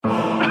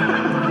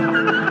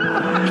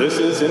This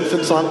is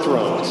Infants on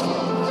Thrones,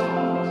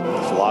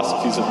 the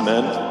philosophies of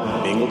men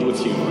mingled with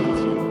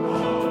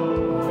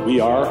humor.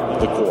 We are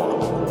the Quorum.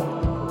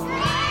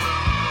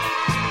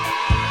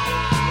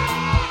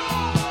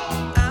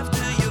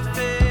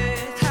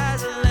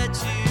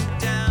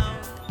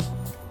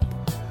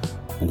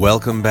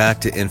 Welcome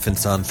back to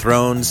Infants on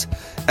Thrones,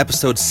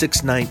 episode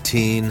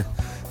 619.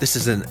 This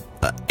is an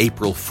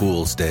April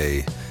Fool's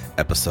Day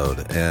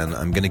episode, and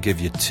I'm going to give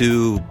you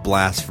two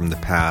blasts from the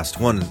past.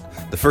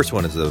 The first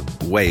one is a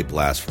way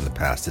blast from the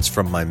past. It's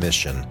from my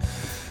mission,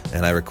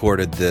 and I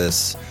recorded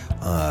this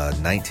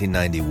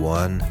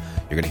 1991.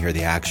 You're going to hear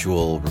the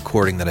actual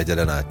recording that I did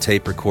on a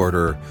tape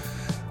recorder,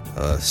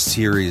 a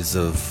series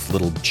of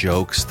little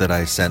jokes that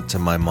I sent to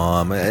my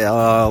mom.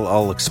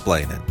 I'll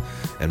explain it.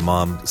 And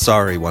Mom,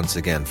 sorry once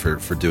again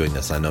for doing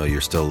this. I know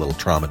you're still a little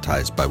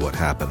traumatized by what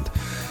happened.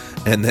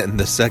 And then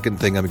the second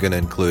thing I'm going to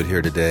include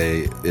here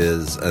today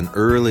is an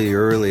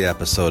early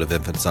episode of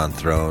Infants on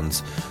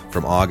Thrones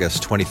from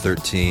August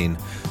 2013,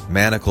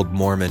 Manacled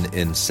Mormon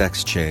in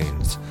Sex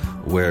Chains,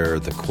 where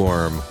the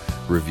Quorum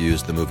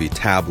reviews the movie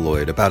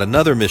Tabloid about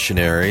another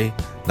missionary,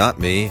 not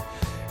me,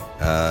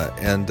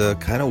 and a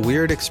kind of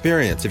weird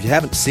experience. If you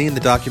haven't seen the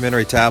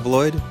documentary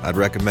Tabloid, I'd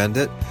recommend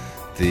it.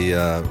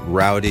 The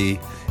rowdy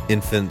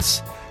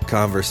infants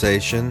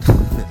conversation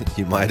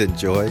you might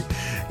enjoy,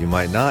 you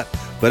might not.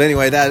 But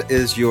anyway, that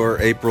is your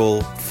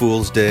April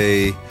Fool's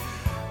Day,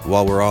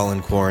 while we're all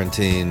in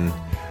quarantine,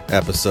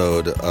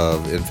 episode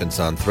of Infants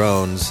on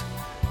Thrones.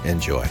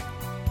 Enjoy.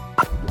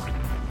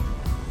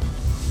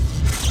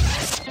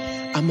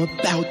 I'm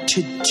about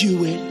to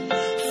do it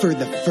for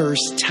the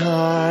first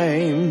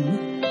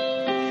time,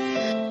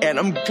 and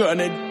I'm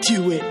gonna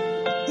do it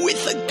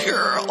with a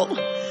girl,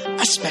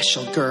 a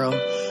special girl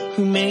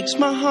who makes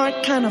my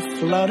heart kind of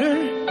flutter,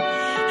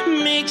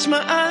 makes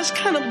my eyes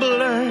kind of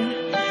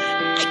blur.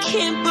 I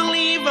can't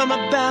believe I'm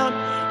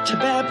about to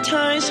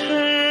baptize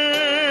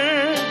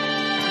her.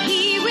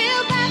 He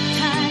will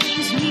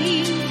baptize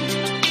me.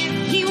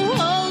 He will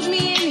hold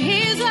me in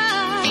his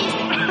arms.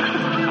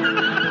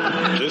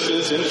 This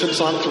is Infants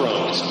on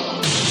Thrones.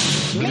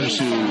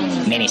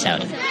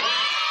 Minisode.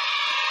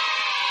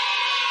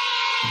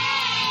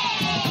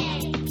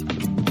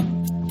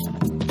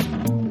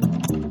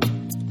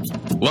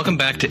 Welcome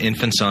back to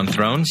Infants on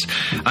Thrones.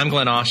 I'm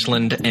Glenn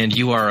Osland, and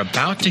you are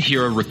about to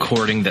hear a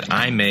recording that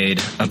I made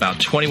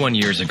about 21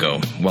 years ago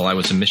while I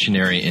was a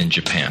missionary in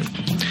Japan.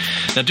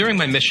 Now, during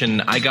my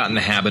mission, I got in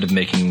the habit of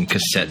making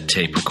cassette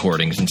tape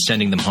recordings and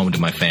sending them home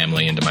to my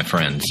family and to my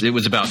friends. It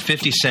was about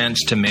 50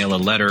 cents to mail a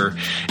letter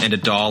and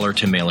 $1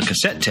 to mail a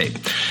cassette tape.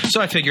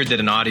 So I figured that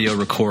an audio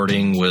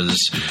recording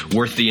was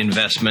worth the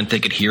investment.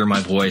 They could hear my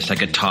voice. I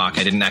could talk.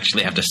 I didn't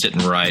actually have to sit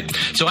and write.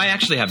 So I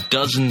actually have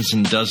dozens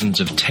and dozens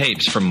of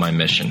tapes from my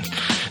mission.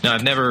 Now,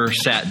 I've never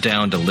sat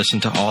down to listen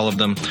to all of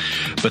them,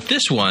 but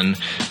this one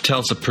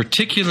tells a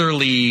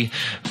particularly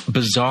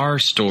bizarre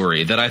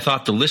story that I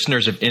thought the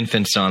listeners of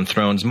Infants on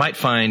Thrones might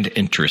find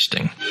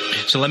interesting.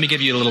 So let me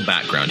give you a little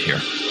background here.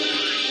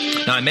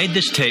 Now, I made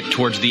this tape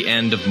towards the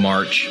end of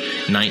March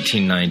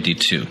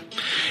 1992.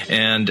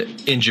 And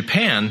in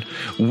Japan,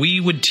 we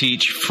would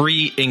teach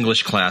free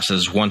English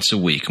classes once a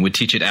week. We'd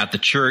teach it at the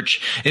church.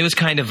 It was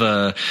kind of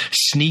a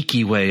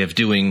sneaky way of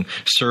doing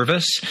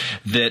service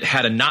that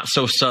had a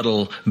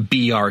not-so-subtle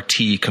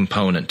BRT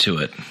component to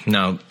it.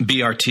 Now,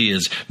 BRT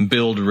is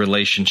build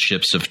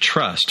relationships of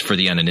trust for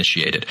the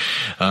uninitiated.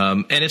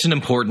 And it's an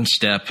important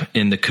step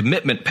in the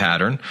commitment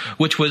pattern,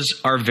 which was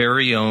our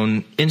very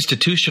own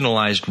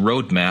institutionalized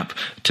roadmap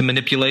to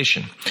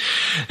manipulation.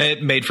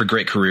 It made for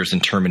great careers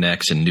in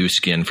Terminex and Nu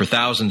Skin for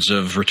thousands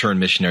of returned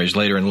missionaries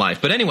later in life.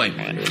 But anyway,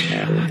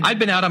 I'd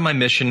been out on my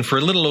mission for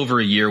a little over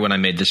a year when I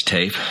made this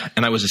tape,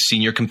 and I was a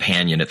senior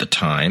companion at the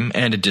time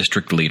and a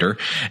district leader,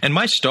 and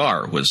my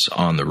star was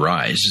on the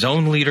rise.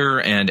 Zone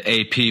leader and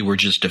AP were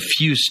just a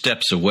few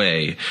steps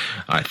away,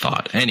 I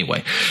thought.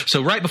 Anyway,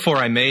 so right before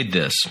I made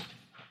this,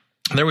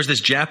 there was this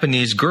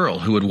Japanese girl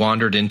who had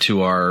wandered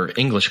into our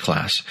English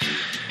class.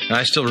 And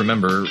I still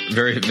remember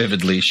very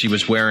vividly, she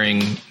was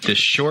wearing this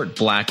short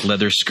black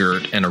leather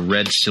skirt and a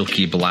red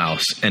silky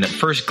blouse. And at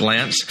first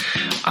glance,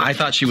 I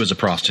thought she was a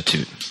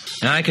prostitute.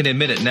 And I can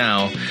admit it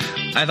now,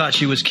 I thought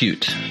she was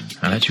cute.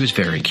 I thought she was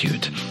very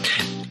cute.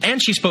 And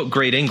she spoke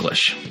great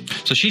English.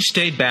 So she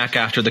stayed back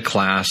after the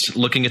class,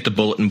 looking at the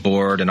bulletin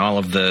board and all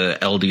of the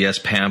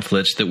LDS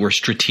pamphlets that were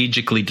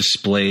strategically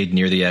displayed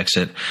near the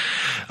exit.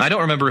 I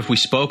don't remember if we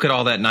spoke at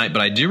all that night,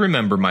 but I do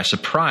remember my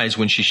surprise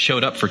when she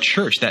showed up for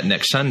church that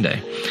next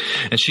Sunday.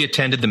 And she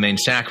attended the main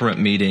sacrament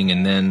meeting,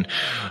 and then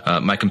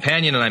my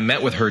companion and I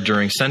met with her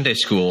during Sunday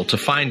school to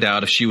find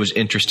out if she was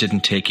interested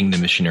in taking the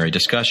missionary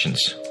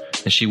discussions.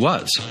 And she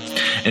was.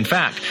 In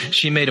fact,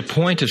 she made a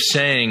point of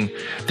saying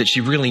that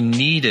she really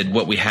needed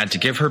what we had to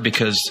give her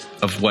because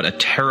of what a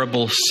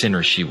terrible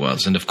sinner she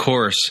was. And of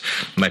course,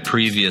 my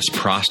previous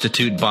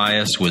prostitute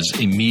bias was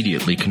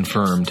immediately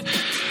confirmed,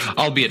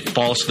 albeit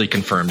falsely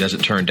confirmed as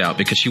it turned out,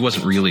 because she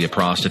wasn't really a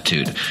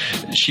prostitute.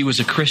 She was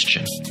a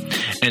Christian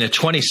and a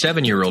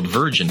 27-year-old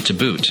virgin to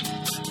boot.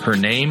 Her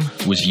name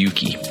was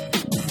Yuki.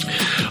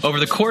 Over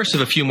the course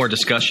of a few more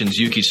discussions,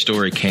 Yuki's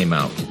story came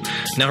out.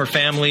 Now, her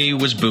family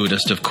was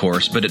Buddhist, of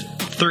course, but at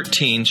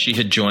 13, she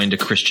had joined a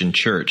Christian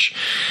church.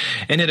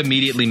 And it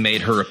immediately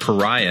made her a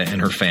pariah in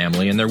her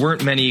family, and there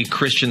weren't many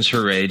Christians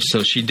her age,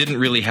 so she didn't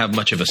really have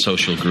much of a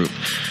social group.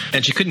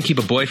 And she couldn't keep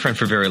a boyfriend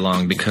for very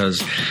long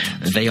because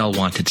they all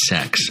wanted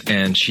sex,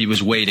 and she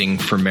was waiting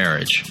for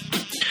marriage.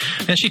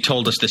 And she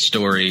told us this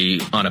story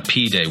on a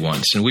P-Day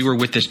once, and we were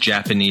with this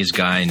Japanese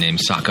guy named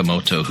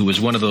Sakamoto, who was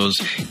one of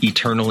those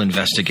eternal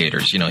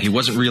investigators. You know, he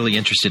wasn't really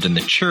interested in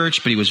the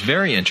church, but he was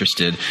very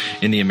interested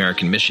in the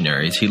American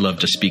missionaries. He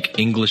loved to speak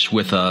English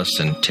with us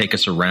and take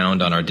us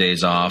around on our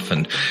days off,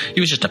 and he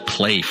was just a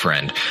play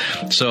friend.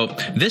 So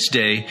this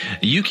day,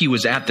 Yuki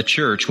was at the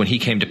church when he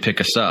came to pick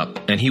us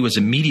up, and he was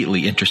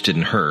immediately interested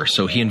in her,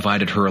 so he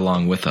invited her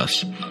along with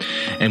us.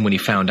 And when he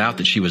found out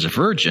that she was a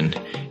virgin,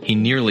 he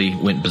nearly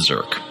went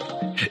berserk.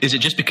 Is it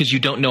just because you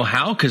don't know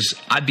how? Because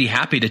I'd be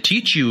happy to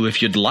teach you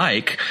if you'd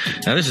like.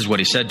 Now, this is what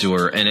he said to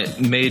her, and it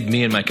made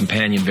me and my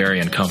companion very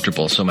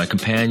uncomfortable. So my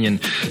companion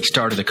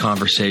started a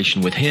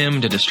conversation with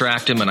him to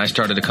distract him, and I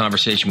started a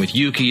conversation with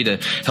Yuki to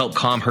help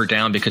calm her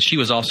down because she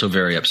was also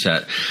very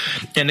upset.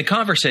 And the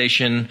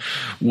conversation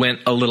went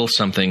a little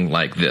something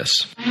like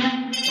this.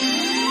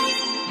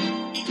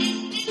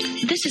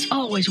 This is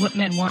always what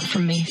men want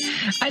from me.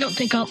 I don't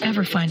think I'll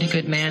ever find a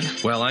good man.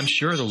 Well, I'm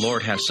sure the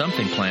Lord has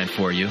something planned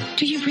for you.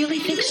 Do you really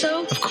think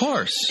so? Of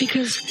course.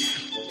 Because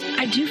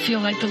I do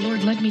feel like the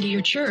Lord led me to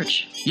your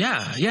church.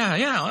 Yeah.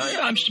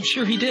 I'm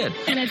sure he did.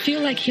 And I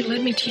feel like he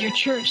led me to your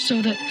church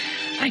so that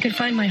I could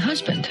find my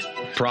husband.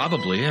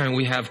 Probably. I mean,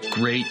 we have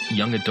great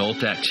young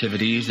adult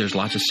activities. There's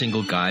lots of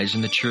single guys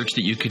in the church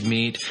that you could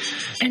meet.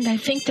 And I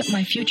think that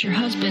my future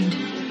husband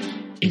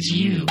is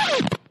you.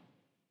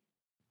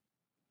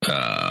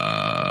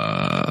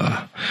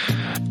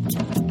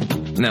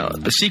 Now,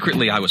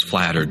 secretly, I was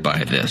flattered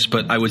by this,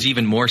 but I was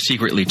even more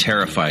secretly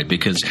terrified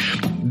because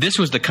this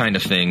was the kind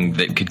of thing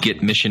that could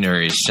get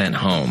missionaries sent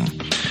home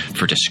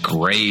for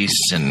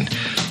disgrace. And,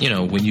 you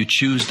know, when you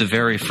choose the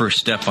very first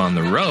step on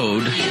the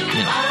road, you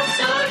know.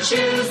 Also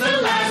choose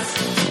the last.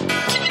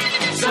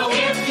 So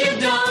if you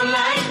don't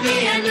like the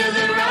end of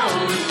the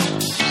road,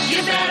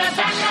 you better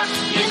back up.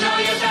 You know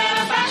you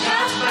better back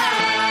up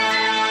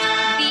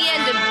fast. The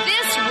end of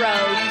this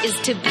road is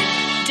to be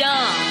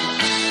dumb.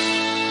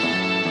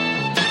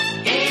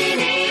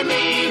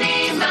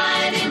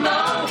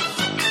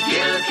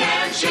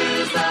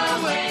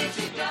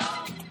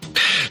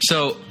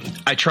 So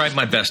I tried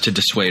my best to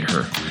dissuade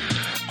her.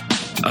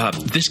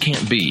 This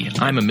can't be.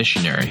 I'm a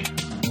missionary.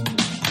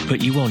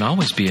 But you won't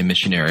always be a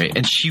missionary.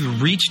 And she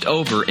reached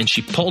over and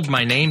she pulled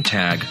my name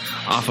tag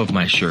off of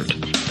my shirt.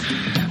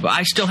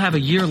 I still have a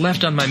year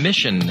left on my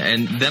mission,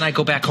 and then I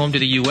go back home to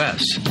the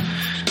U.S.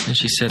 And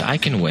she said, I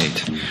can wait.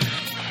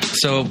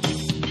 So,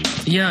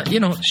 yeah,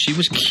 you know, she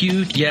was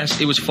cute, yes.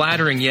 It was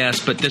flattering,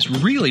 yes. But this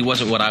really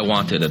wasn't what I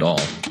wanted at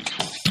all.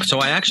 So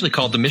I actually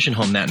called the mission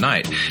home that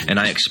night, and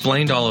I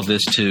explained all of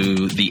this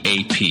to the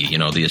AP, you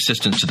know, the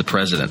assistant to the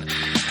president.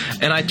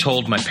 And I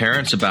told my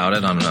parents about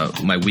it on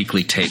my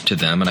weekly tape to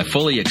them, and I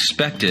fully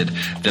expected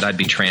that I'd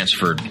be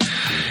transferred.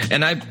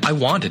 And I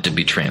wanted to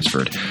be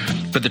transferred.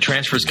 But the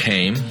transfers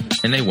came,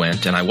 and they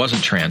went, and I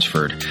wasn't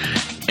transferred.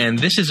 And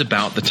this is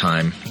about the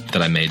time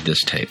that I made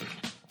this tape.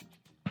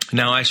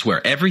 Now, I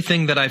swear,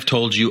 everything that I've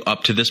told you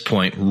up to this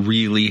point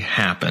really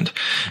happened.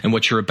 And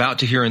what you're about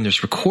to hear in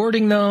this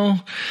recording, though,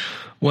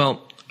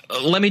 well,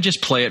 let me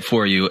just play it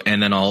for you,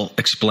 and then I'll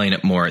explain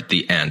it more at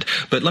the end.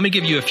 But let me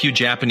give you a few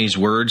Japanese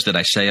words that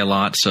I say a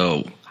lot.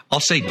 So I'll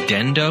say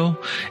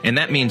dendo, and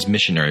that means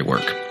missionary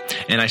work.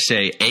 And I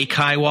say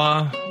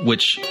eikaiwa,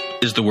 which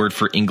is the word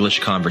for English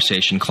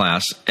conversation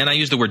class. And I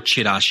use the word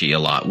chirashi a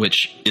lot,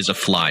 which is a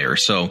flyer.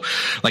 So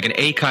like an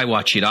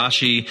eikaiwa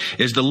chirashi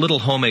is the little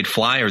homemade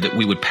flyer that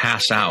we would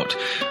pass out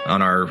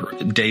on our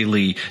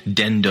daily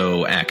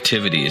dendo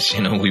activities.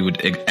 You know, we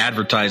would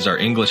advertise our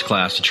English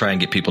class to try and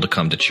get people to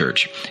come to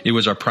church. It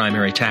was our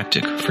primary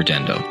tactic for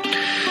dendo.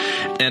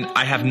 And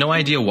I have no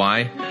idea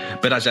why,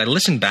 but as I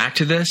listen back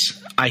to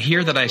this, I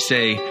hear that I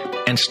say,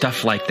 and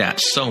stuff like that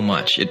so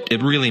much.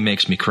 It really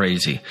makes me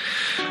crazy.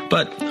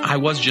 But I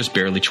was just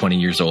barely 20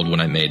 years old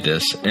when I made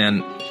this.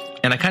 And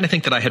I kind of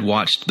think that I had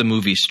watched the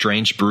movie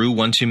Strange Brew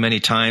one too many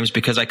times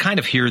because I kind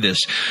of hear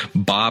this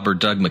Bob or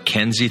Doug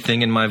McKenzie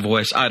thing in my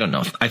voice. I don't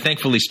know. I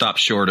thankfully stopped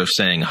short of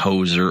saying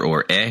hoser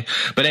or eh.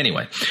 But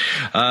anyway,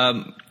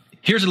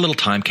 here's a little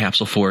time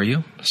capsule for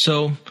you.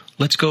 So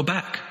let's go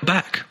back,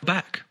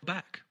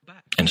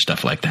 and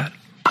stuff like that.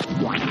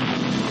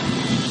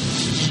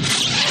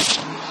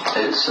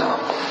 It's,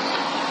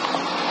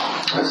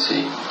 let's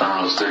see, I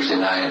don't know, it's Thursday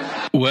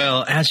night.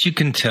 Well, as you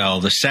can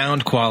tell, the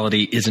sound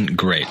quality isn't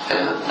great.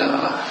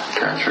 And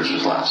transfers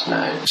was last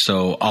night.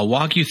 So I'll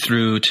walk you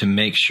through to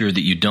make sure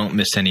that you don't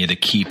miss any of the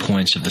key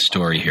points of the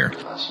story here.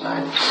 Last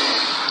night.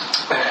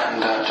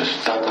 And just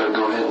thought that I'd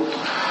go ahead and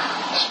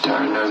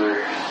start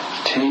another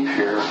tape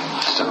here,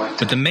 stuff like that.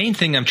 But the main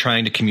thing I'm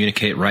trying to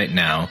communicate right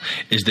now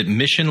is that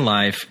mission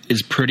life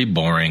is pretty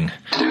boring.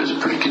 Today was a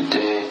pretty good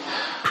day.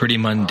 Pretty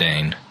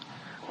mundane.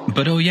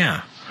 But oh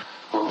yeah,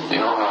 you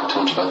know how I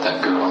told you about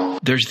that girl?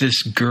 There's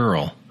this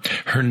girl.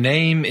 Her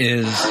name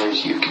is... Her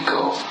name's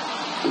Yukiko.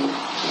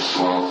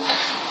 Well,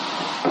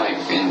 like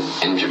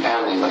in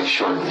Japan, they like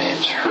shorten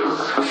names.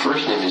 Her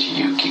first name is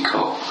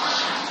Yukiko,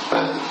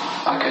 but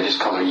like I just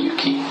call her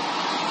Yuki.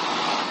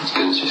 It's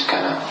good. It's just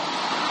kind of...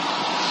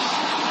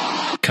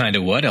 Kind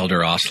of what, Elder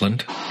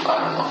Osland? I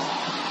don't know.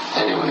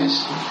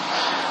 Anyways,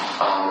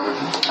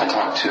 I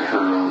talked to her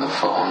on the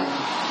phone.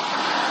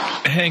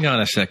 Hang on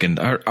a second.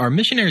 Are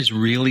missionaries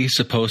really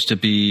supposed to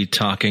be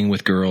talking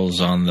with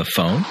girls on the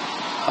phone?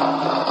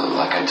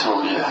 Like I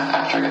told you,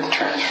 after I got the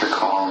transfer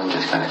call and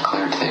just kind of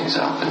cleared things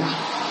up. And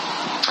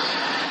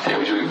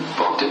anyways, we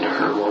bumped into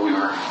her while we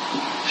were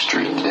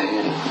streaming today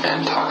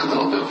and talked a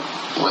little bit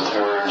with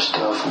her and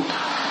stuff. And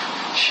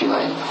she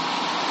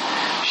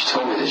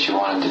told me that she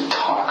wanted to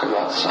talk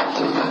about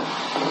something, but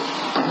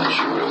I'm not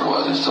sure what it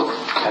was. I'm still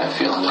kind of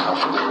feeling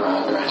uncomfortable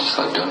around her. I just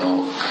don't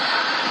know.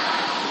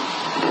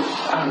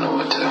 I don't know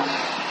what to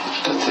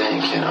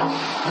think,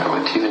 or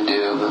what to even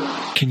do.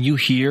 But can you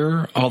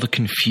hear all the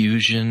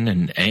confusion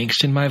and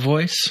angst in my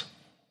voice?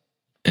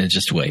 And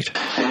just wait.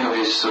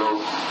 Anyways, so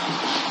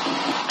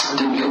I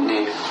didn't get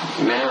any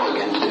mail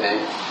again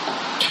today.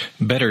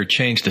 Better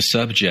change the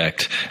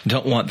subject.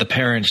 Don't want the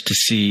parents to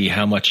see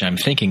how much I'm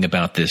thinking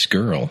about this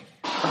girl.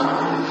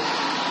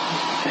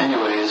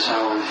 Anyways,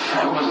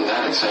 it wasn't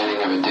that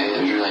exciting of a day.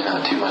 There's really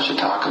not too much to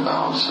talk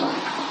about, so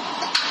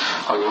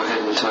I'll go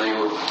ahead and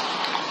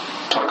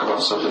talk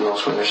about something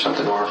else when there's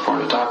something more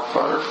important to talk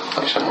about, or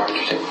like something more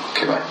interesting.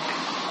 Okay, bye.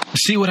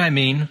 See what I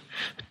mean?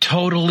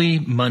 Totally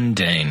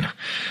mundane.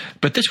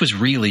 But this was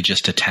really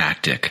just a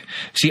tactic.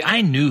 See,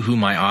 I knew who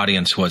my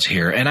audience was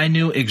here, and I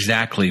knew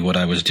exactly what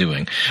I was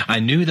doing. I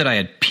knew that I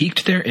had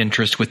piqued their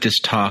interest with this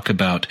talk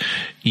about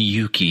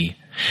Yuki,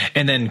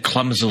 and then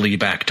clumsily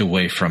backed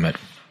away from it.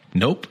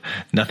 Nope,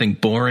 nothing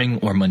boring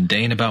or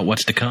mundane about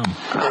what's to come.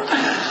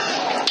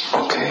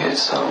 Okay,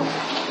 it's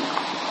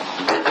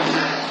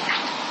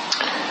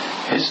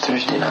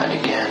Thursday night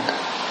again,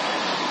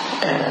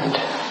 and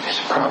it's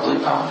probably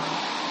about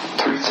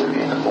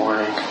 3:30 in the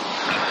morning.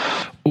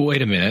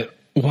 Wait a minute.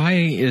 Why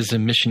is a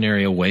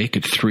missionary awake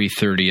at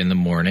 3:30 in the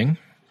morning?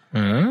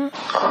 Huh?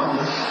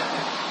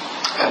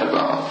 At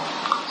about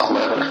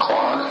 11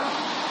 o'clock,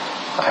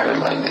 I heard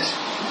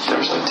there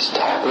was this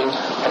tapping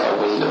on my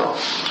window.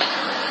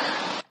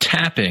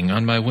 Tapping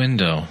on my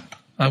window.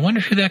 I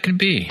wonder who that could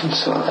be. And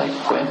so I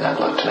went and I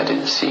looked and I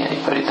didn't see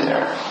anybody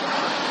there.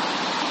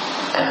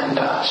 And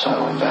so I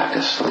went back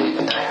to sleep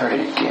and I heard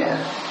it again.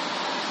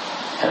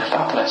 And I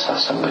thought that I saw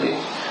somebody,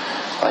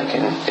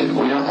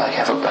 we don't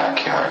have a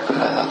backyard, but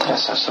I thought that I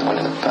saw someone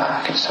in the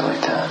back and stuff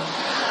like that.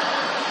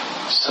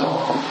 So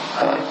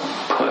I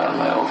put on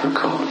my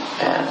overcoat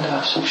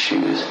and some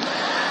shoes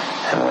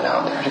and went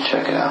out there to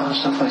check it out and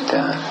stuff like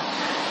that.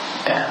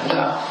 And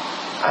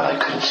I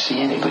couldn't see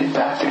anybody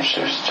back there,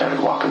 so I started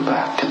walking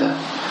back to the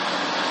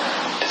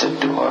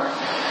door.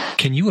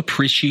 Can you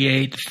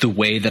appreciate the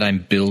way that I'm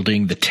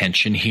building the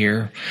tension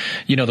here?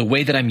 The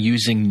way that I'm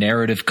using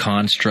narrative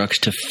constructs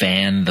to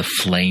fan the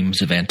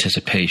flames of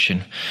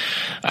anticipation.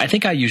 I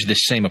think I used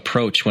this same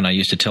approach when I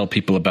used to tell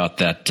people about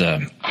that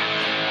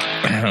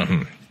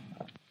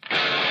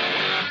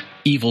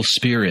evil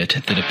spirit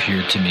that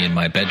appeared to me in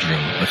my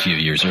bedroom a few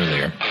years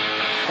earlier.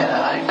 And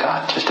I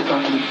got just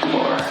about to the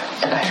door,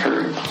 and I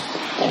heard,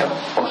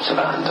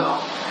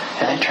 Osarando.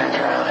 And I turned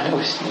around, and it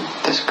was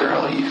this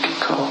girl,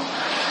 Yukiko.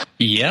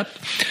 Yep.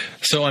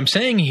 So I'm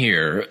saying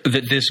here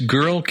that this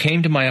girl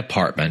came to my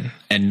apartment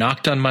and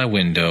knocked on my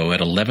window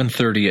at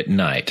 11:30 at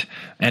night.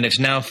 And it's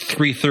now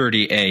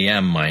 3:30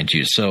 a.m., mind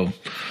you. So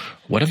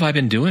what have I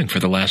been doing for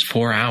the last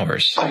 4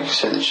 hours? Like you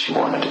said that she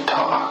wanted to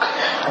talk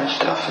and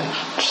stuff, and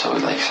so we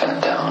sat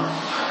down.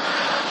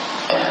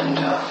 And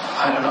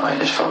I don't know, I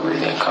just felt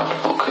really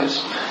uncomfortable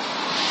because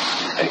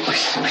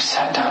we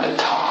sat down to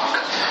talk.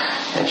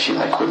 And she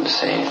wouldn't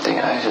say anything,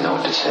 and I didn't know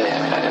what to say.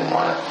 I mean, I didn't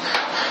want to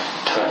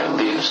try to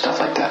leave and stuff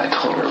like that. I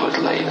told her it was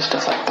late and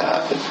stuff like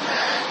that, but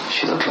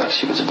she looked like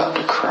she was about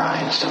to cry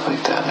and stuff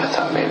like that. And I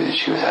thought maybe that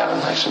she was having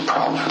some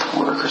problems with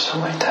work or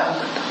something like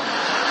that.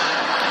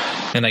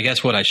 And I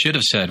guess what I should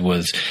have said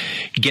was,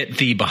 "Get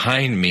thee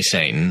behind me,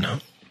 Satan,"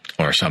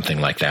 or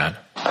something like that.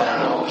 I don't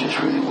know. It was just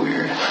really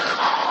weird.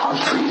 I'm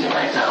freezing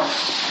right now.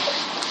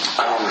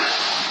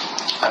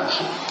 I'm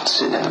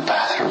sitting in the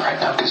bathroom right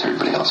now because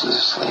everybody else is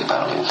asleep. I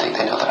don't even think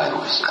they know that I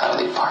was out of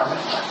the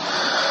apartment.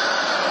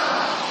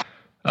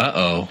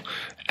 Uh-oh.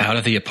 Out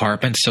of the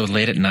apartment so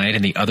late at night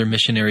and the other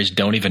missionaries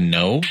don't even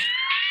know?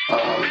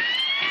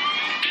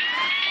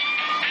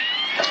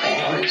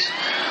 Anyways,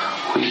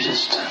 we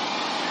just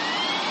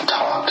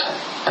talked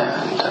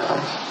and, I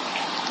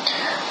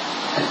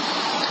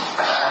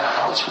don't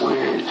know, it's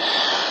weird.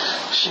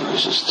 She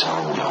was just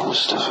telling me all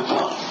this stuff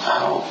about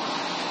how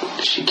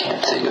she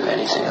can't think of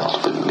anything else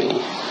but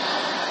me.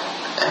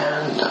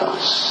 And,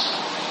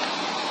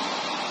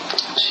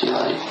 she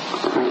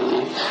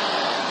really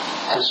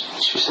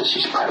she says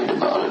she's prayed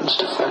about it and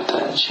stuff like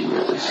that, and she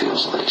really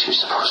feels like she's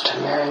supposed to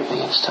marry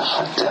me and stuff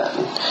like that.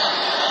 And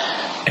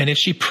And if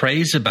she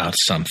prays about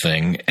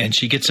something and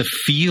she gets a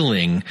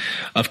feeling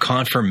of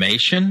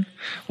confirmation,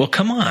 well,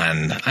 come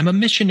on. I'm a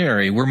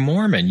missionary. We're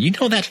Mormon. You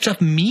know that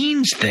stuff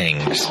means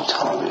things. She's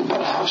telling me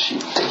about how she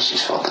thinks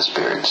she's felt the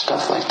Spirit and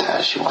stuff like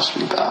that. She wants to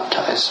be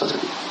baptized so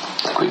that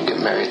we can get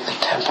married in the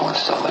temple and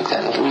stuff like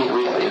that. And we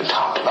haven't even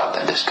talked about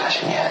that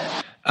discussion yet.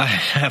 I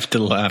have to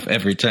laugh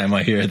every time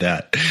I hear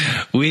that.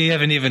 We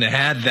haven't even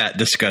had that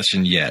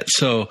discussion yet.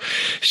 So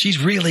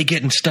she's really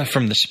getting stuff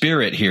from the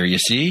Spirit here, you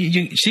see?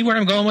 You see where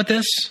I'm going with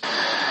this?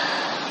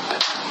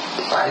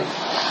 I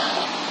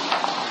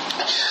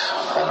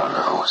don't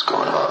know what's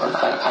going on.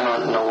 I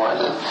don't know why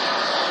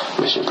the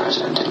mission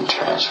president didn't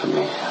transfer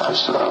me. I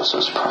was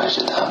so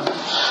surprised at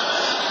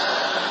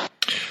that.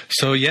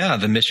 So, yeah,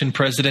 the mission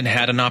president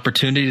had an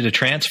opportunity to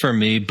transfer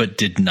me, but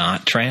did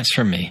not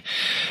transfer me.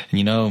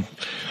 You know,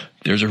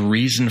 there's a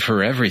reason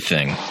for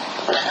everything.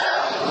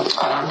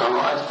 I don't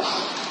know.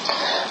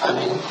 I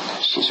mean,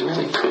 she's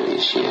really pretty.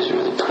 She is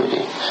really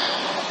pretty.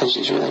 And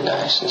she's really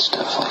nice and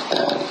stuff like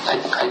that.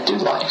 I do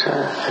like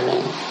her. I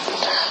mean,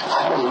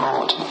 I don't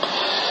know.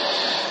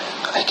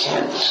 I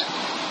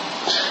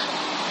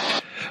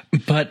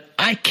can't. But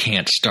I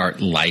can't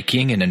start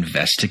liking an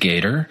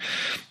investigator.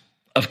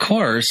 Of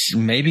course,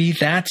 maybe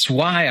that's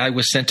why I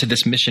was sent to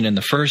this mission in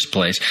the first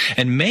place.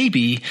 And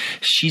maybe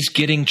she's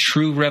getting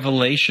true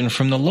revelation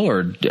from the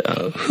Lord.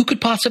 Who could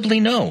possibly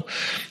know?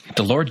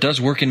 The Lord does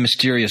work in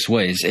mysterious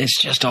ways.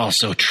 It's just all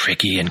so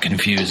tricky and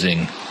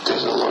confusing.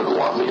 Does the Lord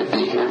want me to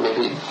be here?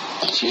 Maybe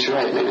she's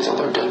right. Maybe the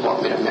Lord does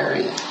want me to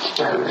marry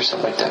her or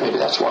something like that. Maybe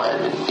that's why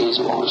I'm in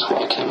Izmo, is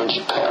why I came to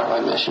Japan on my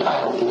mission.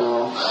 I don't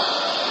know.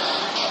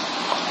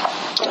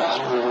 I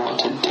don't know what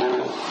to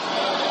do.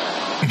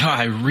 No,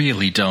 I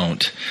really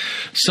don't.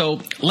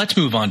 So let's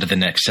move on to the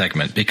next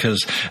segment,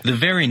 because the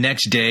very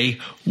next day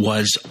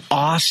was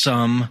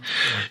awesome.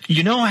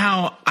 You know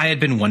how I had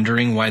been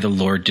wondering why the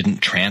Lord didn't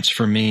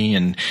transfer me,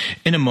 and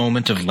in a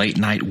moment of late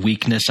night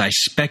weakness, I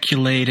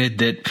speculated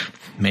that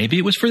maybe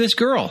it was for this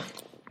girl.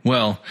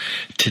 Well,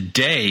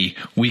 today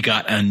we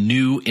got a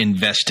new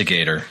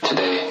investigator.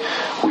 Today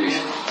we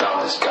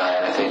found this guy,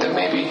 and I think that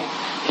maybe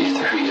he's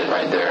the reason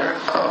right there.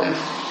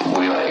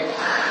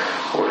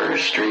 We're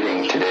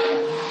streeting today.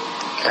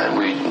 And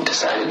we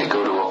decided to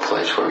go to a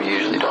place where we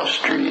usually don't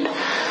street.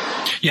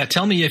 Yeah,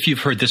 tell me if you've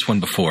heard this one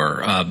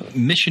before.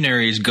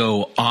 Missionaries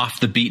go off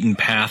the beaten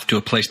path to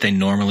a place they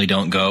normally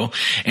don't go,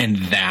 and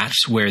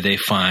that's where they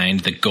find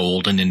the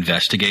golden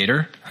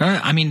investigator.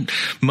 I mean,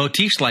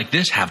 motifs like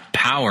this have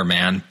power,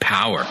 man,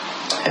 power.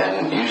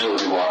 And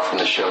usually we walk from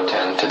the show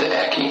tent to the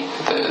Eki,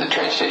 the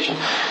train station,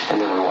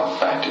 and then we walk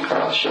back to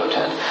the show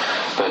tent.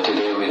 But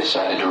today we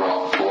decided to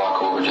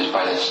walk over just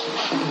by this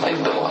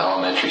little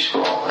elementary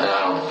school, and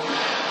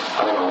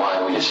I don't know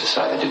why we just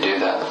decided to do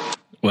that.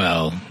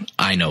 Well,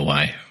 I know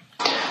why.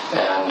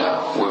 And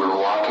we were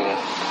walking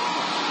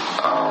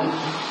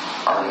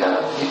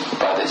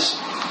by this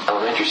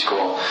elementary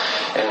school,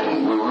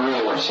 and we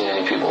really weren't seeing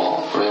any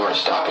people, really weren't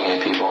stopping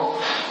any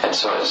people. And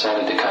so I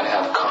decided to kind of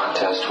have a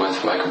contest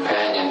with my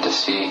companion to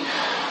see,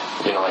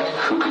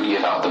 who could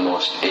give out the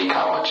most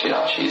Eikawa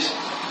chirashis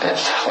and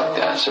stuff like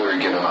that. So we were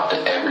giving them out to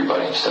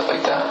everybody and stuff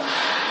like that.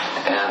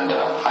 And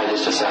I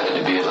just decided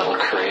to be a little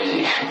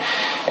crazy.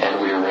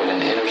 And we were in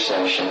an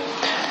intersection,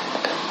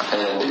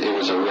 and it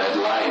was a red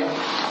light.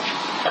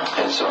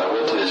 And so I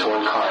went to this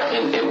one car,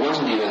 and it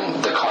wasn't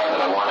even the car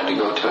that I wanted to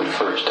go to at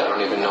first. I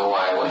don't even know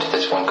why I went to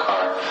this one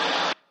car.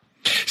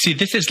 See,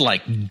 this is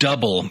like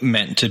double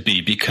meant to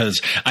be,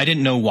 because I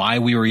didn't know why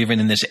we were even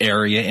in this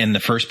area in the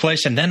first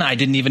place. And then I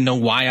didn't even know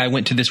why I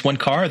went to this one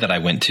car that I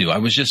went to.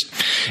 It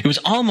was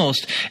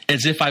almost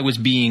as if I was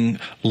being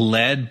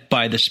led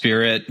by the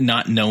Spirit,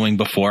 not knowing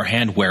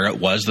beforehand where it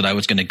was that I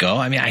was going to go.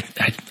 I mean, I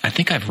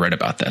think I've read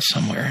about that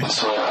somewhere.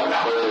 So I went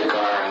to the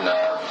car, and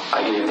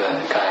I gave the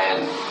guy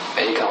an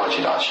Eikawa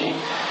chirashi,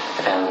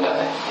 and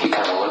he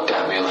kind of looked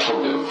at me a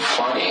little bit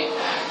funny.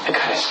 It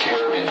kind of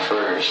scared me at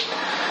first.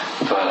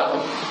 But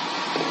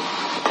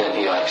then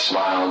he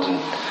smiled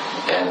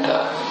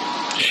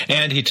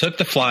and he took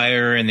the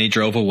flyer and they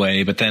drove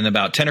away. But then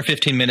about 10 or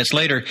 15 minutes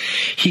later,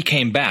 he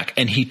came back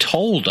and he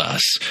told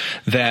us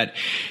that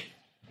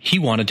he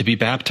wanted to be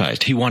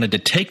baptized. He wanted to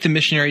take the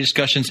missionary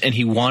discussions and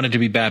he wanted to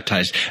be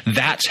baptized.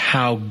 That's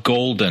how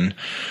golden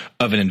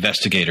of an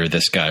investigator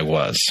this guy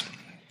was.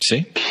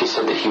 See? He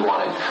said that he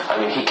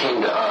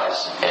came to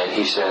us and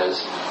he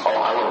says,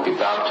 I want to be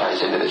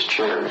baptized into this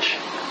church,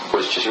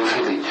 which just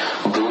really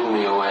blew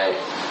me away.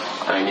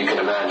 I mean, you can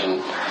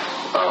imagine.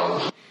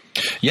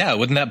 Yeah,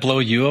 wouldn't that blow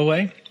you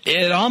away?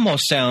 It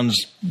almost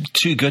sounds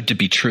too good to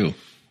be true.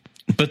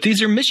 But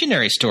these are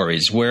missionary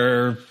stories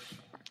where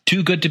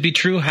too good to be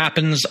true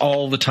happens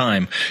all the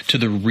time to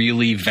the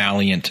really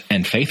valiant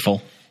and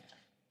faithful.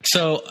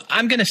 So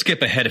I'm going to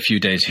skip ahead a few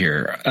days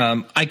here.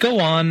 I go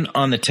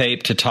on the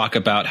tape to talk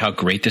about how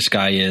great this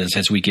guy is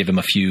as we give him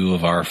a few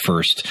of our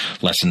first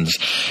lessons.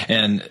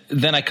 And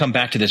then I come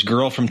back to this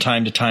girl from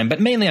time to time, but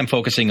mainly I'm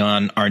focusing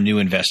on our new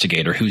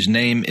investigator, whose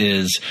name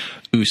is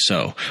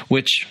Uso,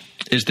 which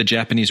is the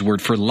Japanese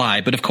word for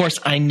lie. But, of course,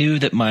 I knew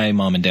that my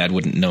mom and dad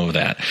wouldn't know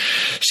that.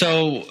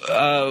 So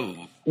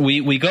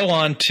we go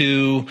on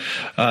to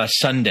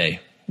Sunday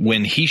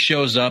when he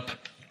shows up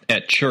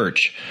at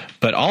church.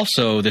 But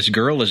also this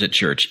girl is at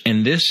church.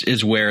 And this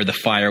is where the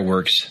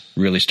fireworks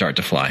really start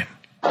to fly.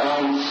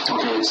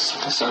 Okay, it's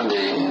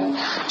Sunday, and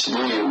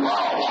today,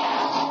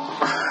 wow,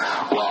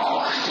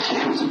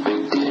 it was a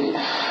big day.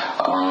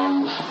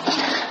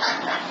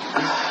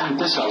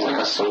 This sounds like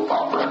a soap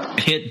opera.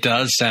 It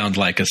does sound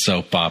like a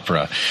soap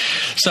opera.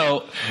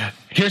 So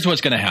here's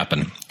what's going to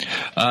happen.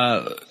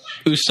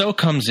 Uso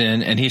comes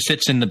in, and he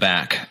sits in the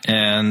back,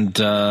 and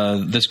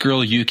this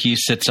girl, Yuki,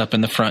 sits up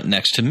in the front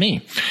next to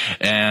me.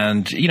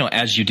 And, you know,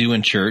 as you do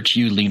in church,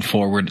 you lean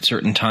forward at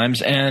certain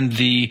times, and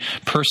the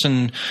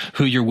person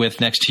who you're with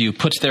next to you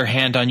puts their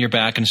hand on your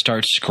back and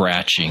starts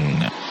scratching.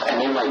 And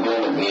then, like,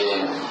 during the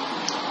meeting,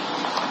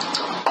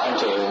 I'm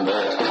totally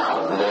embarrassed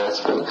about this,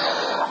 but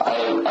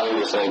I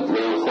was, like,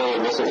 really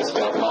playing this and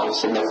stuff, and all of a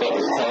sudden I felt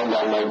his hand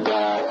on my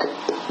back,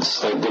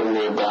 just, like, giving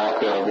me a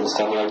back rub and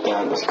stuff like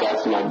that, and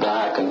scratching my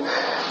back, and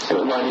it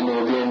reminded me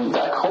of being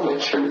back home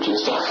at church and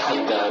stuff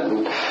like that.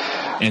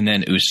 And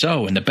then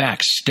Uso in the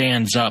back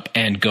stands up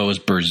and goes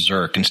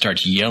berserk and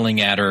starts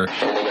yelling at her.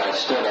 And the guy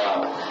stood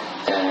up,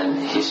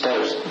 and he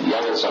starts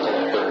yelling something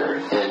at her,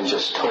 and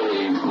just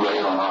totally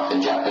running on off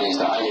in Japanese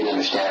that I didn't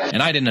understand.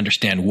 And I didn't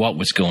understand what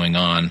was going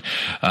on,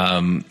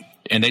 and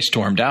they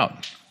stormed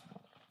out.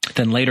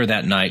 Then later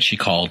that night, she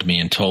called me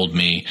and told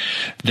me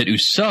that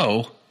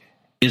Uso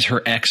is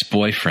her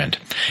ex-boyfriend,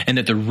 and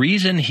that the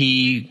reason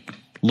he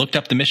looked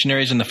up the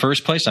missionaries in the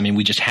first place, I mean,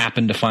 we just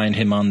happened to find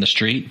him on the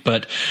street,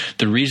 but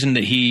the reason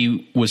that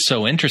he was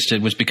so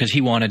interested was because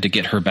he wanted to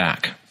get her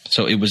back.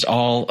 So it was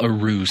all a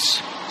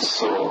ruse.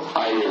 So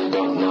I really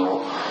don't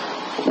know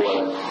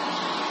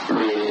what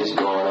really is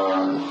going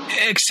on.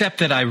 Except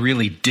that I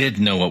really did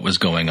know what was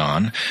going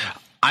on.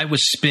 I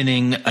was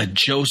spinning a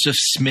Joseph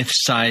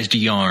Smith-sized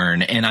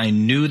yarn, and I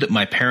knew that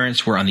my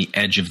parents were on the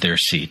edge of their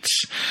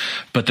seats.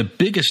 But the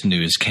biggest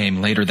news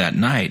came later that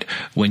night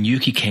when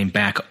Yuki came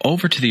back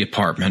over to the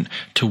apartment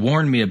to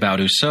warn me about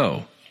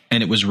Uso,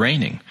 and it was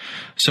raining.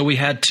 So we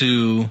had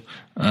to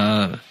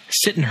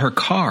sit in her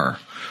car,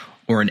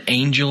 or an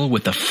angel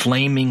with a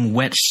flaming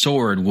wet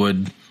sword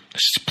would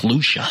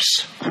sploosh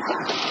us.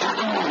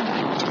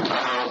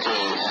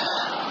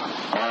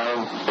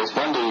 It's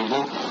Monday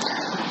evening,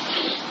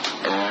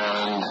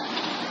 and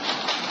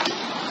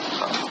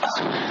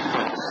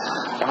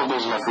I hope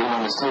there's enough room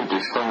on this tape to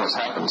explain what's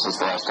happened since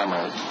the last time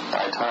I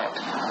talked.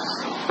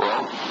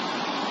 Well,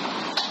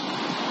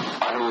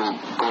 I will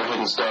go ahead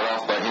and start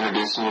off by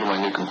introducing you to my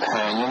new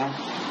companion.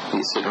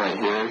 He's sitting right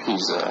here.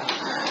 He's a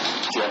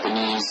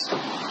Japanese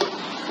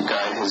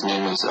guy. His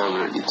name is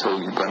Elder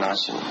Otogi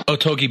Banashi.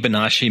 Otogi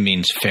Banashi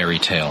means fairy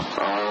tale.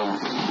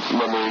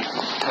 Let me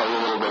tell you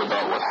a little bit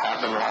about what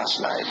happened last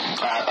night.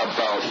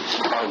 About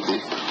probably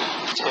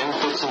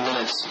 10-15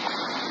 minutes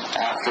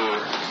after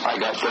I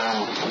got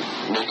done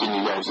making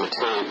you guys the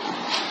tape,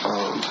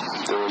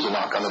 there was a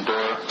knock on the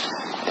door,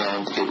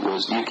 and it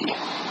was Yuki.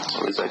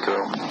 It was that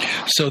girl.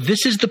 So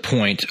this is the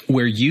point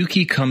where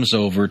Yuki comes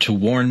over to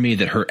warn me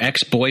that her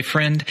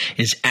ex-boyfriend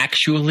is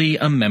actually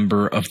a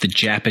member of the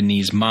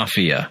Japanese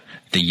mafia,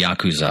 the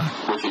Yakuza.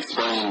 Which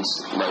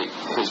explains, like,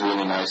 his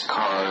really nice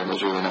car and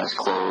his really nice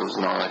clothes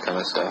and all that kind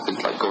of stuff.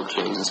 His, like, gold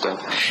chains and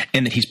stuff.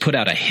 And that he's put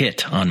out a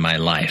hit on my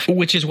life,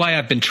 which is why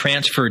I've been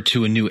transferred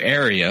to a new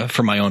area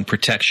for my own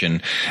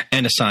protection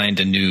and assigned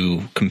a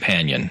new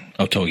companion,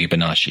 Otogi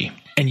Banashi.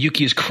 And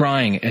Yuki is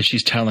crying as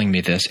she's telling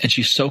me this, and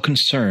she's so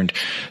concerned.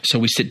 So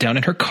we sit down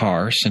in her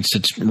car, since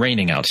it's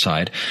raining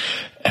outside,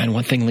 and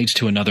one thing leads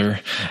to another,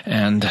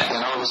 and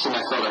all of a sudden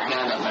I felt her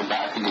hand on my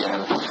back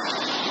again,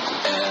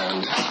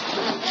 and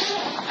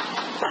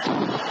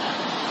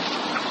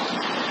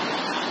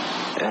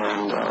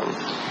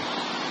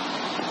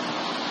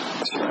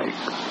she, like,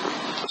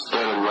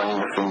 started running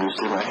her fingers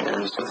through my hair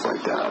and stuff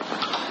like that,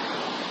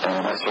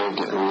 and I started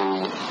getting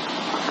really...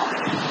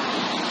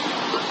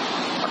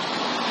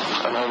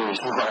 Another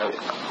reason why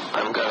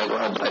I'm kind of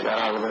glad I got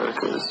out of there,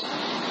 because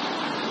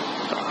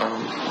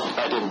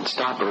I didn't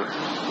stop her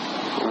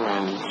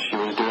when she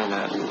was doing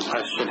that, and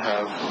I should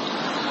have,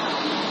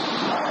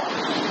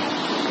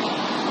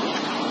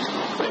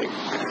 like,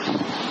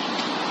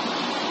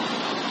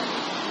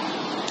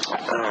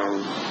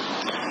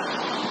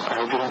 I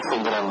hope you don't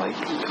think that I'm, like, a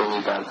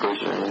totally bad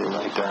person or anything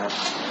like that,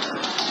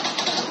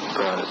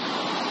 but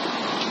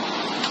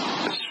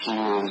she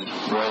was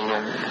running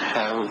her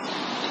hand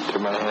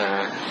through my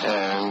hair,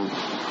 and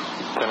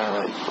then I,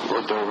 like,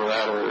 looked over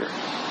at her,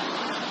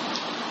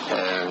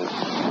 and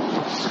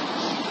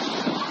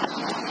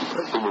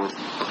we were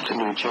looking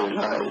into each other's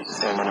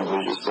eyes, and then it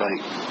was just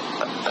like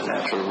a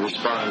natural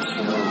response,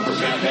 you know.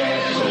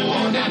 Go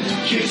on and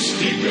kiss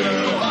the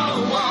girl.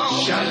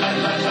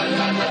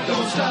 Sha-la-la-la-la-la,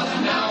 don't stop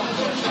now.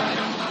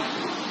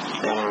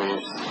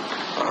 Anyways,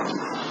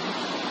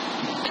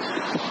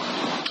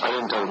 I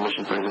didn't tell the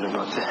mission president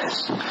about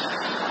this.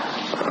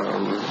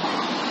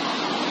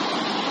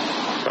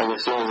 Like,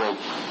 as soon as I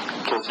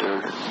kissed her,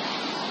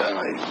 that,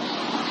 like,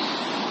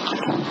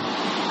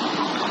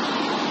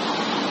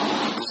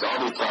 just all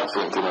these thoughts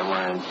went through my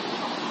mind,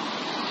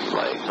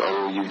 like,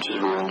 oh, you just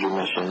ruined your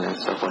mission and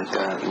stuff like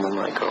that, and then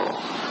like, oh,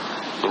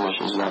 your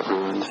mission's not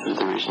ruined, this is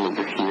the reason that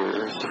you're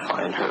here, is to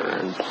find her.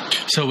 And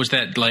So was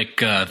that like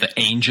the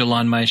angel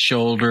on my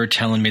shoulder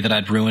telling me that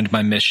I'd ruined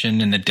my mission,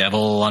 and the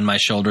devil on my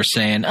shoulder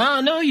saying, oh,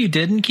 no, you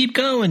didn't, keep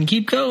going,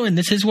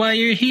 this is why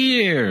you're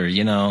here,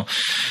 you know?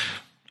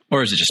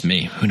 Or is it just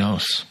me? Who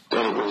knows?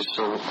 anyways,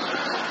 so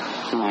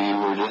we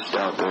were just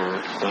out there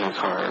in a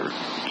car,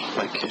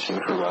 like kissing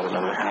for about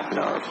another half an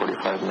hour,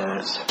 45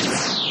 minutes.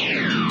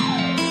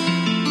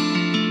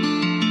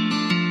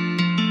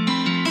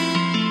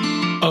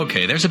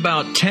 Okay, there's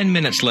about 10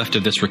 minutes left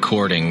of this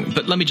recording,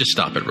 but let me just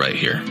stop it right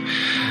here.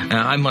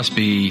 I must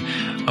be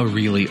a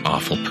really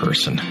awful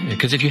person,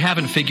 because if you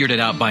haven't figured it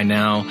out by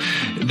now,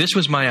 this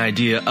was my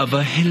idea of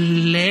a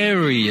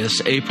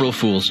hilarious April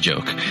Fool's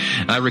joke.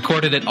 I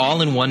recorded it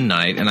all in one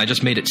night, and I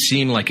just made it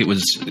seem like it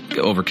was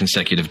over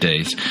consecutive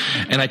days.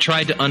 And I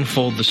tried to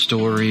unfold the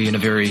story in a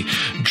very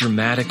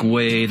dramatic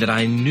way that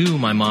I knew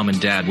my mom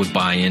and dad would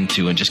buy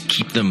into and just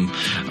keep them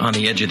on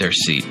the edge of their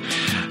seat,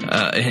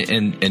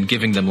 and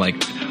giving them, like,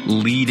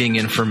 leading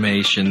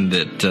information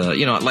that,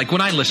 like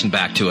when I listen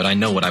back to it, I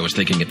know what I was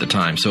thinking at the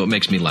time, so it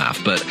makes me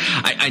laugh. But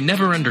I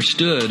never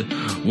understood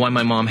why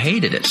my mom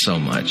hated it so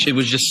much. It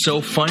was just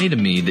so funny to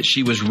me that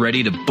she was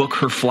ready to book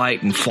her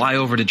flight and fly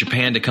over to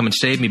Japan to come and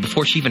save me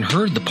before she even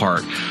heard the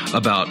part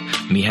about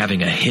me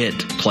having a hit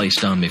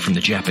placed on me from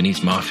the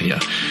Japanese mafia.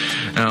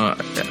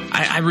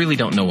 I really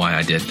don't know why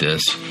I did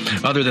this,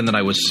 other than that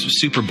I was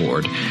super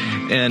bored.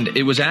 And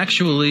it was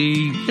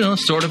actually,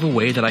 sort of a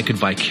way that I could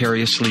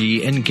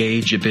vicariously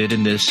engage a bit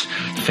in this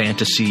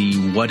fantasy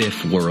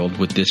what-if world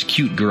with this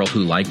cute girl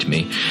who liked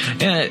me,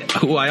 and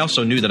who I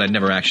also knew that I'd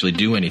never actually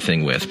do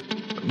anything with.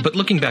 But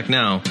looking back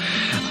now,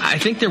 I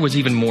think there was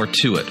even more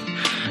to it.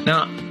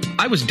 Now,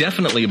 I was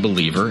definitely a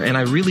believer, and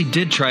I really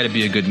did try to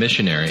be a good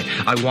missionary.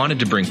 I wanted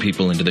to bring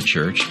people into the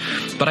church,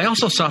 but I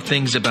also saw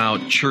things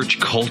about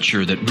church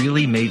culture that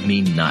really made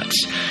me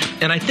nuts.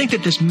 And I think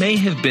that this may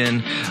have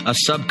been a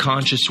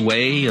subconscious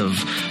way of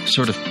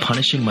sort of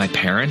punishing my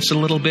parents a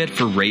little bit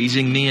for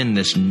raising me in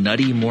this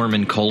nutty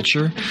Mormon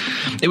culture.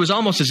 It was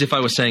almost as if I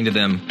was saying to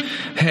them,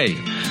 hey,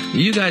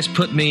 you guys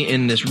put me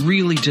in this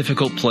really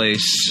difficult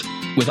place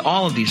with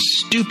all of these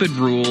stupid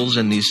rules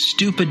and these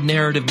stupid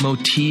narrative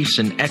motifs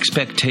and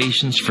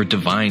expectations for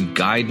divine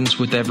guidance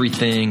with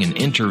everything and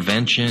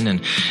intervention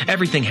and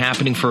everything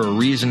happening for a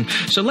reason.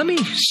 So let me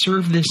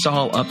serve this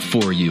all up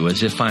for you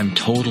as if I'm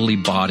totally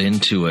bought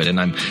into it and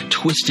I'm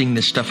twisting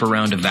this stuff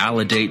around to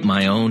validate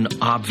my own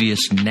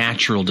obvious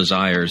natural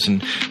desires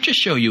and just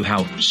show you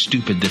how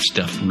stupid this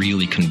stuff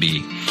really can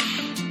be.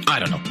 I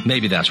don't know.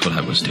 Maybe that's what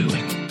I was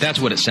doing. That's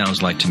what it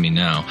sounds like to me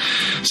now.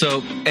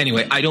 So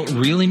anyway, I don't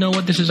really know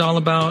what this is all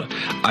about.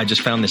 I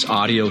just found this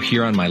audio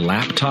here on my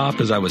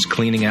laptop as I was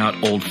cleaning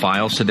out old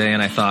files today,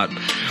 and I thought,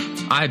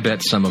 I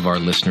bet some of our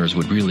listeners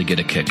would really get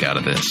a kick out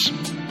of this.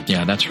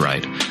 Yeah, that's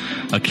right.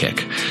 A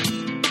kick.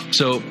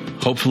 So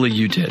hopefully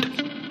you did.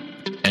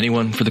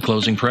 Anyone for the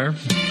closing prayer?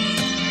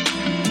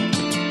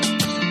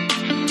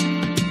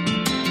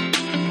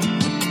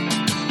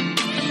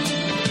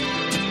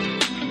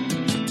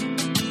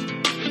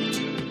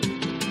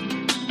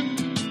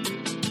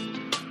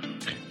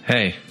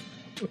 Hey,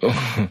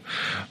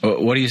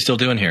 what are you still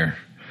doing here?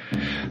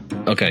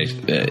 Okay,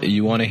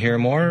 you want to hear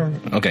more?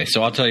 Okay,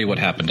 so I'll tell you what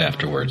happened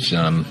afterwards.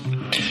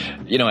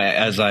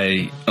 As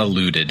I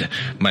alluded,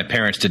 my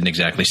parents didn't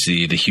exactly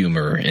see the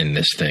humor in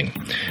this thing.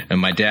 And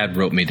my dad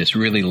wrote me this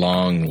really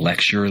long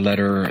lecture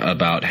letter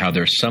about how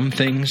there's some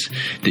things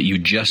that you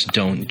just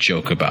don't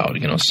joke about.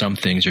 Some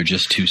things are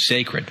just too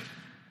sacred.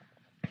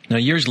 Now,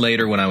 years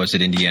later, when I was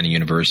at Indiana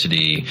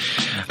University,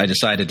 I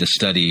decided to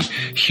study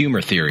humor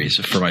theories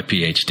for my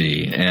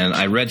PhD, and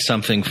I read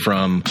something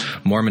from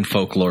Mormon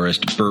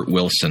folklorist Bert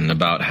Wilson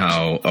about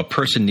how a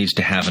person needs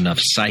to have enough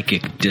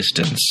psychic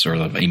distance or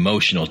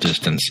emotional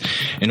distance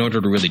in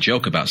order to really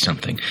joke about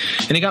something.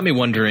 And it got me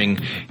wondering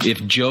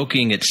if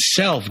joking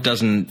itself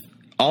doesn't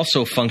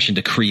also function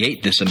to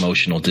create this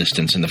emotional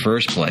distance in the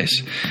first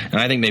place. And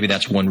I think maybe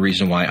that's one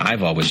reason why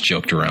I've always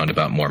joked around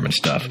about Mormon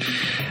stuff.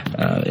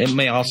 It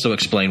may also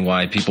explain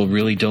why people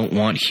really don't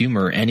want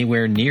humor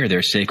anywhere near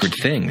their sacred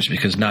things,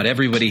 because not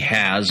everybody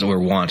has or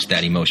wants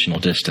that emotional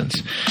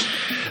distance.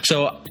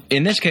 So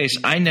in this case,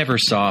 I never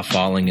saw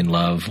falling in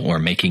love or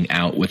making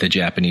out with a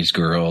Japanese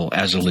girl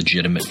as a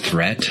legitimate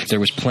threat. There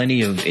was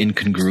plenty of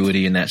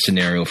incongruity in that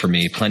scenario for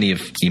me, plenty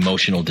of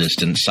emotional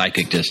distance,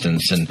 psychic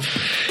distance, and,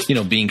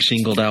 being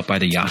singled out by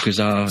the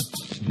Yakuza,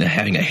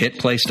 having a hit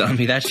placed on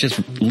me, that's just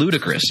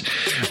ludicrous.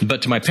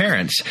 But to my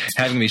parents,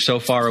 having me so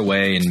far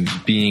away and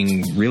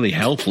being really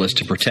helpless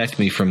to protect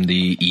me from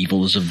the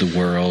evils of the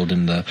world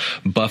and the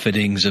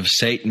buffetings of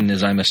Satan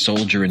as I'm a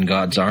soldier in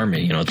God's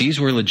army, these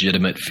were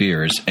legitimate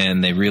fears,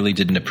 and they really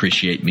didn't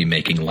appreciate me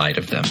making light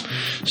of them.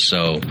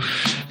 So,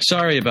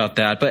 sorry about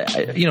that, but,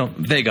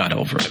 they got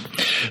over it.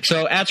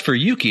 So, as for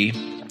Yuki,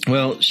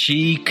 Well,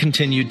 she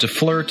continued to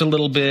flirt a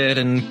little bit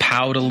and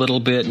pout a little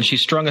bit, and she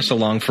strung us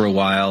along for a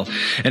while.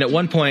 And at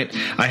one point,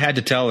 I had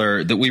to tell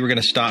her that we were going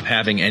to stop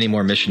having any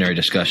more missionary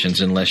discussions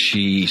unless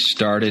she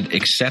started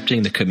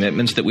accepting the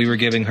commitments that we were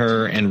giving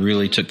her and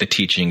really took the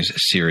teachings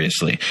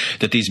seriously,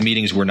 that these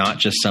meetings were not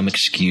just some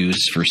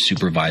excuse for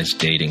supervised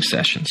dating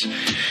sessions.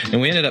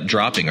 And we ended up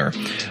dropping her.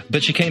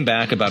 But she came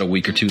back about a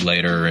week or two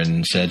later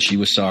and said she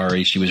was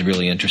sorry, she was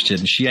really interested,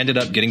 and she ended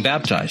up getting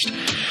baptized.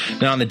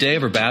 Now, on the day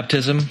of her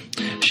baptism,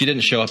 she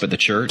didn't show up at the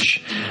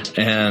church,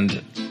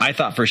 and I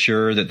thought for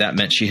sure that that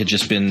meant she had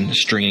just been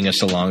stringing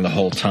us along the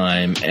whole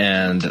time,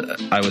 and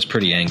I was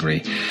pretty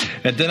angry.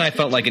 And then I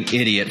felt like an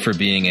idiot for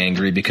being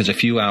angry because a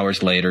few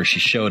hours later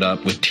she showed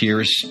up with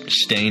tears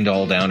stained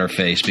all down her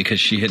face because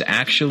she had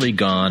actually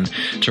gone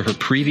to her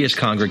previous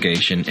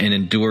congregation and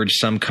endured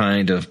some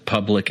kind of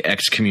public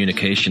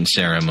excommunication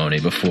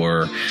ceremony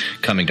before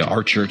coming to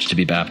our church to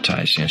be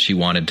baptized. You know, she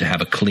wanted to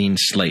have a clean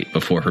slate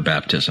before her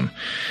baptism.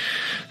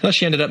 So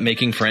she ended up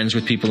making friends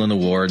with people in the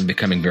ward and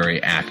becoming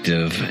very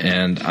active.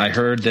 And I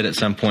heard that at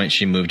some point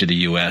she moved to the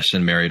U.S.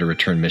 and married a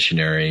returned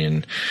missionary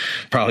and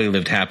probably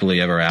lived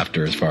happily ever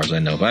after, as far as I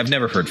know. But I've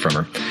never heard from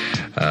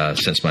her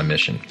since my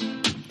mission.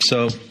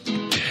 So,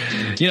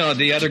 you know,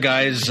 the other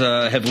guys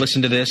have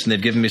listened to this and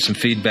they've given me some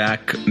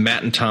feedback.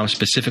 Matt and Tom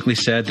specifically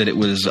said that it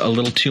was a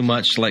little too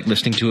much like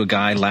listening to a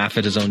guy laugh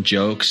at his own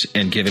jokes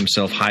and give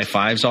himself high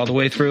fives all the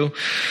way through.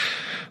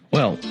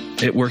 Well,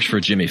 it works for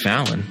Jimmy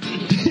Fallon.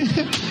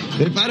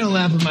 If I don't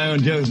laugh at my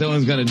own jokes, no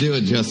one's going to do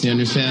it, Justin, you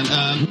understand?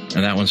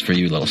 And that one's for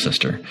you, little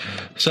sister.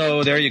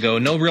 So there you go.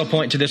 No real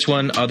point to this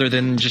one other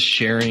than just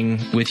sharing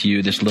with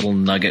you this little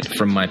nugget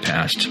from my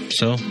past.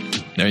 So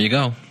there you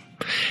go.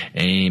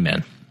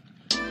 Amen.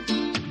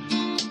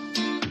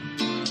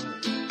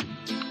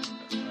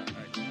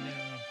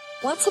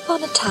 Once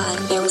upon a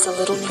time, there was a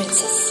little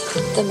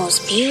princess, the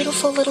most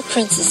beautiful little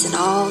princess in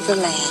all the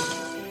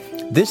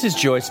land. This is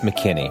Joyce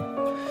McKinney,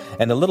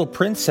 and the little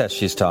princess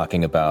she's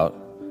talking about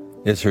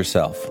is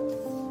herself.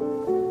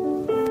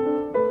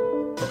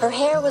 Her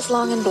hair was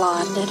long and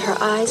blonde, and her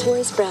eyes were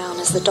as brown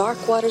as the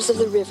dark waters of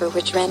the river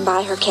which ran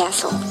by her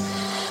castle.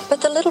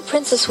 But the little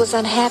princess was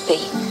unhappy,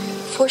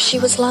 for she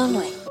was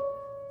lonely.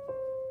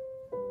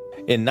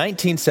 In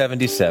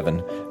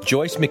 1977,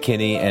 Joyce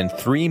McKinney and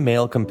 3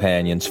 male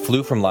companions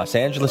flew from Los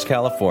Angeles,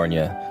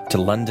 California, to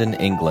London,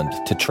 England,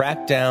 to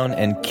track down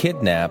and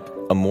kidnap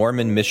a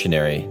Mormon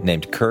missionary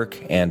named Kirk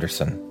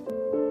Anderson.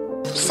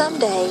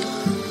 Someday,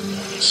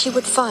 she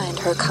would find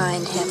her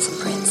kind, handsome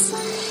prince,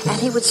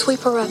 and he would sweep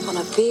her up on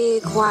a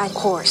big white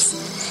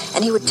horse,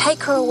 and he would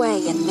take her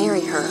away and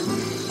marry her,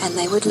 and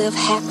they would live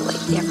happily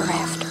ever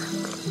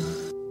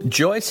after.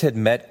 Joyce had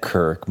met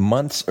Kirk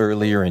months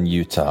earlier in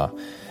Utah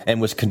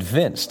and was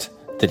convinced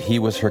that he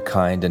was her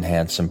kind and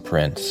handsome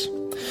prince.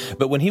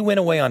 But when he went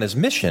away on his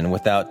mission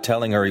without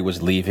telling her he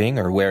was leaving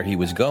or where he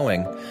was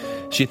going,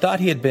 she thought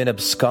he had been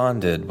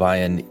absconded by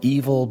an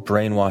evil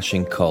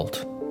brainwashing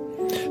cult.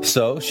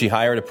 So she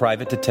hired a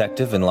private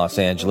detective in Los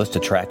Angeles to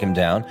track him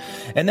down,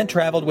 and then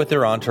traveled with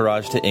her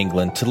entourage to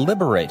England to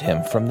liberate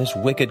him from this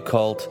wicked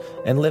cult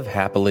and live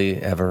happily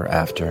ever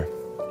after.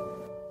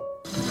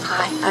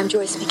 Hi, I'm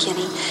Joyce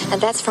McKinney,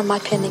 and that's from my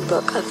pending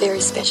book, A Very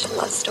Special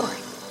Love Story.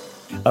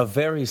 A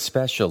very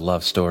special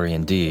love story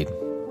indeed.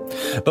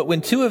 But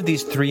when 2 of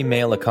these 3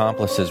 male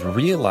accomplices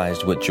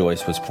realized what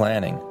Joyce was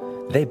planning,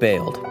 they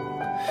bailed.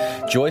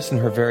 Joyce and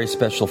her very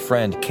special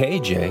friend,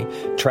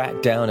 KJ,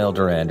 tracked down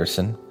Elder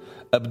Anderson,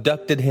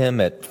 abducted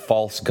him at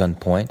false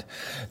gunpoint,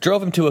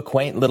 drove him to a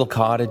quaint little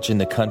cottage in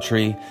the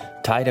country,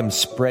 tied him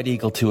spread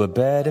eagle to a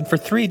bed, and for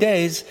 3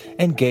 days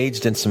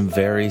engaged in some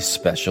very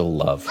special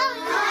love.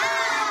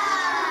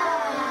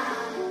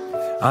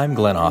 I'm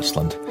Glenn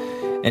Ostlund,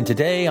 and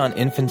today on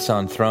Infants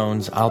on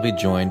Thrones, I'll be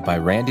joined by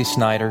Randy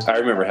Snyder. I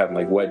remember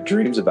having wet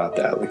dreams about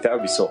that. That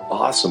would be so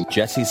awesome.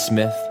 Jesse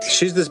Smith.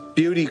 She's this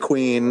beauty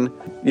queen,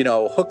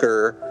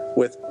 hooker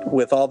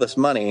with all this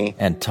money.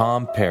 And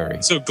Tom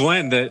Perry. So,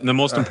 Glenn, the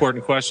most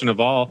important question of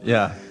all.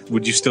 Yeah.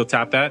 Would you still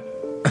tap that?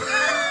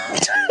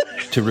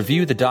 To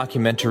review the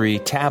documentary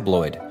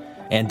Tabloid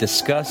and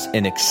discuss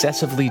in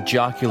excessively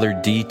jocular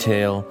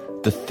detail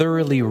the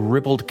thoroughly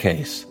ribald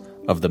case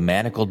of the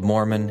manacled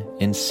Mormon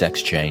in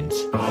sex chains.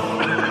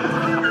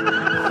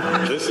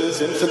 This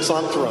is Infants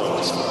on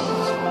Thrones.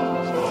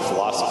 The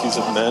philosophies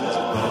of men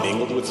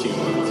mingled with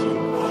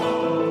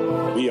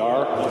humor. We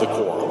are the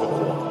core.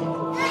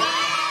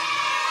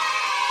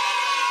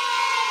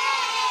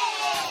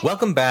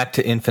 Welcome back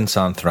to Infants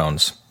on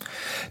Thrones.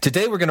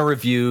 Today we're going to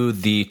review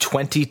the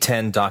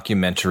 2010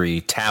 documentary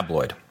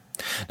Tabloid.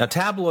 Now,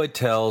 Tabloid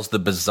tells the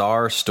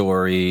bizarre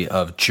story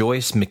of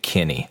Joyce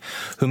McKinney,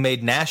 who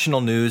made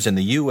national news in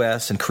the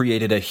U.S. and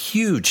created a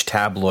huge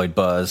tabloid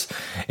buzz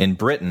in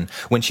Britain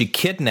when she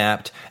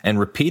kidnapped and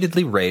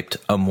repeatedly raped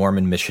a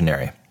Mormon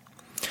missionary.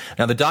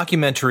 Now, the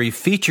documentary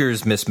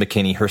features Miss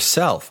McKinney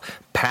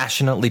herself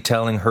passionately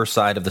telling her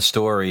side of the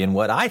story in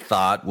what I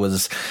thought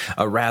was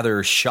a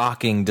rather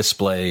shocking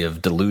display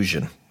of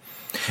delusion.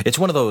 It's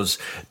one of those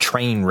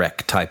train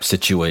wreck type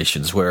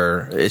situations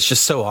where it's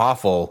just so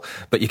awful,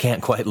 but you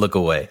can't quite look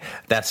away.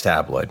 That's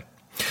Tabloid.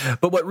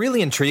 But what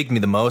really intrigued me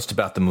the most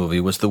about the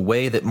movie was the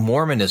way that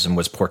Mormonism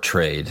was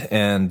portrayed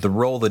and the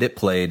role that it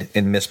played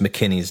in Miss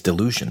McKinney's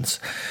delusions.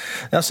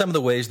 Now, some of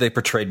the ways they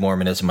portrayed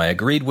Mormonism I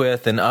agreed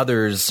with, and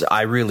others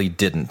I really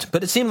didn't.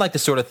 But it seemed like the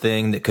sort of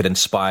thing that could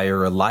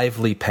inspire a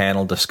lively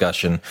panel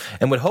discussion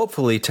and would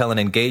hopefully tell an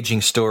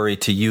engaging story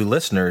to you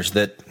listeners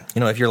that,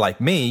 if you're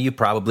like me, you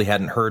probably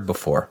hadn't heard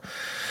before.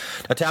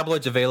 Now,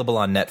 Tabloid's available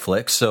on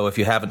Netflix, so if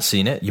you haven't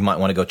seen it, you might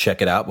want to go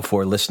check it out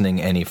before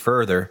listening any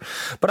further.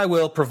 But I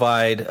will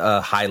provide a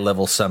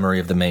high-level summary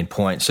of the main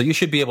points, so you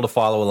should be able to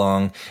follow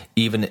along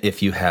even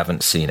if you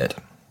haven't seen it.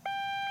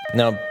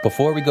 Now,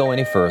 before we go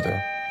any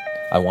further,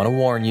 I want to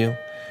warn you,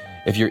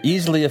 if you're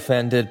easily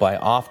offended by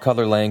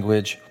off-color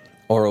language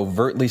or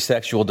overtly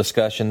sexual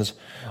discussions,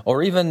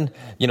 or even,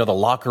 the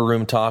locker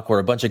room talk where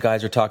a bunch of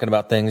guys are talking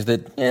about things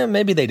that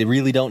maybe they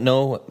really don't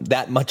know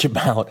that much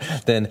about,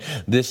 then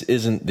this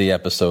isn't the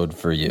episode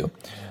for you.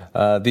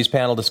 These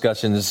panel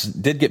discussions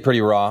did get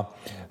pretty raw,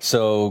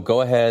 so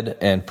go ahead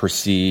and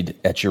proceed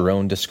at your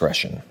own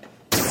discretion.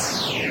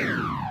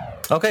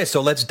 Okay,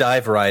 so let's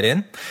dive right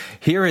in.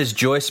 Here is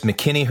Joyce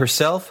McKinney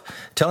herself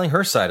telling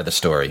her side of the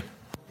story.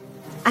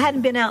 I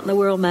hadn't been out in the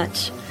world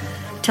much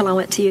till I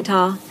went to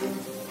Utah.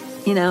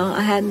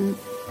 I hadn't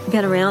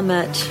been around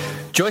much.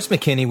 Joyce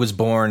McKinney was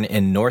born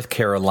in North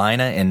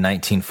Carolina in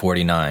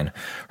 1949.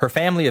 Her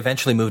family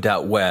eventually moved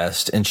out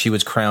west, and she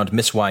was crowned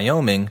Miss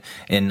Wyoming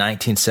in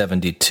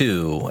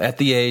 1972 at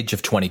the age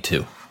of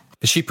 22.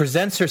 She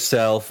presents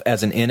herself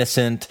as an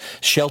innocent,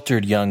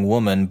 sheltered young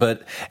woman,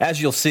 but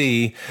as you'll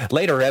see,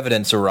 later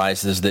evidence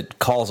arises that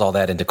calls all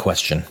that into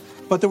question.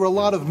 But there were a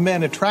lot of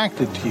men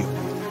attracted to you.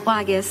 Well,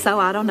 I guess so.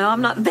 I don't know.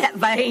 I'm not that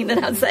vain,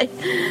 and I'd say.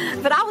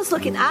 But I was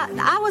looking,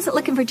 I wasn't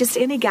looking for just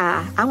any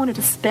guy. I wanted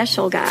a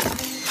special guy.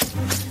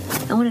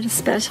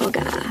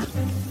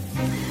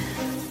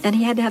 And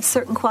he had to have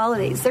certain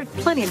qualities. There are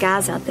plenty of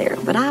guys out there,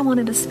 but I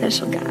wanted a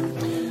special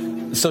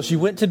guy. So she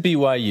went to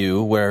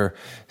BYU, where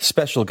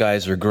special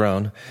guys are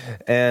grown,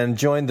 and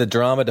joined the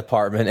drama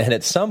department. And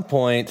at some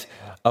point,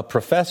 a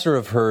professor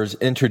of hers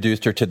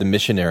introduced her to the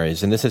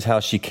missionaries, and this is how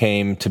she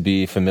came to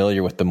be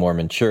familiar with the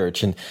Mormon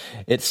Church. And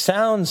it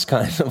sounds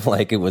kind of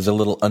like it was a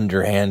little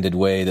underhanded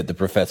way that the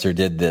professor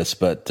did this,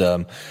 but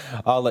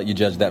I'll let you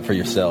judge that for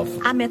yourself.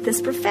 I met this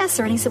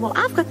professor, and he said, well,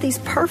 I've got these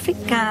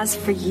perfect guys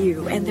for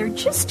you, and they're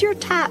just your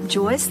type,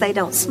 Joyce. They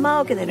don't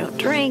smoke, and they don't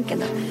drink,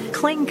 and they're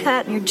clean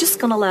cut, and you're just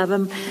going to love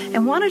them.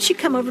 And why don't you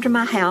come over to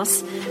my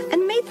house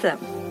and meet them?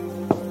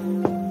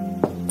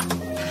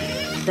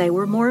 They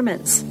were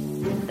Mormons.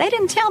 They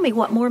didn't tell me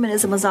what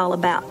Mormonism was all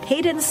about.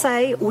 He didn't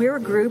say we're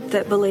a group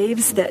that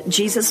believes that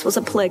Jesus was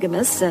a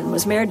polygamist and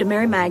was married to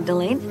Mary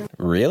Magdalene.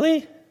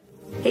 Really?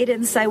 He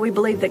didn't say we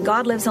believe that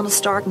God lives on a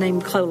star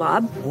named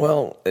Kolob.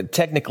 Well,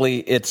 technically,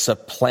 it's a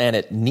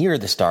planet near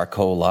the star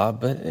Kolob,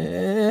 but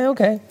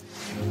okay.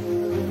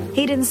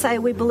 He didn't say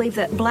we believe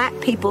that black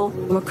people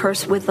were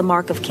cursed with the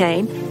mark of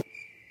Cain.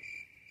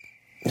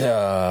 They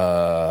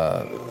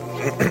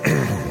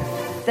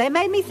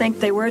made me think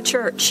they were a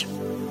church.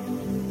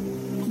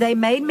 They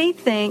made me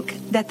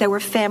think that they were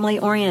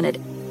family-oriented.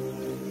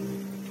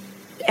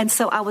 And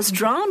so I was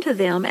drawn to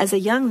them as a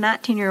young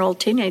 19-year-old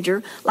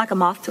teenager like a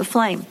moth to a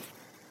flame.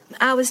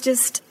 I was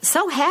just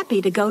so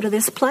happy to go to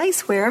this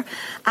place where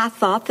I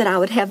thought that I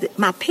would have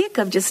my pick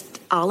of just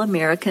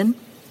all-American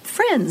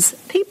friends,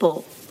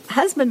 people,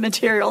 husband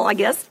material, I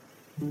guess.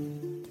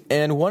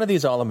 And one of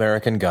these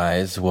all-American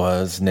guys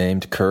was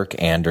named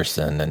Kirk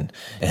Anderson.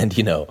 And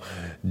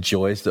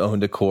Joyce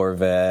owned a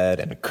Corvette,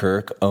 and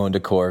Kirk owned a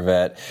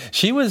Corvette.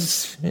 She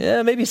was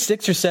maybe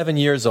 6 or 7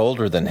 years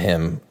older than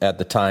him at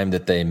the time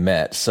that they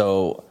met.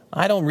 So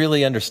I don't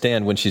really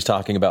understand when she's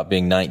talking about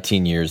being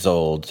 19 years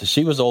old.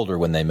 She was older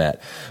when they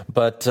met.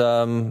 But,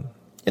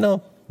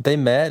 they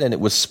met, and it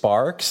was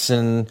sparks.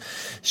 And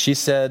she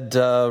said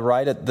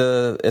right at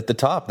the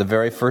top, the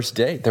very first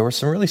date, there were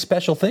some really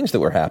special things that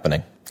were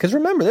happening. Because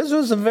remember, this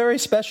was a very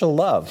special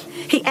love.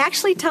 He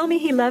actually told me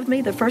he loved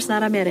me the first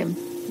night I met him,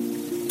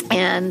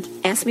 and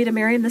asked me to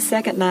marry him the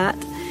second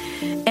night.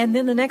 And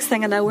then the next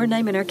thing I know, we're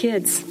naming our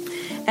kids.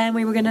 And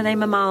we were going to name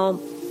them all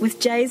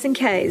with J's and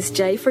K's.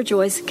 J for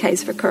Joyce,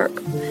 K's for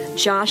Kirk.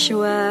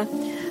 Joshua,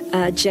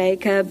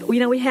 Jacob.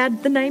 We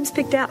had the names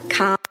picked out.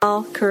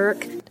 Kyle,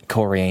 Kirk.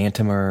 Corey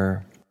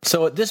Antimer.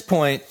 So at this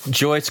point,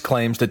 Joyce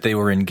claims that they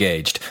were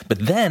engaged. But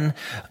then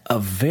a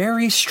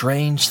very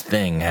strange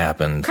thing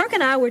happened. Kirk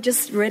and I were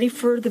just ready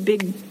for the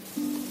big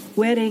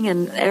wedding,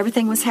 and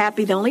everything was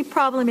happy. The only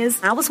problem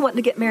is I was wanting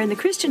to get married in the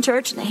Christian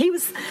church, and he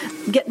was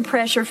getting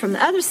pressure from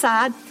the other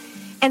side.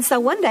 And so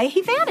one day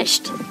he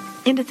vanished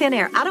into thin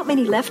air. I don't mean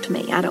he left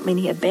me. I don't mean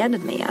he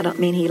abandoned me. I don't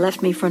mean he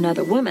left me for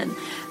another woman.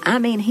 I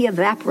mean he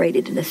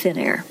evaporated into thin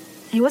air.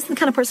 He wasn't the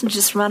kind of person to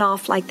just run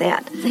off like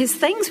that. His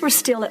things were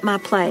still at my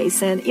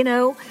place, and,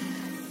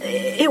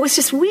 it was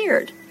just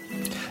weird.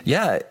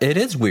 Yeah, it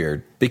is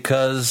weird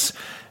because,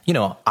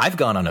 I've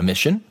gone on a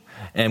mission,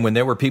 and when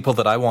there were people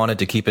that I wanted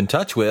to keep in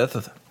touch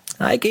with,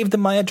 I gave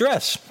them my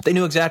address. They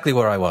knew exactly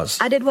where I was.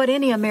 I did what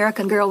any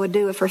American girl would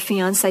do if her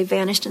fiancé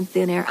vanished in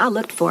thin air. I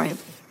looked for him.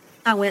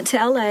 I went to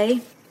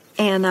L.A.,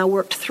 and I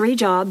worked 3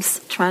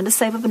 jobs trying to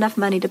save up enough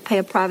money to pay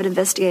a private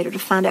investigator to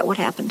find out what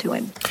happened to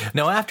him.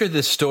 Now, after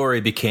this story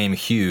became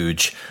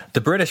huge, the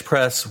British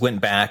press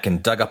went back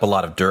and dug up a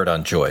lot of dirt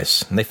on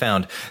Joyce. And they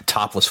found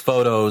topless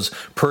photos,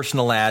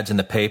 personal ads in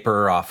the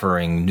paper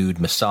offering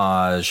nude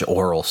massage,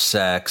 oral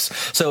sex.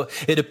 So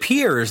it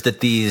appears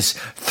that these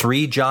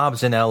 3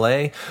 jobs in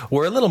L.A.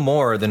 were a little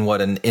more than what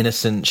an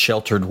innocent,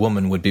 sheltered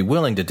woman would be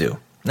willing to do.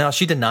 Now,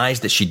 she denies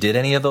that she did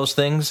any of those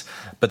things,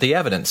 but the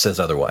evidence says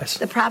otherwise.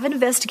 The private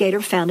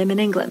investigator found him in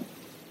England.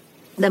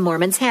 The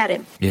Mormons had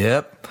him.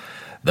 Yep,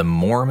 the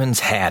Mormons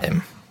had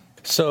him.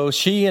 So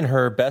she and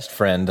her best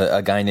friend,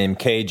 a guy named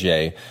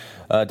KJ,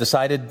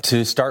 decided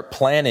to start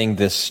planning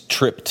this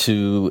trip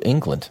to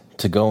England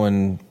to go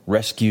and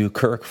rescue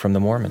Kirk from the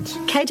Mormons.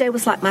 KJ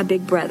was like my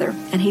big brother,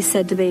 and he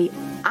said to me,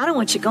 I don't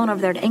want you going over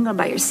there to England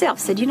by yourself.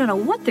 He said, you don't know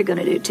what they're going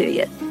to do to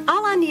you.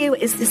 All I knew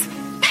is this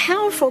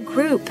powerful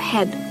group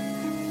had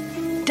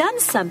done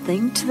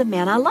something to the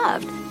man I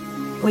loved.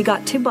 We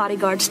got 2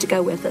 bodyguards to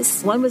go with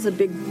us. One was a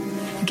big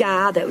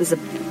guy that was a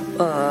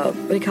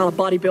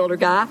bodybuilder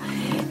guy,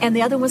 and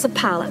the other was a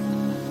pilot.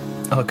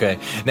 Okay,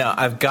 now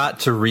I've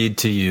got to read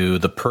to you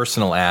the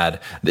personal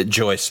ad that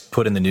Joyce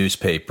put in the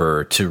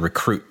newspaper to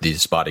recruit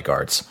these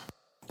bodyguards.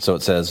 So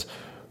it says,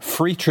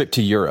 free trip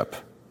to Europe,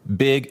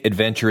 big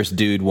adventurous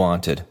dude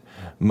wanted,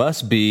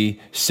 must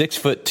be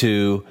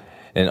 6'2"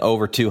 and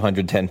over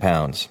 210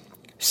 pounds.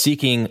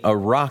 Seeking a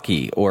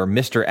Rocky or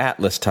Mr.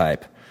 Atlas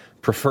type,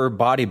 prefer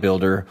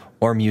bodybuilder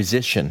or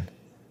musician.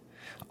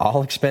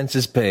 All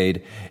expenses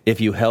paid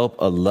if you help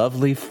a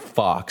lovely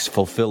fox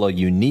fulfill a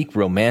unique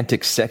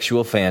romantic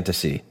sexual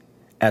fantasy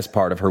as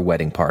part of her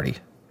wedding party.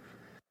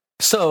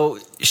 So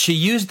she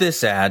used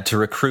this ad to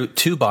recruit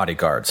 2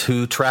 bodyguards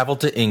who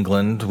traveled to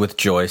England with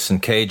Joyce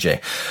and KJ.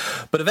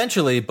 But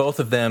eventually, both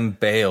of them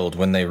bailed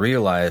when they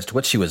realized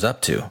what she was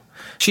up to.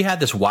 She had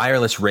this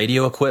wireless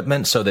radio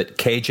equipment so that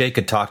KJ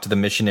could talk to the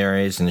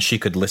missionaries and she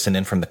could listen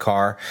in from the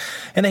car.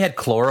 And they had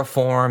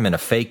chloroform and a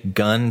fake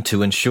gun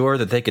to ensure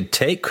that they could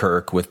take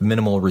Kirk with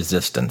minimal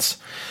resistance.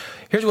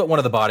 Here's what one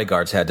of the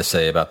bodyguards had to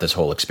say about this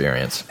whole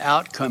experience.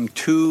 Out come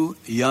 2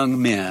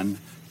 young men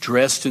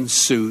dressed in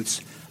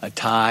suits, a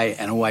tie,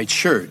 and a white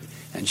shirt.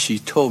 And she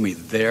told me,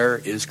 there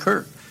is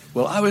Kirk.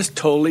 Well, I was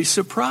totally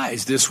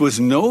surprised. This was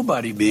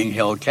nobody being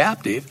held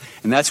captive.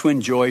 And that's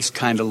when Joyce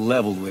kind of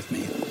leveled with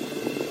me.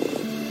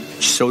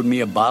 She showed me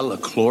a bottle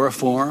of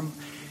chloroform,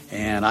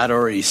 and I'd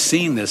already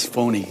seen this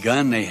phony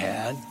gun they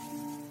had.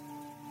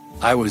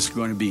 I was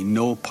going to be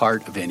no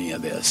part of any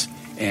of this,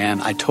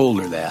 and I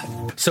told her that.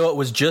 So it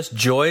was just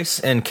Joyce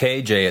and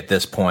KJ at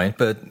this point,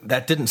 but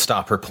that didn't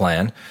stop her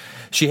plan.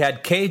 She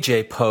had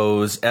KJ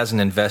pose as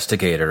an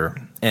investigator,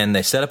 and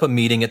they set up a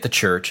meeting at the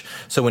church.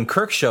 So when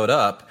Kirk showed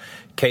up,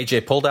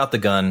 KJ pulled out the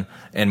gun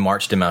and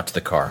marched him out to the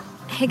car.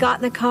 He got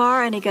in the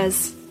car, and he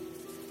goes,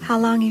 how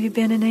long have you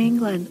been in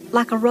England?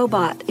 Like a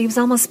robot. He was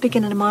almost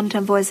speaking in a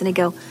monotone voice, and he'd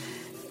go,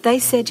 they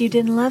said you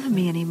didn't love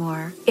me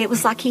anymore. It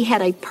was like he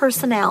had a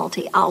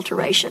personality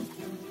alteration.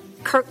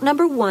 Kirk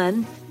number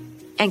 1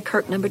 and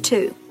Kirk number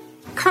 2.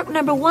 Kirk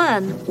number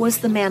 1 was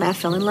the man I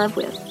fell in love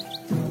with.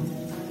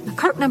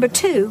 Kirk number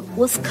 2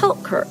 was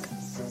Cult Kirk.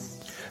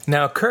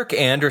 Now, Kirk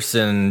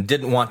Anderson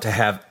didn't want to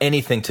have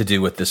anything to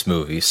do with this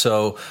movie,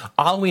 so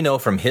all we know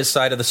from his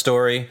side of the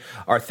story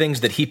are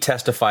things that he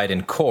testified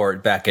in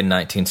court back in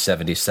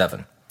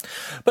 1977.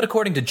 But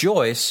according to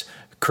Joyce,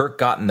 Kirk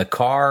got in the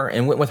car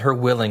and went with her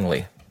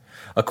willingly.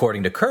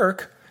 According to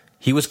Kirk,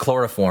 he was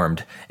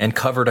chloroformed and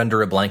covered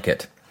under a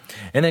blanket.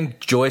 And then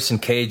Joyce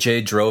and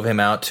KJ drove him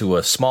out to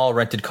a small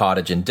rented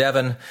cottage in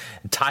Devon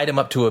and tied him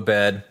up to a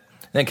bed.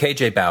 Then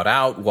KJ bowed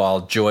out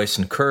while Joyce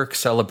and Kirk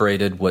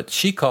celebrated what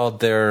she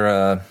called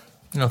their,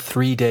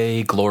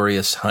 3-day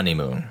glorious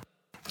honeymoon.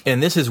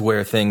 And this is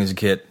where things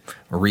get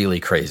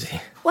really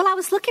crazy. Well, I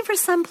was looking for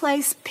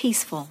someplace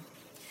peaceful,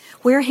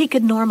 where he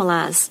could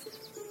normalize.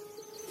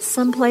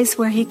 Someplace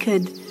where he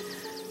could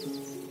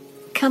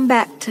come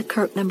back to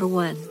Kirk number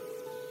 1.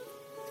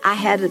 I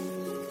had a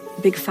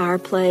big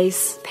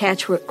fireplace,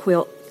 patchwork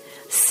quilt,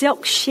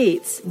 silk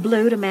sheets,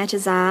 blue to match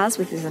his eyes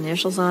with his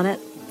initials on it,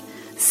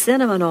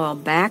 cinnamon oil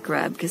back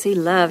rub, because he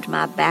loved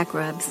my back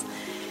rubs,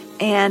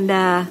 and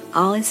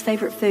all his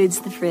favorite foods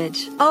in the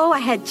fridge. Oh, I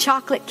had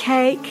chocolate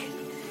cake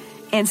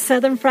and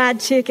southern fried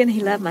chicken.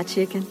 He loved my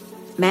chicken.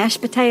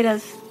 Mashed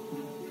potatoes.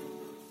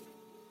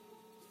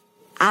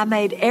 I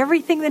made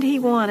everything that he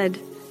wanted.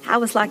 I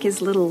was like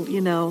his little,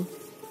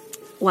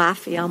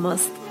 wifey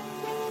almost.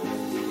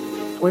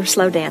 We were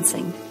slow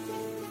dancing.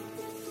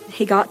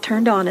 He got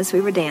turned on as we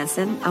were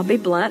dancing. I'll be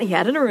blunt. He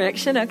had an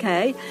erection,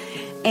 okay.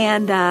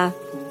 And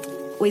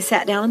we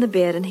sat down in the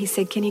bed, and he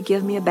said, can you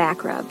give me a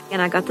back rub?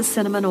 And I got the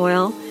cinnamon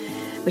oil,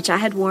 which I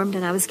had warmed,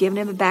 and I was giving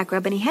him a back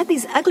rub. And he had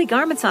these ugly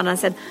garments on. I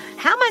said,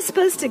 how am I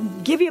supposed to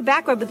give you a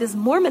back rub with this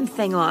Mormon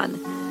thing on?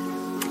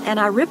 And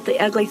I ripped the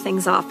ugly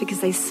things off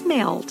because they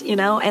smelled,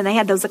 and they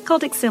had those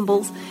occultic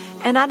symbols.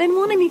 And I didn't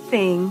want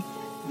anything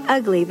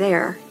ugly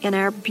there in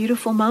our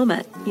beautiful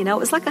moment. You know, it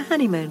was like a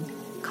honeymoon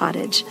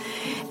cottage.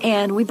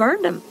 And we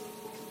burned them.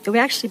 We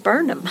actually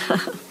burned them.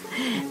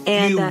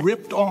 And you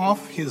ripped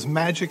off his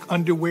magic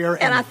underwear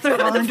and I threw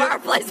them in the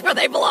fireplace where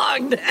they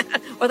belonged.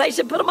 Where they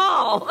should put them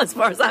all, as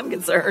far as I'm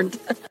concerned.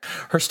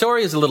 Her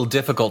story is a little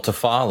difficult to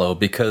follow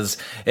because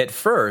at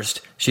first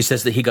she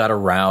says that he got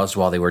aroused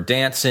while they were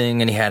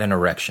dancing and he had an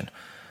erection.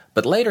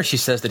 But later she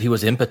says that he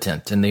was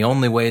impotent and the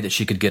only way that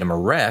she could get him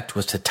erect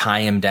was to tie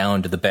him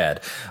down to the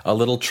bed, a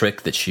little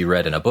trick that she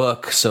read in a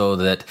book so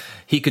that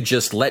he could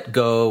just let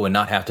go and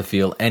not have to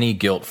feel any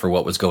guilt for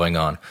what was going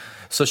on.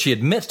 So she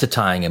admits to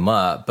tying him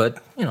up,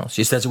 but,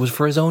 she says it was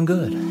for his own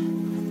good.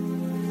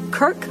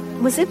 Kirk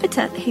was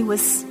impotent. He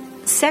was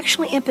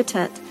sexually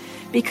impotent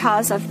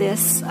because of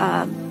this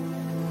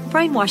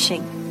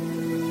brainwashing.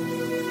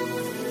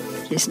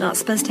 He's not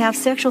supposed to have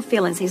sexual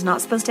feelings. He's not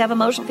supposed to have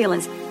emotional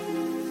feelings.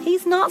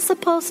 He's not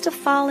supposed to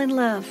fall in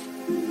love.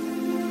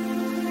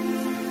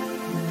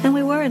 And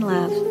we were in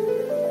love.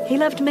 He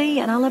loved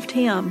me and I loved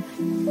him.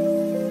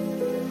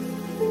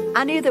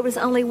 I knew there was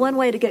only one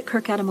way to get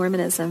Kirk out of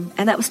Mormonism,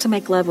 and that was to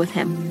make love with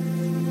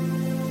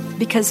him.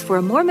 Because for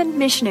a Mormon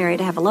missionary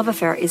to have a love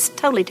affair is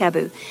totally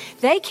taboo.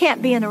 They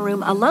can't be in a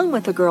room alone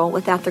with a girl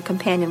without their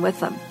companion with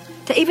them,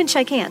 to even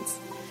shake hands.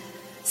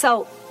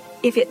 So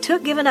if it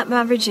took giving up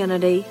my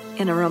virginity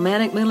in a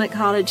romantic moonlit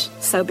cottage,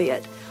 so be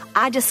it.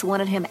 I just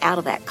wanted him out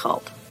of that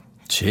cult.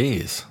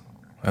 Jeez,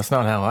 that's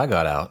not how I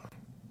got out.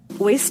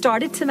 We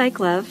started to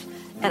make love,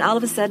 and all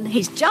of a sudden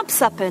he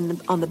jumps up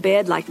on the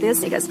bed like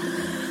this, and he goes,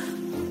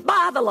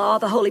 "By the law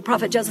of the Holy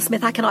Prophet Joseph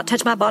Smith, I cannot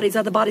touch my bodies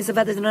or the bodies of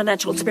others in a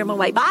natural experimental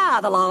way. By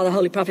the law of the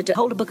Holy Prophet,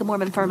 hold a Book of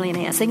Mormon firmly in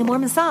hand. Sing a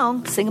Mormon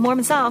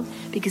song,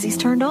 because he's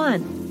turned on.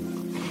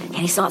 And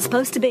he's not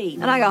supposed to be."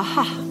 And I go,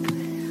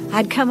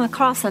 I'd come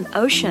across an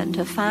ocean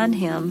to find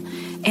him,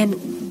 and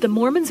the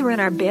Mormons were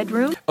in our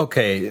bedroom.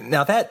 Okay,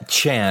 now that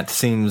chant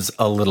seems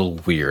a little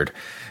weird.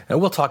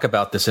 And we'll talk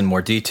about this in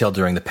more detail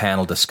during the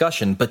panel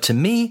discussion, but to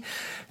me,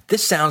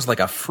 this sounds like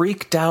a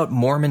freaked-out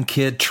Mormon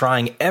kid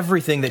trying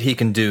everything that he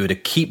can do to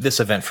keep this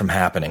event from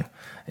happening.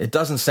 It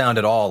doesn't sound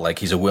at all like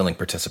he's a willing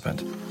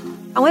participant.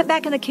 I went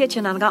back in the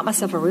kitchen and I got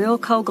myself a real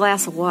cold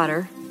glass of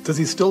water. Does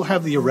he still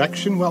have the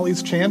erection while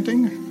he's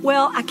chanting?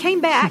 Well, I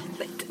came back,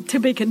 to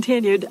be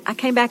continued. I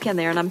came back in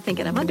there and I'm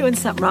thinking, am I doing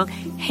something wrong?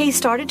 He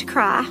started to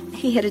cry.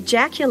 He had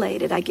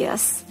ejaculated, I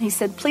guess. He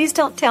said, "Please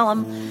don't tell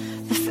him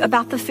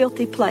about the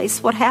filthy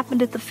place, what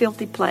happened at the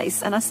filthy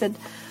place." And I said,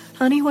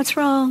 "Honey, what's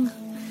wrong?"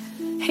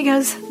 He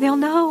goes, "They'll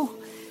know."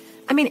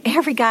 I mean,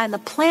 every guy on the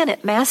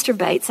planet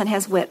masturbates and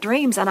has wet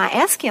dreams. And I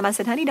asked him, I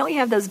said, "Honey, don't you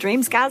have those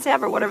dreams guys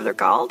have or whatever they're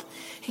called?"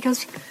 He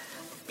goes,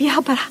 "Yeah,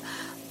 but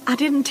I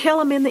didn't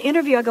tell him in the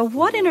interview." I go,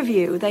 "What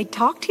interview? They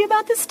talk to you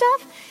about this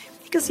stuff?"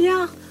 He goes,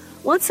 "Yeah,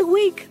 once a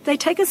week they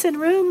take us in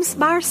rooms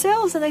by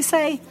ourselves and they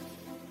say,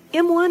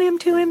 M1,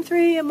 M2,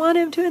 M3, M1,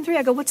 M2, M3.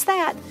 I go, "What's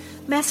that?"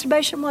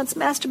 "Masturbation once,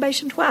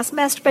 masturbation twice,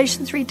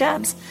 masturbation 3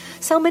 times.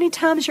 So many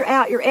times you're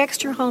out, you're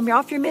extra home, you're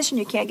off your mission,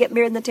 you can't get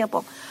married in the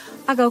temple."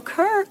 I go,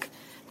 "Kirk,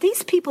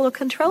 these people are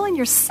controlling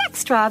your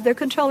sex drive. They're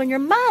controlling your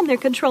mind. They're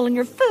controlling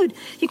your food.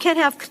 You can't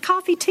have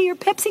coffee, tea, or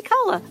Pepsi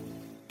Cola."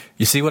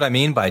 You see what I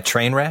mean by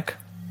train wreck?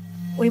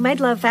 We made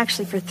love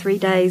actually for 3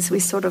 days.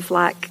 We sort of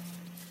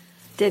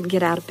didn't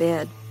get out of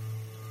bed.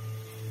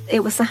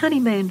 It was a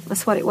honeymoon,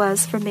 was what it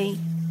was for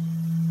me.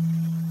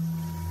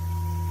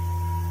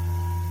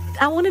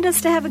 I wanted us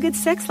to have a good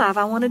sex life.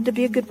 I wanted to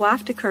be a good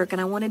wife to Kirk, and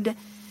I wanted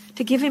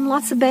to give him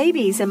lots of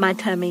babies in my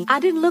tummy. I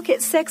didn't look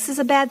at sex as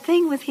a bad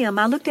thing with him.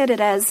 I looked at it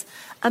as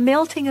a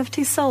melting of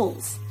 2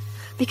 souls.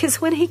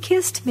 Because when he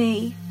kissed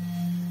me,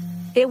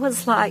 it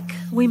was like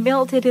we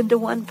melted into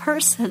one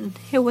person.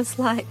 It was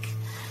like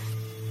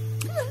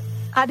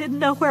I didn't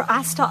know where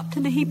I stopped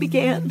and he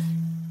began.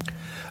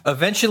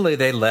 Eventually,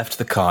 they left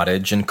the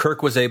cottage, and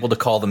Kirk was able to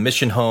call the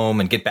mission home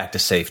and get back to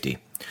safety.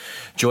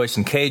 Joyce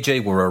and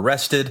KJ were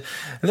arrested.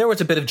 There was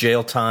a bit of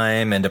jail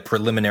time and a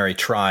preliminary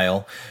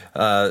trial.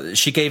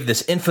 She gave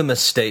this infamous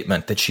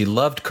statement that she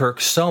loved Kirk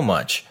so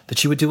much that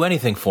she would do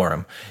anything for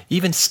him,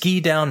 even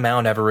ski down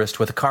Mount Everest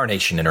with a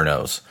carnation in her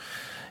nose.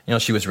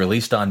 She was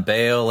released on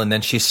bail, and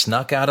then she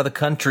snuck out of the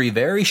country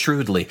very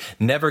shrewdly,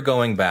 never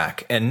going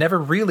back, and never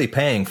really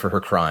paying for her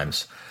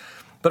crimes.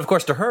 But of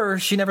course, to her,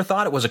 she never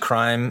thought it was a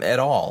crime at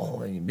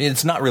all.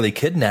 It's not really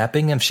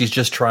kidnapping, and she's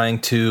just trying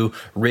to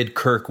rid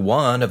Kirk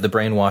 1 of the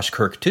brainwashed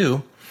Kirk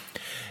 2.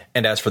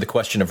 And as for the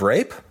question of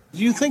rape? Do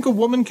you think a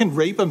woman can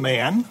rape a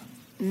man?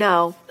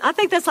 No. I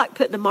think that's like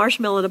putting a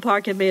marshmallow in a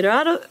parking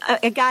meter.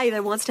 A guy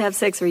either wants to have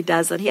sex or he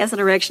doesn't. He has an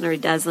erection or he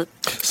doesn't.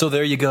 So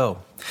there you go.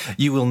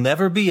 You will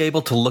never be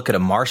able to look at a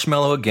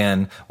marshmallow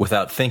again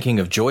without thinking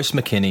of Joyce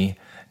McKinney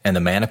and the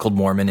manacled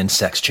Mormon in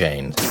sex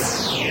chains.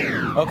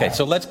 Okay,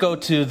 so let's go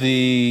to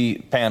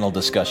the panel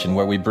discussion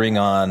where we bring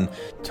on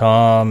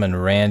Tom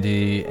and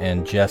Randy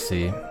and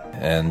Jesse.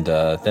 And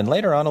then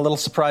later on, a little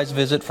surprise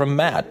visit from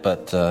Matt,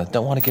 but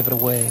don't want to give it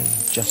away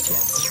just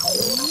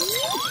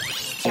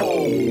yet.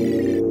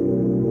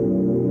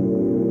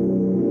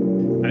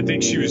 I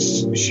think she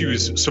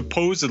was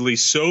supposedly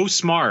so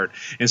smart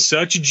and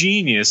such a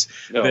genius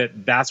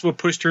that's what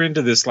pushed her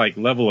into this like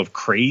level of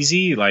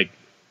crazy, like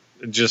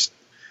just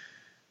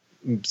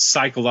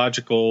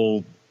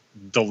psychological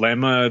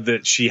dilemma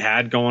that she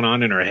had going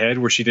on in her head,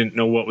 where she didn't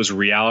know what was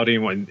reality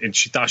and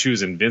she thought she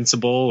was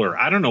invincible, or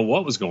I don't know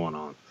what was going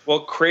on. Well,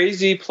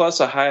 crazy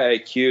plus a high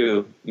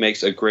IQ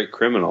makes a great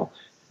criminal.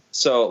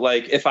 So,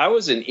 like, if I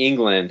was in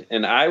England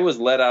and I was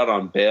let out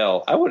on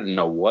bail, I wouldn't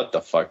know what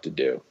the fuck to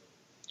do.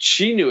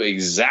 She knew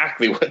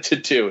exactly what to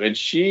do, and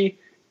she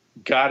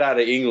got out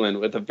of England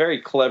with a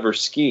very clever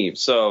scheme.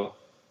 So,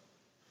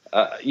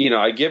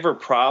 I give her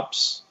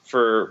props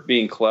for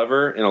being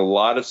clever in a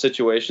lot of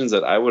situations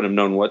that I would have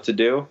known what to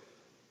do.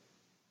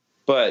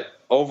 But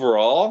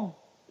overall,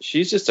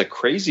 she's just a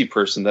crazy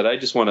person that I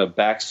just want to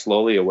back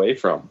slowly away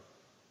from.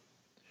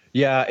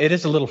 Yeah, it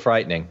is a little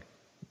frightening.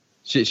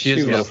 She is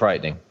a little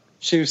frightening.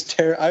 She was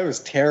I was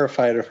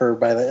terrified of her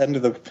by the end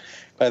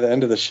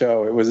of the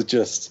show. It was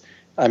just,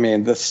 I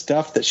mean, the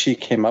stuff that she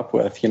came up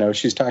with.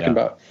 She's talking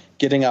about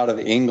getting out of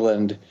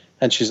England,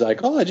 and she's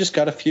like, "Oh, I just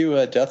got a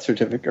few death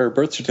certificate or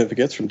birth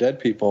certificates from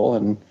dead people."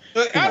 And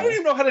I don't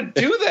even know how to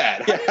do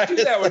that. How do you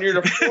do that when you're in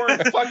a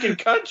foreign fucking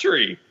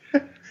country?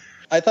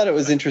 I thought it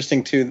was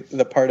interesting too,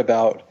 the part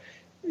about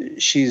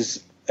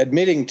she's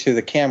admitting to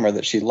the camera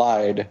that she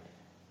lied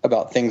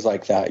about things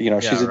like that.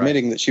 She's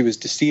admitting that she was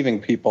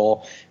deceiving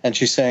people, and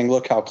she's saying,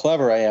 "Look how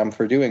clever I am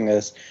for doing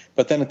this."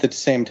 But then at the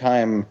same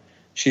time,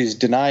 she's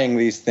denying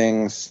these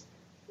things,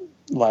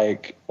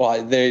 like,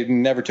 "Well, they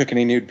never took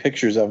any nude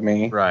pictures of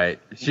me." Right.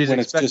 She's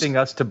expecting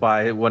us to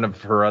buy one of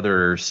her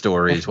other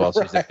stories while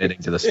she's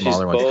admitting to the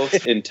smaller one. She's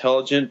both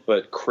intelligent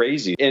but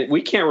crazy, and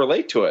we can't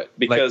relate to it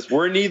because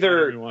we're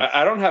neither.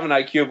 I don't have an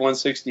IQ of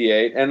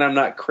 168, and I'm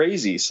not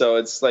crazy, so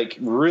it's like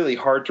really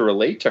hard to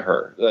relate to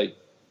her. Like,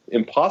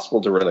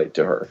 impossible to relate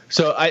to her.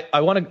 So I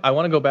want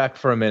to go back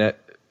for a minute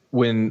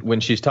when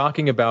she's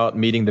talking about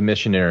meeting the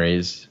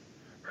missionaries.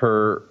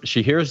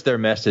 She hears their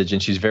message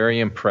and she's very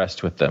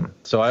impressed with them.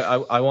 So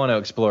I want to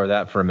explore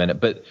that for a minute.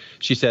 But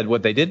she said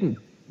what they didn't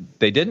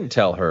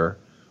tell her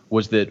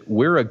was that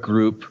we're a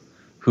group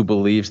who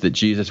believes that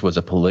Jesus was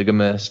a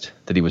polygamist,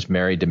 that he was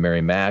married to Mary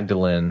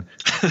Magdalene,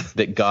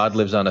 that God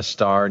lives on a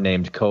star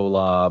named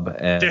Kolob,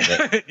 and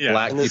that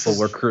black people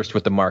were cursed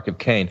with the mark of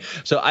Cain.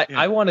 So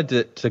I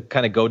wanted to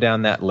kind of go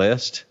down that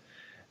list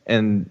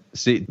and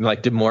see,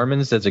 like, did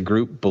Mormons as a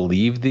group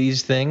believe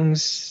these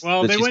things?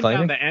 Well, that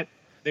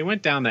they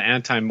went down the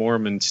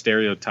anti-Mormon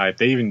stereotype.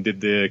 They even did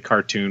the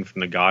cartoon from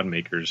the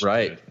Godmakers.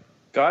 Right.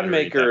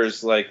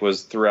 Godmakers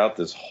was throughout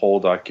this whole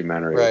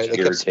documentary. Right, they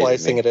kept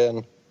splicing it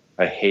in.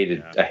 I hate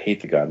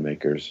the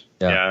Godmakers.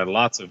 Yeah,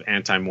 lots of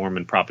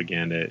anti-Mormon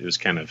propaganda. It was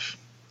kind of,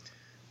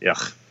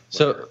 yuck.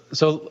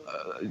 So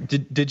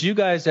did you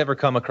guys ever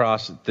come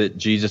across that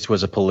Jesus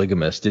was a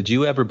polygamist? Did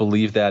you ever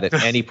believe that at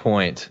any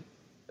point?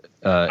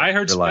 I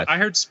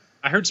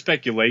heard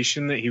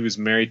speculation that he was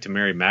married to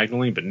Mary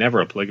Magdalene, but never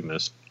a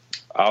polygamist.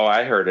 Oh,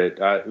 I heard it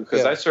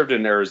because I served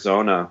in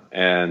Arizona,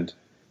 and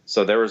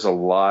so there was a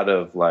lot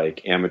of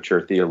like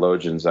amateur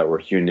theologians that were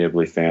Hugh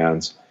Nibley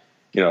fans.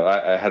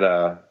 I had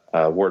a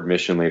ward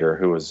mission leader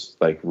who was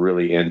like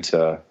really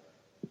into,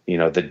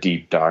 the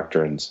deep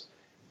doctrines.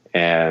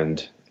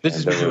 And this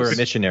is when you were a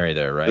missionary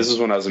there, right? This is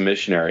when I was a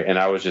missionary, and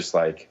I was just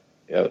like,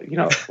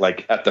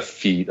 like at the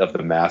feet of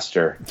the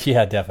master.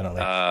 Yeah, definitely.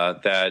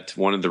 That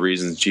one of the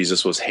reasons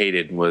Jesus was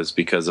hated was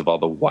because of all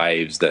the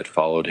wives that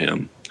followed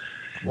him.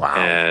 Wow.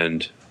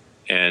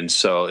 And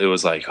so it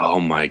was like, oh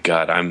my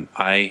God,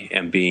 I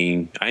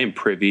am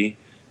privy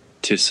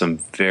to some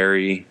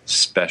very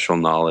special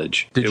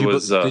knowledge.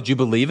 Did you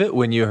believe it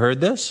when you heard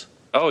this?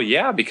 Oh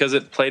yeah, because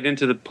it played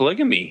into the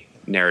polygamy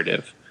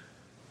narrative.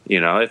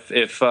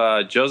 If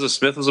Joseph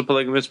Smith was a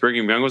polygamist,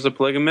 Brigham Young was a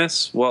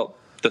polygamist, well,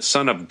 the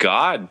Son of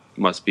God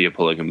must be a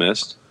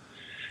polygamist.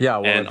 Yeah,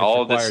 well, and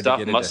all of this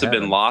stuff must have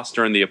been lost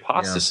during the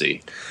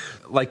apostasy. Yeah.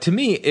 Like, to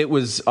me, it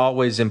was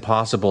always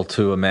impossible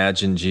to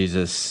imagine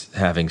Jesus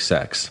having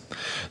sex.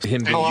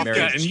 Him being married.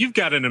 And you've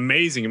got an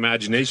amazing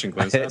imagination,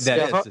 Glenn.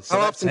 How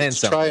often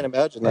did you try and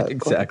imagine that?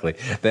 Exactly.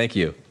 Thank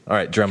you. All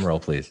right, drum roll,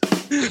 please.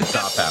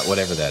 Top hat,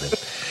 whatever that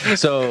is.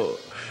 So,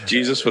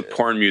 Jesus with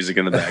porn music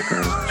in the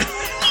background.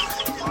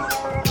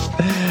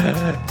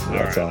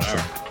 That's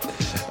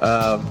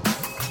awesome.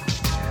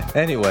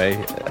 Anyway,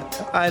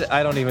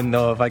 I don't even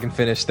know if I can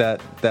finish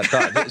that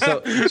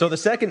thought. So the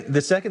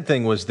second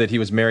thing was that he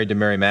was married to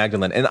Mary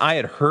Magdalene, and I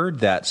had heard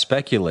that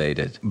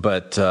speculated,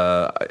 but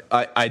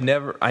I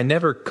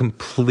never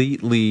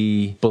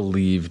completely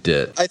believed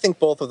it. I think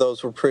both of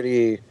those were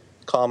pretty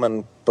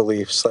common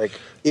beliefs. Like,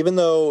 even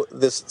though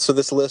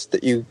this list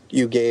that you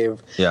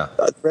gave,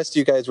 the rest of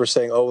you guys were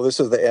saying, "Oh, this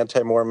is the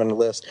anti-Mormon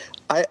list."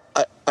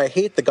 I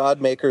hate the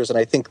Godmakers, and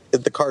I think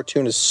the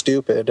cartoon is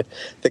stupid.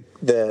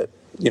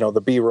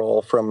 The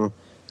B-roll from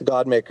the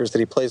Godmakers that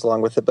he plays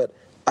along with it. But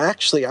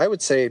actually, I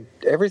would say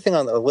everything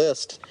on the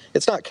list,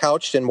 it's not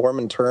couched in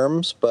Mormon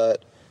terms,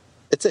 but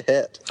it's a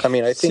hit. I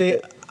mean, I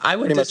think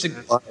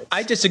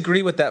I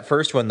disagree with that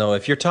first one, though.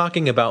 If you're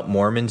talking about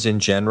Mormons in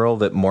general,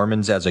 that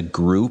Mormons as a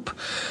group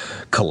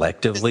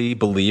collectively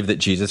believe that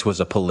Jesus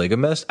was a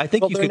polygamist, I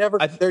think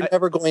they're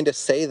never going to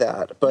say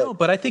that.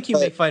 But I think you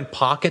may find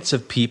pockets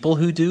of people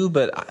who do.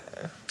 But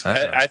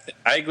I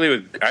agree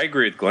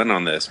with Glenn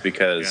on this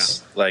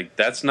because like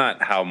that's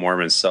not how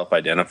Mormons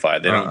self-identify.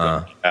 They don't.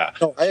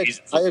 No, I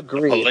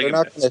agree.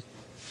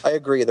 I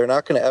agree. They're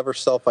not going to ever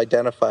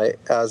self-identify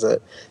as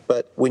it.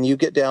 But when you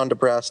get down to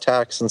brass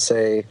tacks and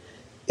say,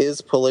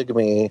 is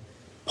polygamy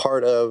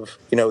part of,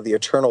 the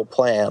eternal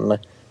plan?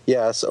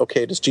 Yes.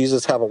 Okay. Does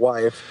Jesus have a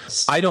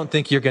wife? I don't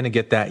think you're going to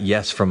get that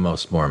yes from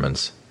most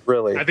Mormons.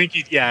 Really? I think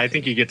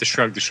you get to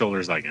shrug the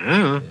shoulders like,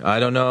 I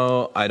don't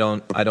know. I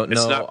don't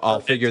know.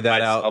 I'll figure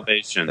that out.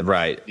 Salvation.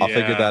 Right. I'll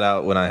figure that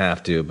out when I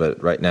have to.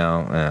 But right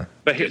now,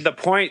 But the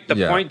point,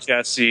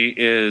 Jesse,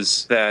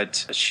 is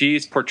that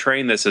she's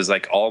portraying this as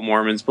like all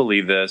Mormons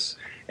believe this,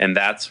 and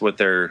that's what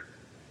they're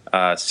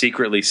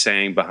secretly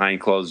saying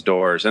behind closed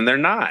doors, and they're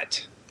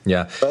not.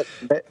 Yeah. But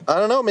I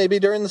don't know. Maybe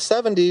during the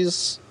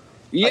 70s.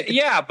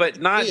 Yeah,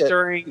 but not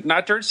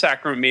during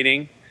sacrament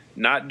meeting.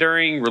 Not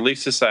during Relief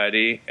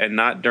Society, and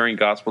not during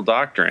Gospel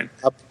Doctrine.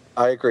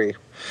 I agree.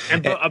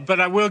 But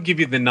I will give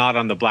you the nod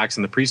on the blacks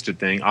and the priesthood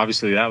thing.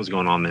 Obviously, that was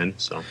going on then.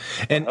 So,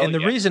 and the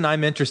reason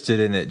I'm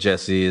interested in it,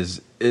 Jesse,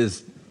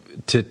 is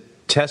to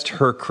test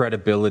her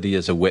credibility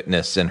as a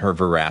witness and her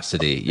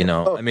veracity.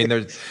 I mean,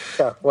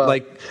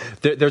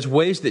 there's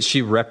ways that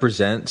she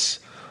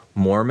represents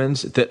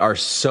Mormons that are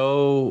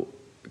so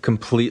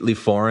completely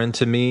foreign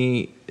to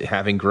me,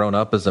 having grown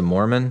up as a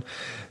Mormon,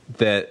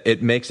 that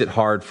it makes it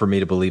hard for me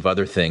to believe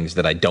other things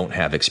that I don't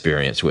have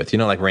experience with.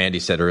 Like Randy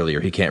said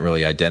earlier, he can't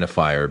really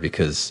identify with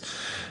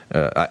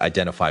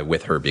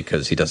her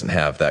because he doesn't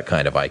have that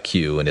kind of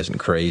IQ and isn't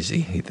crazy,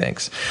 he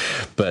thinks.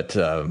 But,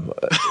 oh,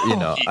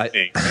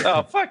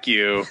 fuck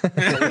you.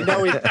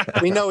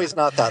 we know he's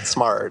not that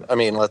smart. I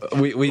mean,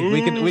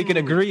 we can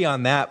agree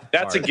on that.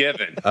 That's a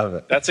given.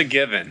 That's a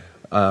given.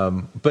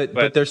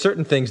 But there's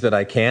certain things that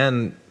I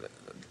can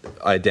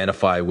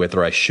identify with,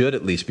 or I should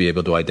at least be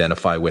able to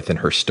identify with in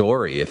her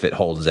story if it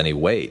holds any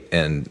weight.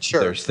 And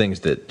there's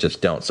things that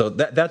just don't. So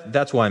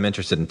that's why I'm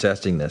interested in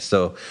testing this.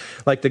 So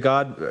like the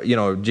God,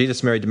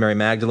 Jesus married to Mary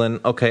Magdalene.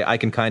 Okay, I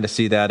can kind of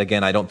see that.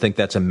 Again, I don't think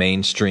that's a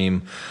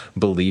mainstream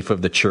belief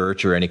of the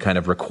church or any kind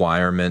of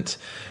requirement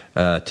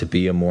to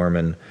be a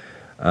Mormon.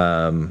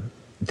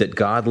 That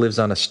God lives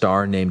on a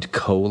star named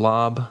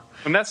Kolob.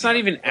 And that's not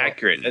even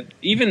accurate.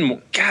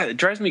 God, it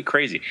drives me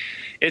crazy.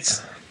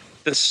 It's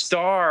the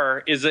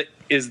star is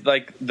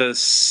like the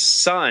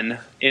sun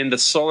in the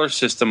solar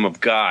system of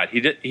God.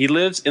 He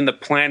lives in the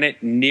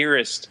planet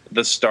nearest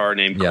the star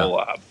named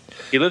Kolob.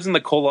 He lives in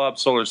the Kolob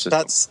solar system.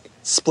 That's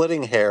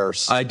splitting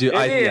hairs. I do.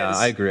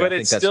 I agree. But I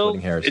think that's splitting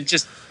hairs. It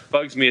just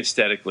bugs me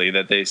aesthetically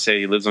that they say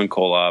he lives on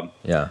Kolob.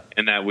 Yeah.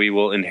 And that we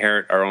will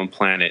inherit our own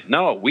planet.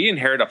 No, we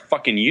inherit a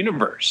fucking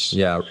universe.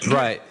 Yeah.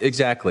 Right.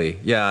 Exactly.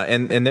 Yeah.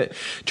 And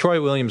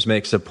Troy Williams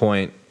makes a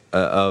point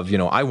of,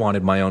 I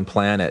wanted my own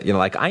planet.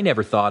 Like I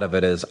never thought of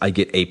it as I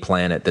get a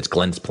planet that's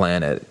Glenn's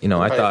planet.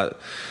 I thought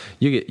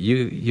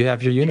you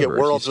have your universe. You get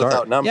worlds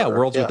without number. Yeah,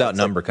 worlds without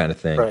number kind of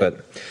thing. Right.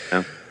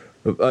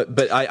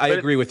 But I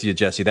agree with you,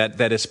 Jesse.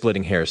 That is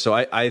splitting hairs. So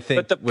I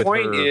think. But the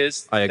point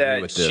is I agree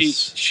that with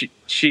this.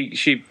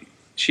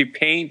 She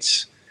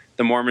paints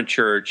the Mormon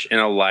Church in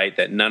a light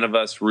that none of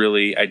us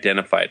really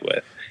identified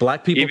with.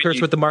 Black people curse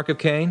with the mark of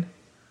Cain?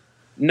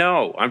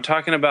 No, I'm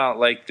talking about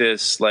like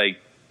this, like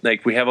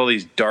we have all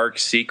these dark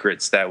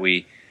secrets that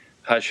we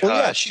hush. Well,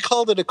 yeah, she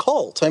called it a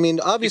cult. I mean,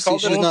 obviously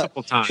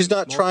she's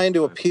not trying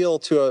to appeal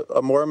to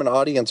a Mormon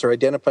audience or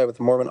identify with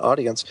the Mormon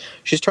audience.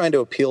 She's trying to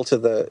appeal to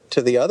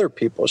the other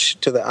people,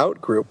 to the out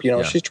group.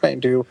 She's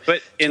trying to.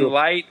 But in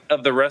light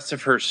of the rest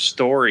of her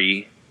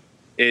story,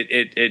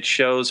 it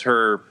shows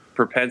her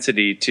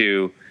propensity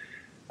to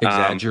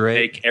exaggerate,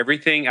 make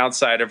everything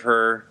outside of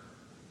her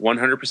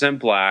 100%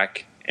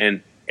 black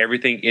and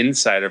everything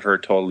inside of her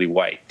totally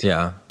white.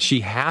 Yeah.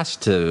 She has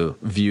to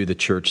view the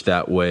church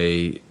that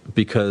way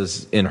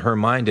because in her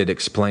mind it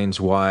explains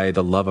why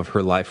the love of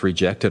her life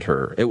rejected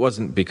her. It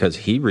wasn't because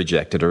he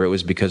rejected her. It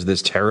was because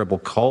this terrible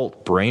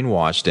cult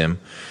brainwashed him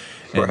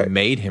and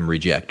made him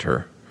reject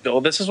her.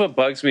 Well, this is what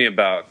bugs me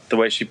about the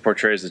way she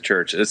portrays the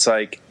church. It's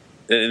like,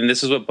 and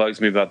this is what bugs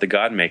me about the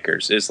God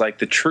makers. It's like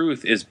the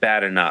truth is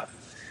bad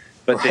enough,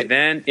 but they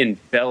then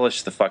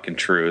embellish the fucking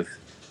truth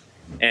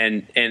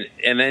and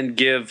then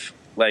give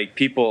like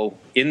people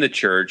in the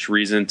church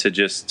reason to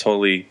just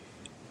totally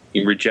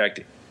reject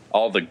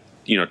all the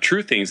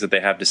true things that they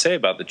have to say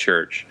about the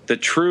church. The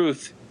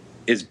truth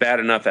is bad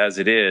enough as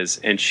it is,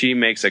 and she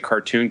makes a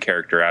cartoon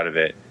character out of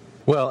it.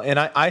 Well, and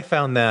I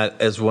found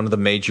that as one of the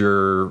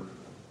major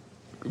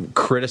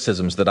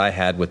criticisms that I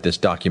had with this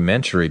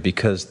documentary,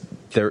 because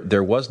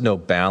there was no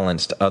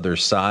balanced other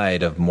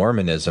side of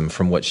Mormonism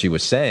from what she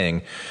was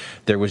saying.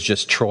 There was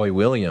just Troy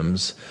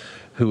Williams,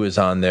 who was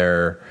on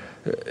there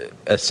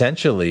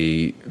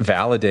essentially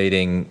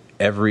validating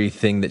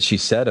everything that she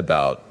said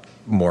about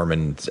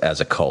Mormons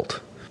as a cult.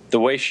 the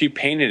way she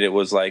painted it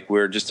was like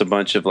we're just a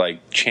bunch of like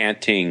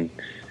chanting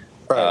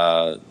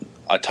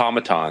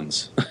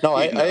automatons. No,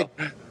 I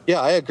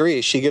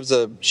agree. She gives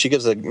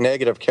a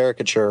negative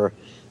caricature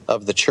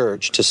of the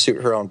church to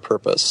suit her own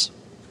purpose.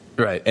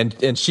 Right,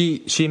 and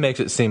she makes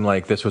it seem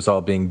like this was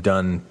all being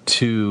done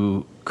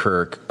to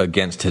Kirk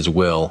against his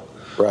will.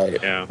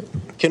 Right. Yeah.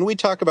 Can we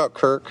talk about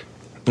Kirk?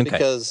 Okay.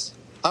 Because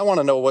I want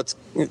to know what's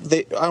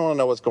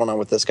going on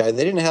with this guy.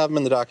 They didn't have him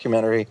in the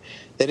documentary.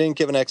 They didn't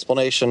give an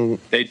explanation.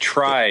 They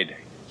tried.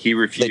 He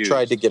refused. They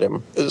tried to get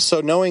him.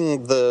 So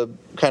knowing the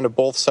kind of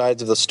both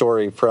sides of the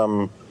story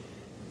from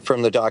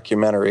the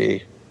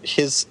documentary,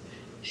 his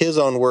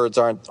own words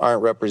aren't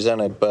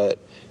represented, but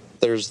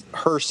there's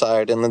her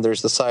side, and then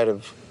there's the side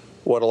of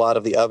what a lot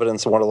of the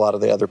evidence and what a lot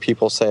of the other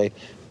people say.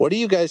 What do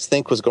you guys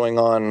think was going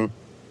on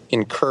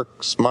in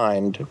Kirk's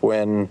mind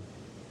when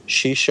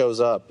she shows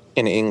up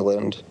in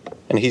England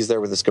and he's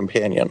there with his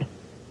companion?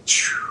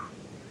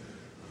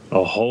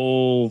 A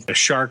whole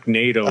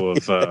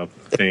Sharknado of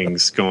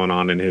things going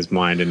on in his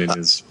mind and in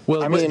his.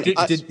 Well, I mean,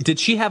 did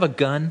she have a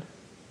gun?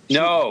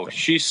 No,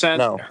 she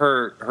sent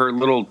her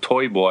little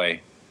toy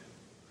boy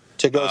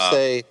to go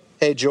say,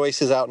 "Hey,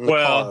 Joyce is out in the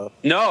car."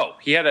 No,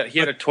 he had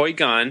a toy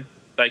gun.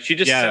 Like she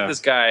just sent this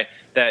guy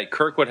that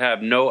Kirk would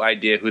have no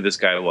idea who this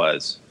guy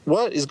was.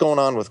 What is going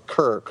on with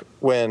Kirk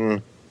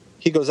when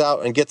he goes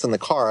out and gets in the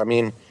car? I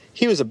mean,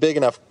 he was a big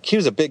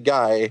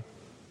guy.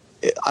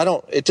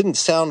 It didn't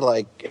sound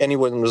like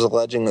anyone was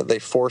alleging that they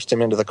forced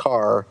him into the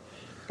car.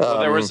 Well,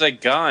 there was a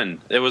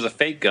gun. It was a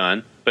fake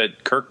gun,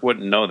 but Kirk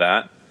wouldn't know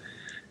that.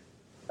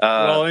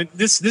 Well, and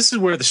this is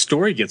where the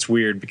story gets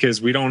weird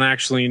because we don't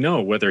actually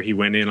know whether he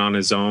went in on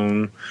his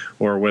own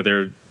or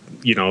whether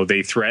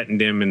they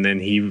threatened him and then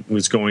he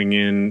was going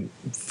in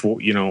for,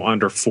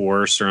 under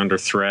force or under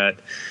threat.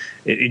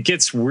 It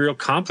gets real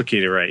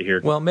complicated right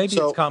here. Well, maybe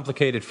it's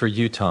complicated for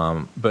you,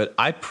 Tom, but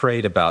I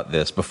prayed about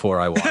this before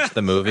I watched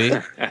the movie,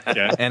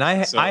 and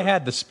I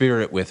had the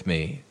Spirit with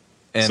me.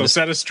 And so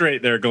set us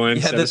straight there, Glenn.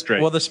 Yeah, set us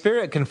straight. Well, the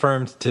Spirit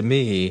confirmed to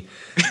me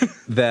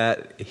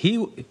that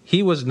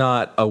he was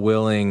not a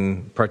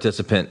willing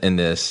participant in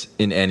this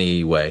in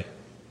any way.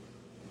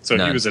 So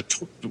None. He was a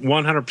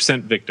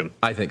 100% victim.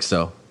 I think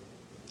so.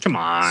 Come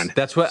on.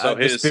 That's what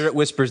the Spirit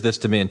whispers this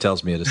to me and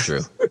tells me it is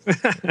true.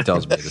 It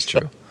tells me it is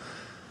true.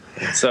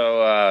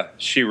 So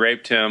she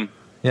raped him.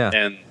 Yeah.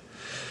 And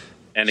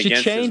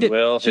against his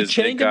will, his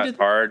dick got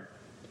hard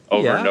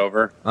over and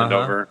over and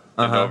over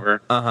and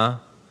over.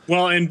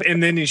 Well,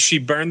 and then she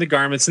burned the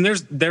garments. And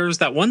there's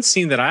that one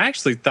scene that I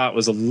actually thought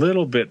was a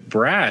little bit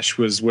brash,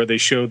 was where they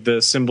showed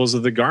the symbols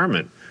of the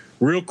garment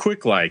real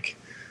quick, like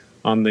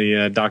on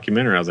the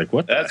documentary. I was like,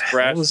 "What? That's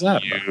brash was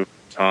that, you,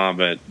 Tom?"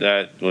 But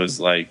that was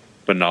like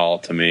banal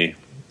to me.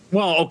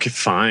 Well, okay,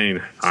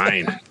 fine.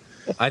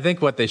 I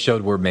think what they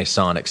showed were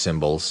Masonic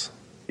symbols.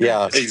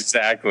 Yeah,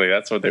 exactly.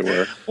 That's what they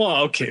were.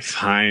 Well, okay,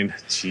 fine.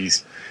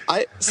 Jeez.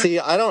 I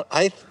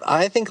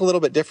think a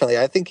little bit differently.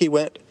 I think he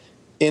went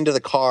into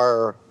the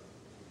car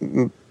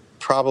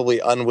probably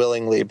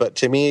unwillingly, but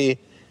to me,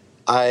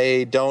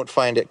 I don't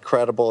find it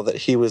credible that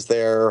he was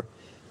there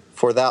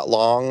for that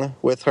long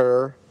with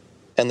her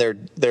and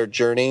their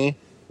journey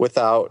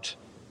without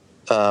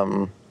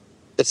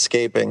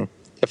escaping.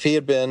 If he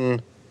had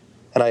been,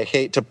 and I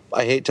hate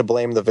to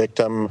blame the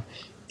victim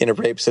in a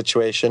rape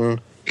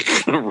situation,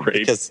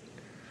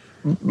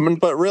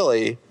 but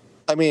really,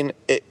 I mean,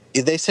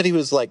 they said he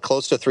was like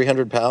close to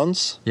 300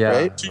 pounds. Yeah,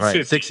 right.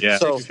 250, yeah.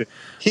 So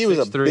he was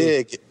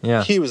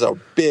he was a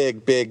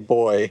big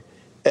boy,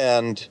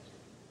 and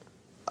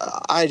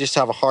I just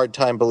have a hard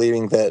time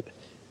believing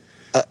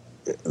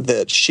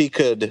that she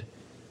could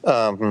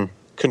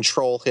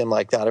control him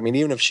like that. I mean,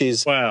 even if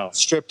she's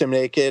stripped him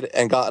naked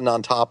and gotten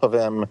on top of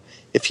him,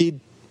 if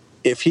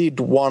he'd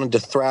wanted to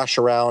thrash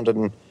around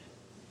and,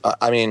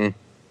 I mean,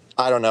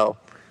 I don't know,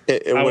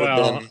 it would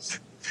have been.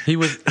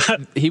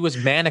 He was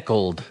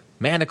manacled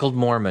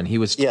Mormon. He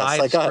was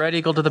tied spread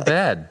eagle to the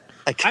bed.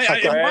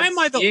 Why am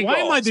I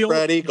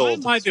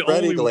the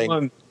only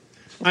one?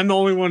 I'm the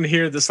only one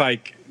here that's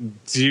like,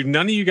 do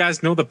none of you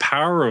guys know the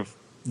power of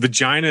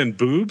vagina and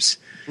boobs?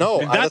 No,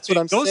 that's what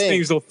I'm saying. Those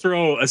things will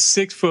throw a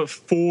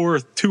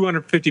 6'4",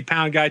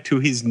 250-pound guy to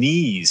his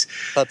knees.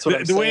 That's what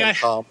I'm saying,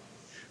 Tom.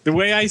 The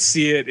way I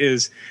see it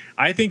is,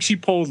 I think she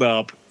pulled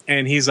up,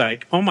 and he's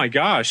like, "Oh my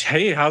gosh,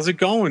 hey, how's it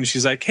going?"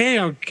 She's like, "Hey,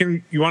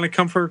 you want to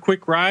come for a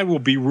quick ride? We'll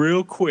be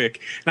real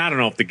quick." And I don't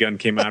know if the gun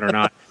came out or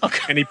not.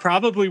 Okay. And he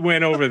probably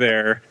went over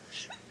there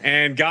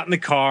and got in the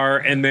car,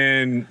 and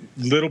then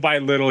little by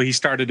little, he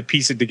started to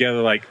piece it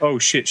together. Like, "Oh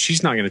shit,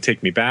 she's not going to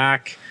take me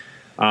back."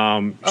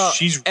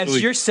 She's really-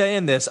 as you're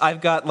saying this,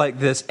 I've got like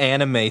this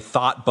anime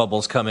thought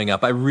bubbles coming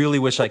up. I really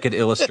wish I could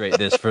illustrate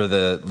this for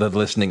the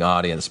listening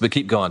audience, but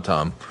keep going,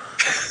 Tom.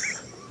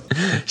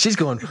 She's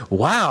going,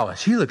 wow,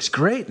 she looks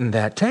great in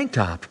that tank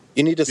top.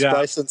 You need to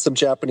splice in some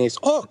Japanese.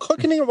 Oh,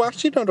 cooking and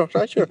washing. Well,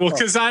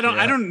 because I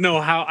don't know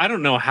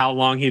how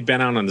long he'd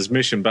been out on his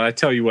mission, but I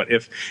tell you what,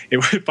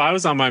 if I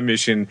was on my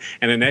mission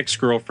and an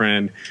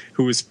ex-girlfriend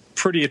who was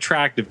pretty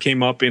attractive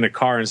came up in a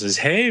car and says,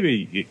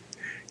 "Hey,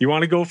 You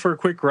want to go for a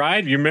quick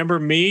ride? You remember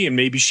me? And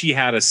maybe she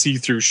had a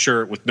see-through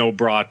shirt with no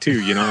bra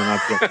too, you know?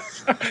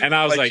 And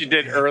I was like she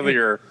did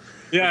earlier.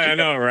 Yeah, I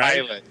know,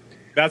 right? Pilot.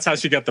 That's how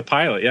she got the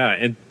pilot, yeah.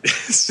 And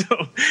so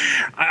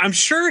I'm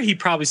sure he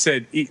probably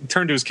said, he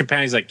turned to his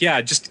companion, he's like,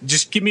 yeah,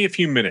 just give me a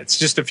few minutes,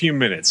 just a few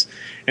minutes.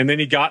 And then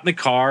he got in the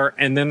car,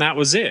 and then that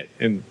was it.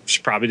 And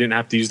she probably didn't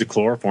have to use the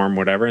chloroform,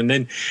 whatever. And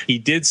then he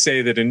did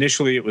say that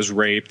initially it was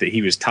rape, that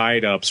he was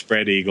tied up,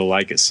 spread eagle,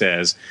 like it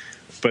says.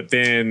 But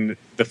then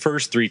the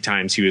first 3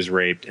 times he was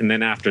raped, and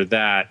then after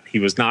that, he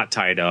was not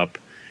tied up,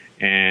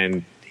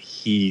 and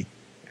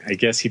I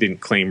guess he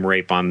didn't claim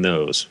rape on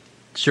those.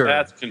 Sure.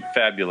 That's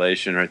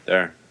confabulation right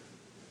there.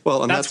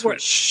 Well, and that's what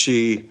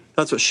she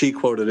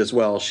quoted as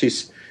well.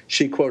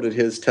 She quoted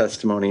his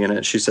testimony in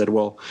it. She said,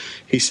 well,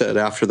 he said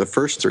after the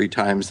first 3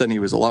 times, then he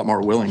was a lot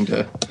more willing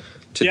to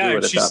do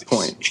it at that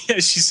point. Yeah,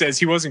 she says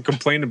he wasn't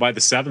complaining by the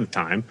 7th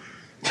time.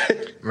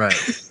 Right.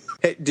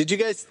 Hey, did you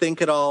guys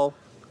think at all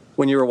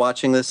when you were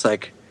watching this,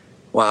 like,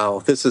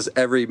 wow, this is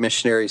every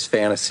missionary's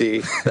fantasy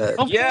that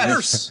of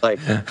course. Like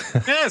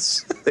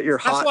yes, that your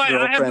hot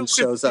girlfriend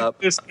shows up.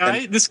 This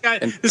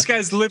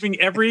guy's living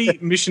every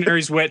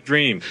missionary's wet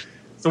dream.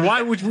 So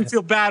why would we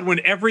feel bad when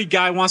every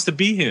guy wants to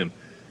be him?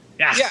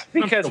 Yeah,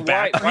 because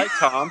why,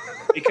 Tom?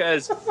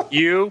 Because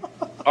you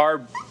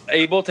are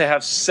able to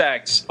have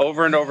sex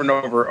over and over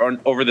and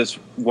over this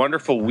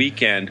wonderful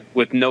weekend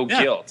with no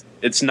guilt.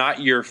 It's not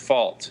your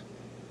fault.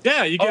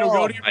 Yeah, you gotta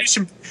go to your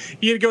mission.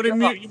 You gotta go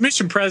to your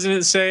mission president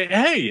and say,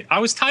 "Hey, I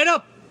was tied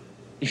up.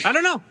 I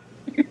don't know."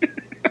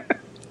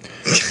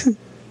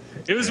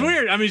 It was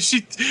weird. I mean,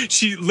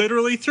 she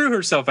literally threw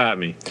herself at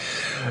me.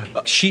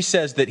 She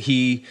says that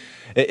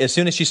as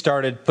soon as she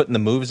started putting the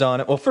moves on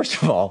it. Well,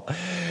 first of all,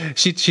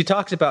 she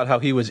talks about how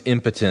he was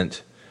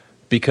impotent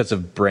because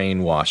of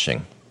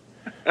brainwashing.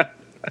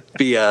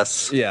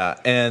 BS. Yeah,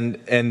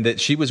 and that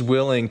she was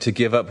willing to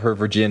give up her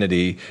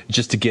virginity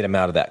just to get him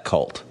out of that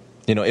cult.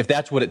 You know, if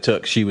that's what it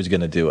took, she was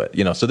going to do it.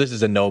 You know, so this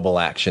is a noble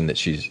action that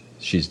she's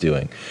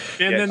doing.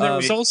 And then there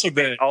was also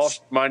all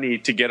money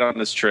to get on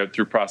this trip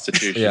through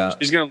prostitution. Yeah.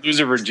 She's going to lose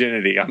her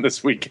virginity on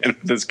this weekend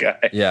with this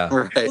guy. Yeah.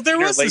 Right. Well, there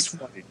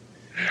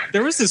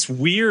was this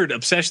weird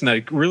obsession that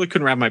I really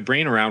couldn't wrap my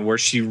brain around, where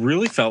she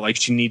really felt like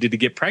she needed to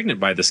get pregnant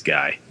by this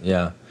guy.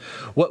 Yeah.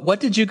 What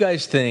did you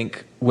guys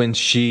think when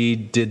she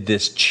did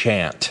this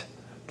chant?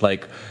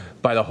 Like,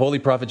 by the holy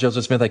prophet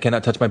Joseph Smith, I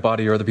cannot touch my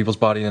body or other people's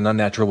body in an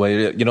unnatural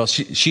way. You know,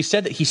 she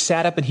said that he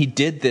sat up and he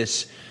did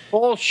this.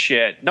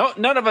 Bullshit. No,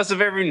 none of us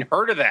have ever even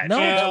heard of that. No,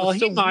 well,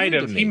 he might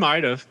have. He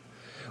might have.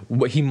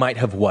 He might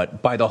have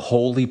what? By the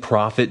holy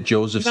prophet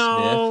Joseph Smith?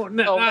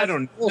 No, I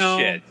don't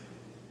know.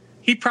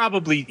 He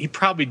probably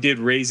did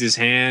raise his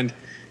hand,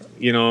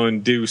 you know,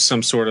 and do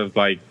some sort of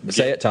like.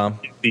 Say it, Tom.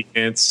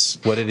 Defense.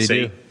 What did he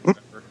do?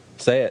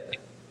 Say it.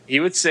 He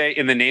would say,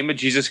 "In the name of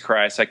Jesus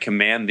Christ, I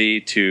command thee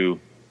to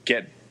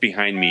get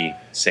behind me,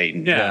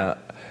 Satan." Yeah.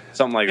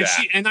 Something like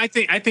that. And I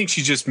think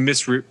she just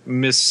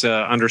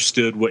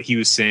misunderstood what he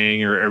was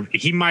saying, or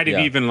he might have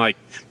even like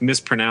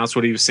mispronounced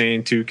what he was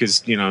saying too,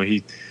 because you know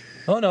he.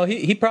 Oh no,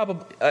 he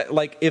probably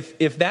like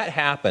if that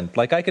happened,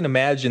 like I can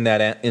imagine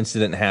that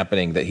incident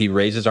happening, that he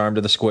raises his arm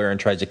to the square and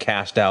tries to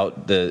cast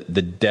out the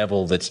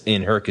devil that's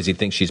in her because he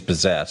thinks she's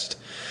possessed.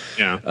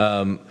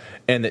 Yeah.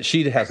 And that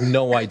she has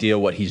no idea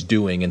what he's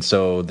doing, and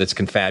so this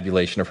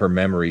confabulation of her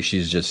memory,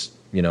 she's just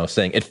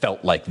saying it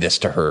felt like this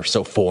to her,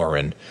 so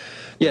foreign.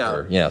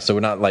 Yeah. Yeah. So we're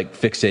not like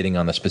fixating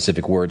on the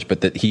specific words,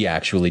 but that he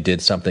actually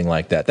did something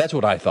like that. That's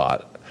what I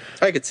thought.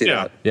 I could see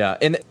that. Yeah.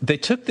 And they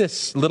took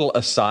this little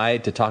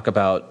aside to talk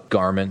about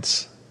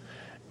garments,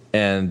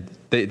 and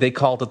they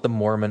called it the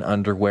Mormon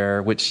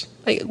underwear, which,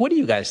 what do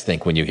you guys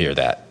think when you hear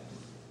that?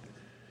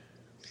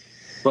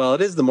 Well,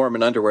 it is the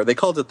Mormon underwear. They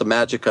called it the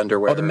magic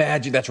underwear. Oh, the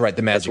magic. That's right.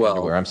 The magic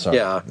underwear. I'm sorry.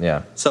 Yeah.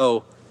 Yeah.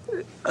 So,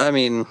 I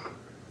mean,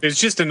 it's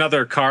just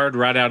another card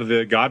right out of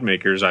the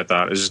Godmakers, I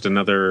thought. It's just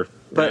another.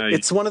 But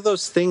it's one of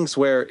those things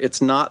where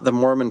it's not the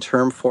Mormon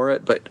term for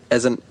it, but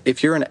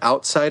if you're an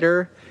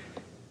outsider,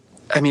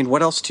 I mean,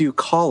 what else do you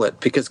call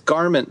it? Because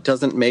garment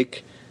doesn't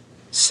make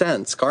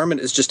sense. Garment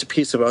is just a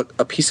piece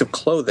of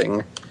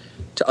clothing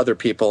to other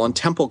people, and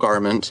temple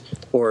garment,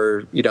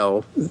 or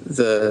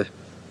the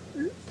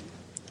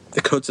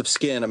coats of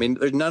skin. I mean,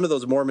 none of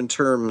those Mormon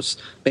terms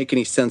make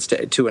any sense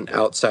to an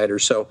outsider.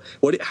 So,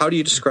 how do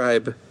you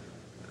describe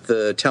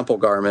the temple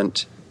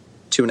garment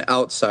to an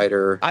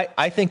outsider?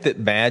 I think that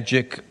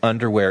magic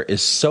underwear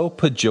is so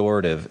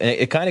pejorative, and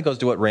it kind of goes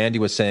to what Randy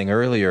was saying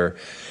earlier.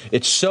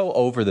 It's so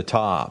over the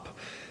top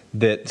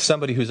that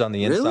somebody who's on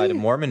the inside of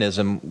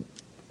Mormonism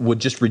would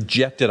just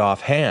reject it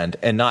offhand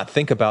and not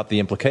think about the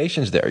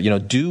implications there.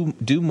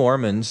 Do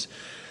Mormons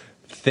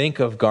think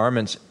of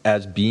garments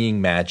as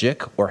being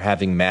magic or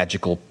having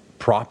magical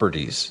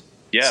properties?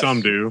 Yes.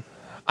 Some do.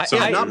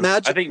 Not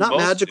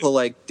magical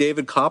like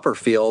David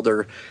Copperfield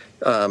or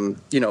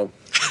Go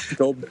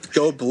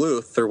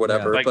Bluth or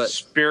whatever, like but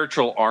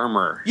spiritual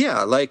armor.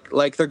 Yeah,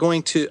 like they're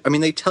going to. I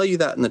mean, they tell you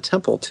that in the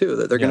temple too,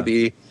 that they're going to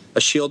be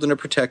a shield and a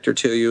protector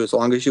to you as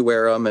long as you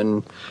wear them,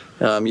 and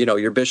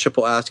your bishop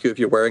will ask you if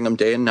you're wearing them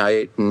day and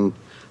night, and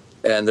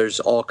there's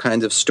all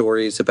kinds of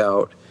stories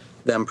about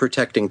them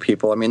protecting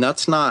people. I mean,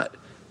 that's not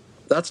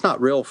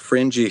real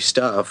fringy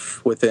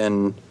stuff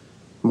within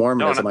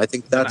Mormonism. I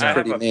think that's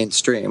pretty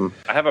mainstream.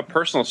 I have a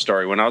personal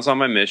story. When I was on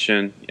my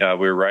mission, I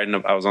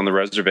was on the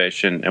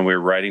reservation, and we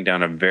were riding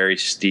down a very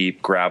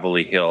steep,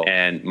 gravelly hill,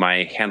 and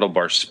my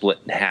handlebar split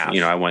in half.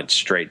 I went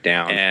straight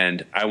down,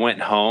 and I went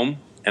home,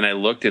 and I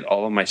looked at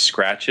all of my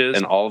scratches,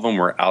 and all of them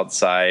were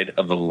outside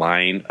of the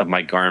line of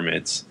my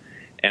garments.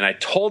 And I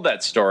told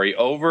that story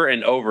over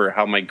and over,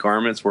 how my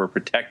garments were a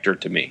protector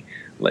to me.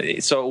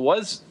 So it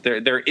was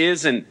there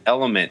is an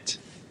element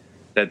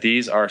that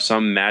these are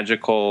some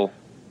magical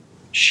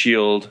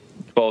shield,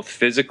 both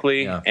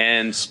physically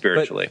and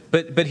spiritually.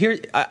 But here,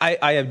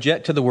 I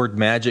object to the word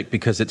magic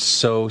because it's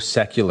so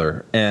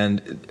secular,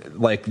 and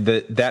like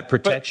that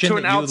protection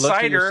that you look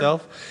to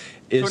yourself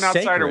is to an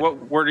outsider. sacred.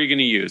 What word are you going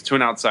to use? To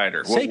an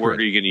outsider, what word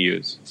are you going to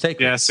use?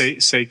 Sacred. Yeah,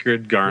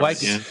 sacred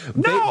garments.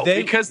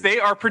 Because they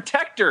are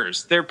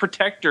protectors. They're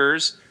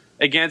protectors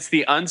against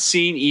the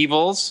unseen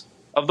evils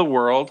of the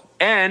world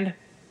and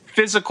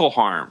physical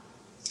harm.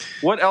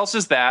 What else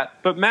is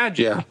that but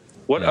magic? Yeah.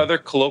 What other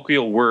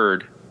colloquial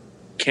word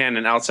can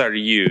an outsider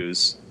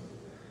use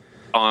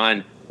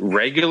on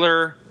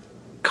regular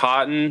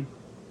cotton,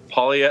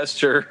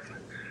 polyester,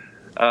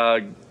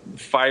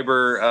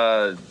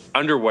 fiber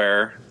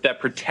underwear that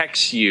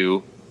protects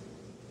you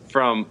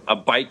from a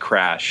bike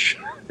crash?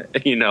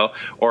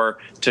 Or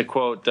to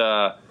quote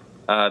the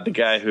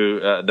guy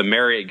the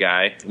Marriott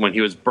guy, when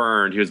he was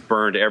burned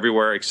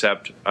everywhere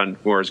except on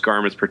where his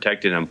garments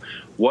protected him.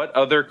 What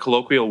other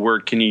colloquial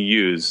word can you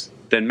use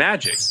than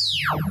magic?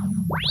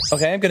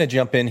 Okay, I'm going to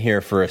jump in here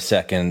for a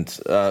second,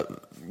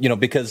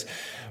 because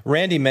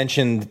Randy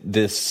mentioned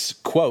this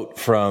quote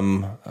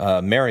from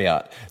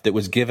Marriott that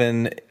was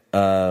given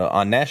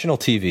on national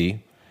TV,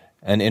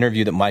 an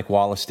interview that Mike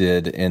Wallace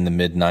did in the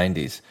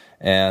mid-'90s.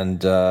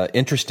 And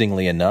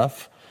interestingly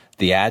enough,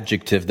 the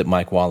adjective that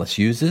Mike Wallace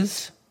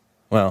uses,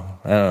 well,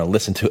 I don't know,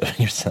 listen to it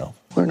yourself.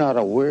 We're not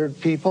a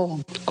weird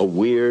people. A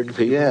weird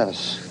people?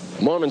 Yes.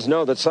 Mormons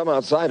know that some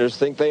outsiders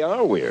think they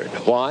are weird.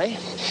 Why?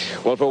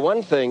 Well, for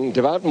one thing,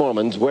 devout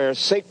Mormons wear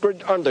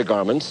sacred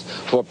undergarments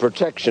for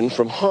protection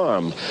from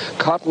harm.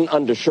 Cotton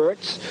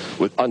undershirts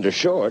with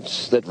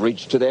undershorts that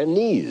reach to their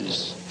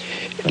knees.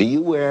 Do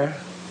you wear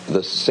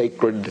the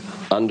sacred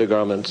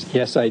undergarments?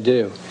 Yes, I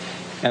do.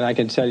 And I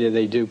can tell you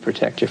they do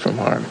protect you from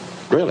harm.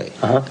 Really?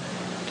 Uh-huh.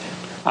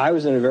 I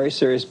was in a very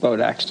serious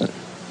boat accident.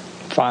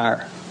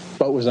 Fire.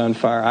 Boat was on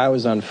fire. I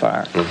was on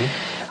fire.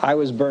 Mm-hmm. I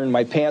was burned.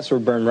 My pants were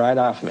burned right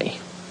off me.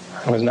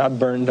 I was not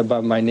burned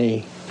above my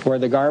knee. Where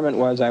the garment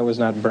was, I was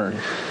not burned.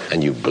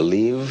 And you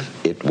believe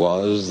it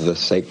was the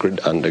sacred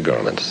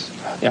undergarments?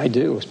 Yeah, I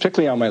do,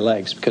 particularly on my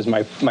legs, because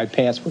my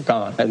pants were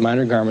gone, and my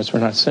undergarments were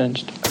not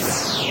singed.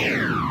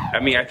 I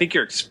mean, I think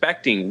you're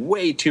expecting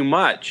way too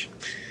much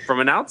from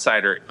an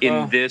outsider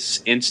in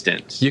this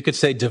instance. You could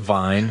say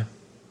divine.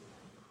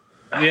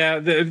 Yeah,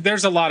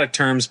 there's a lot of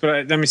terms,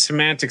 but I mean,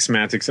 semantics.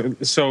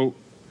 So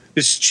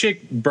this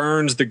chick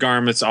burns the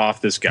garments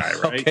off this guy,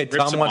 right? Okay,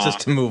 Tom wants us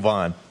to move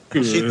on.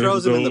 She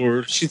throws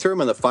him she threw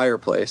him in the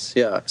fireplace.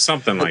 Yeah,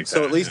 something like that.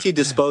 So at least he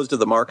disposed of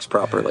the marks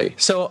properly.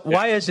 So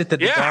why is it that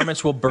the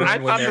garments will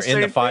burn when they're in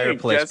the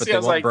fireplace, but they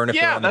won't burn if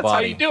they're on the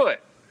body? Yeah, that's how you do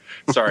it.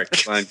 Sorry,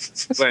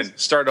 Glenn,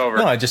 start over.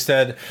 No, I just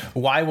said,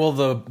 why will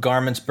the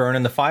garments burn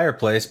in the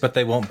fireplace, but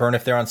they won't burn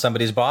if they're on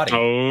somebody's body?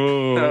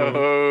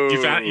 Oh.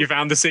 You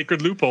found the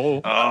sacred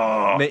loophole.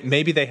 Oh.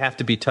 Maybe they have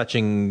to be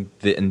touching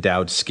the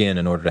endowed skin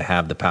in order to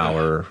have the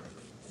power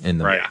in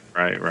them. Right.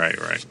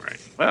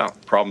 Well,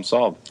 problem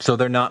solved. So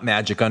they're not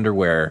magic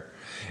underwear.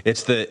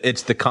 It's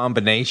the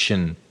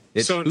combination.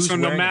 So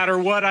no matter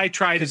what I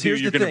try to do,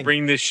 you're going to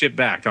bring this shit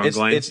back, Glenn.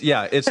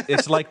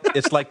 It's like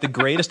the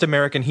greatest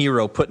American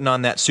hero putting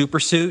on that super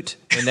suit,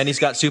 and then he's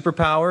got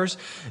superpowers.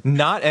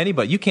 Not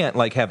anybody. You can't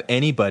have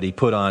anybody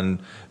put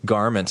on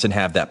garments and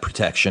have that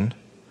protection.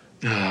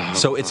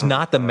 So it's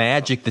not the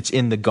magic that's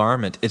in the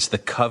garment; it's the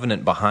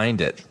covenant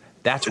behind it.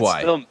 That's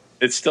why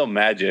it's still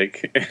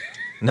magic.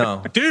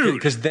 No, dude,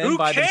 because then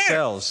by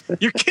themselves,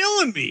 you're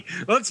killing me.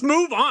 Let's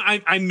move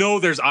on. I know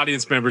there's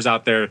audience members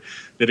out there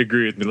that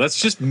agree with me. Let's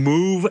just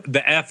move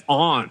the F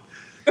on.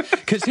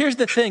 Because here's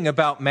the thing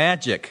about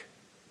magic.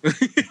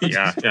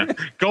 Yeah.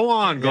 Go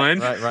on,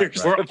 Glenn. Right.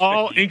 We're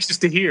all anxious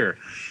to hear.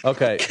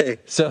 Okay.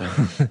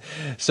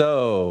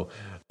 So,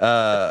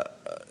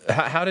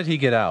 how did he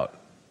get out?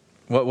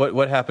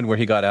 What happened where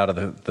he got out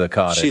of the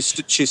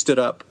cottage? She stood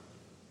up.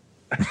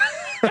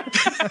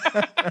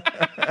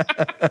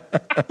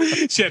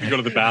 She had to go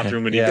to the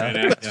bathroom and he ran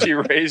out. She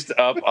raised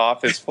up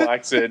off his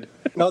flaccid.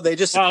 No, they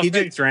just.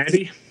 Thanks,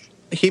 Randy.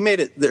 She made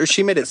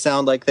it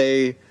sound like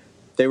they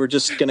were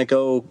just going to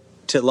go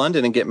to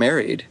London and get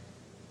married.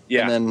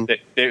 Yeah, and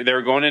then they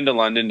were going into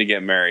London to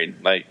get married.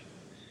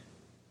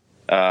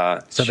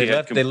 So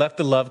they left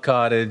the love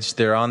cottage.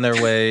 They're on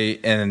their way,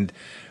 and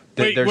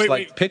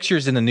there's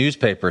pictures in the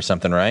newspaper or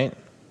something, right?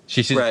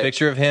 She sees a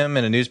picture of him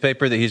in a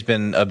newspaper that he's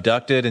been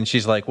abducted, and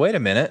she's like, "Wait a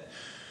minute,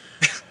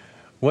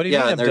 what do you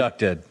mean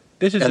abducted?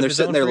 This is." And they're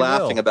sitting there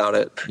laughing about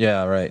it.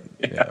 Yeah, right.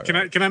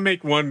 Yeah, Can I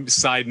make one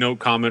side note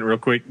comment real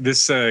quick?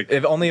 This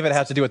if only if it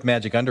has to do with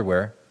magic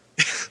underwear.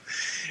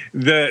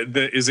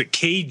 The is it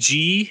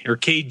KG or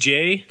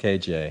KJ?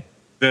 KJ.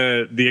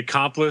 The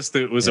accomplice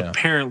that was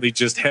apparently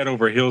just head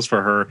over heels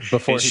for her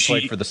before he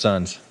played for the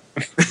Suns.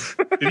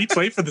 Did he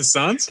play for the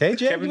Suns?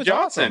 KJ Kevin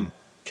Johnson.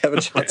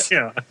 Kevin Johnson.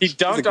 Yeah, he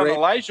dunked on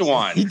Elijah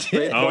Wan. He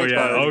did. Oh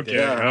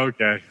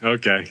yeah.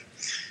 Okay.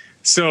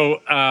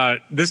 So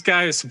this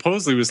guy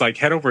supposedly was like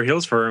head over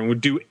heels for her and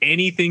would do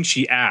anything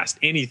she asked,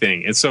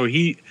 anything. And so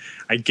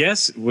I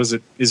guess, is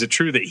it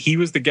true that he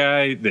was the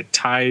guy that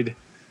tied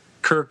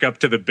Kirk up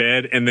to the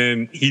bed, and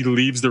then he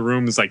leaves the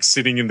room, is like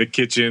sitting in the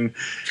kitchen,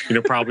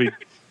 probably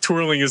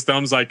twirling his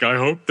thumbs like, I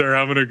hope they're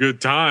having a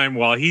good time,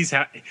 while he's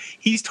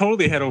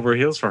totally head over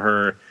heels for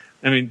her.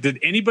 I mean, did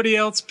anybody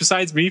else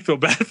besides me feel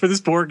bad for this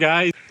poor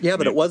guy? Yeah,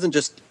 but it wasn't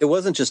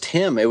just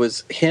him. It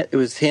was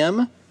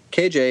him,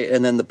 KJ,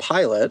 and then the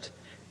pilot,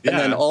 and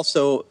then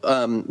also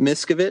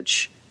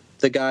Miskovich,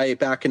 the guy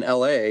back in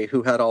L.A.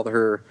 who had all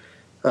her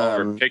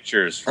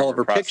pictures,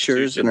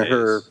 and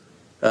her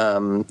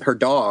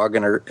dog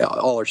and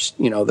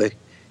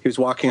he was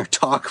walking her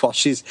dog while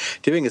she's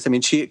doing this. I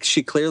mean, she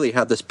clearly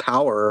had this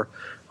power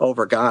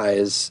over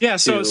guys. Yeah,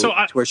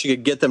 to where she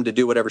could get them to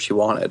do whatever she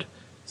wanted.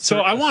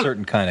 So I want a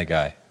certain kind of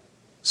guy.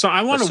 So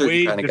I want to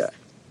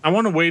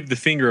wave the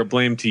finger of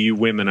blame to you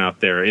women out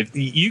there. If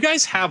you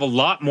guys have a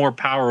lot more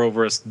power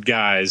over us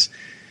guys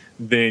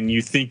than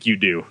you think you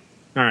do.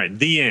 All right,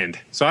 the end.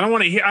 So I don't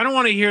want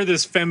to hear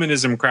this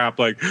feminism crap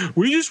like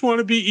we just want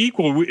to be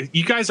equal.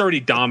 You guys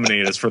already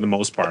dominate us for the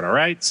most part, all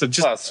right? So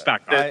just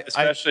back up.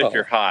 Especially if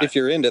you're hot. If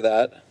you're into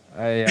that.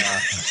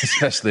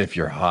 Especially if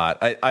you're hot.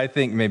 I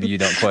think maybe you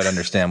don't quite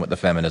understand what the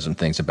feminism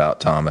thing's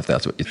about, Tom, if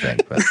that's what you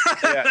think. But.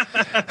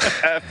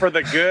 For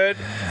the good,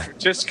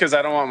 just because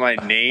I don't want my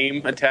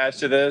name attached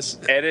to this,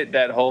 edit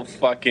that whole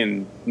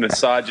fucking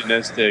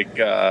misogynistic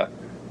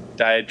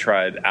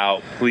diatribe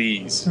out,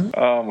 please.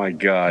 Oh my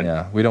god.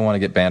 Yeah, we don't want to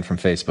get banned from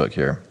Facebook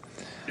here.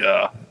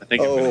 Yeah, I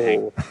think I'm gonna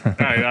hang.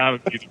 That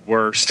would be the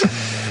worst.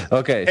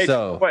 Okay, hey,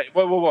 so wait,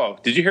 whoa!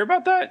 Did you hear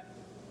about that?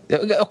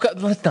 Okay,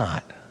 let's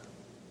not.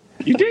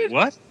 You did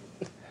what?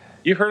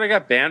 You heard I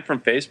got banned from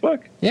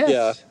Facebook?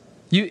 Yes.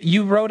 Yeah.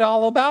 You wrote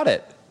all about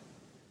it.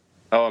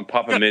 Oh, and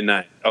Papa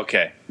Midnight.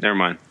 Okay, never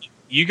mind.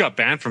 You got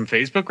banned from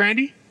Facebook,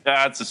 Randy?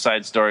 That's a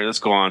side story. Let's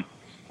go on.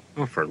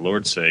 Oh, for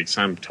Lord's sakes,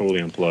 I'm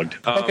totally unplugged.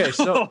 Okay,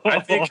 so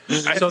I think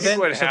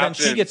then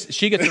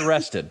she gets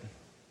arrested,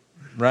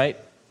 right?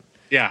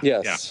 Yeah.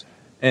 Yes.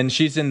 Yeah. And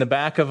she's in the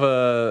back of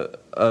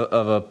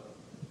a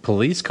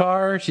police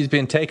car. She's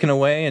being taken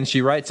away, and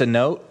she writes a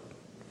note.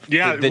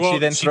 Yeah, that she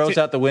then throws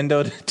out the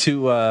window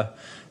to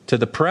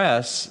the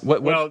press.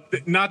 What are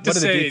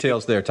the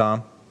details there,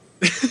 Tom?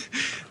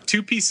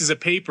 2 pieces of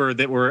paper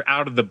that were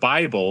out of the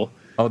Bible.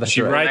 Oh, that's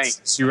she right.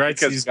 writes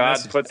because these God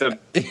messages. put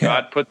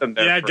them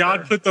there. Yeah,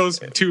 God put those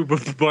 2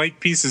 blank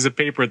pieces of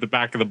paper at the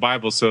back of the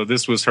Bible. So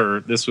this was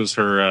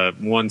her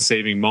one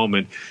saving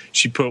moment.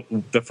 She put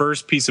the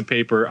first piece of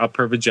paper up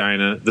her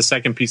vagina, the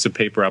second piece of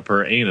paper up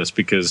her anus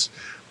because,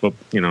 well,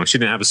 she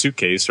didn't have a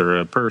suitcase or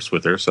a purse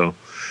with her. So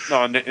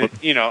no, and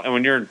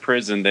when you're in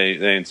prison,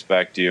 they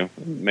inspect you,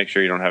 make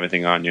sure you don't have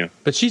anything on you.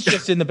 But she's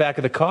just in the back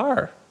of the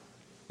car.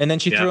 And then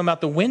she threw him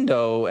out the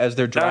window as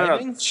they're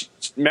driving?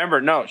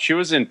 No. She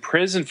was in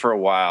prison for a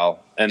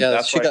while. And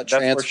that's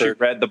where she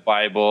read the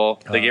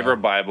Bible. They gave her a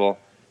Bible.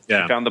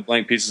 Yeah. She found the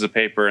blank pieces of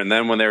paper. And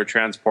then when they were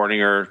transporting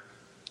her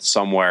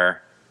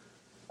somewhere,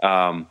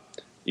 they're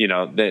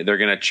going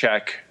to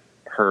check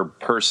her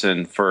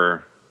person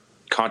for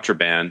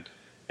contraband.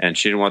 And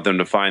she didn't want them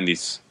to find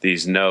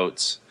these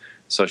notes.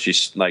 So she,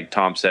 like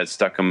Tom said,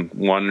 stuck them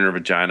one in her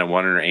vagina,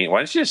 one in her anus.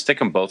 Why didn't she just stick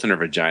them both in her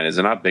vagina? Is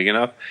it not big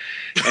enough?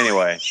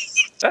 Anyway,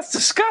 that's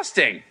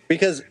disgusting.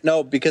 Because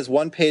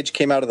one page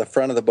came out of the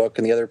front of the book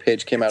and the other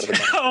page came out of the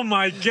back. Oh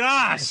my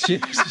gosh!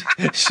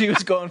 She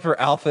was going for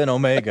Alpha and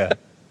Omega.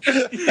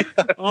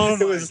 Oh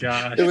my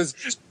gosh! It was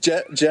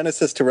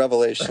Genesis to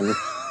Revelation.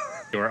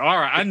 All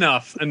right,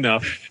 enough.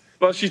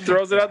 Well, she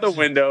throws it out the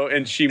window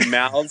and she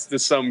mouths to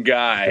some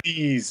guy,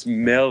 "Please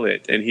mail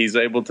it," and he's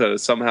able to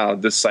somehow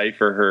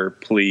decipher her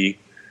plea.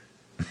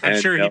 I'm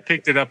sure he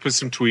picked it up with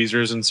some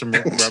tweezers and some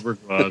rubber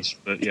gloves.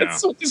 But yeah,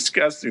 it's so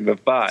disgusting. The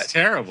thought. It's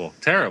terrible.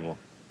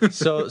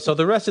 So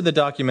the rest of the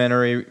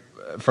documentary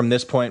from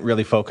this point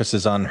really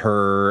focuses on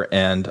her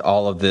and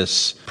all of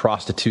this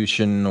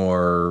prostitution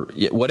or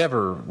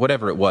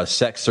whatever it was,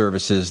 sex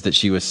services that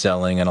she was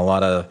selling, and a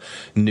lot of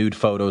nude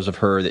photos of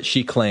her that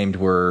she claimed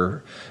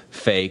were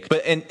fake.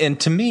 But and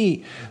to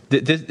me,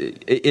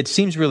 it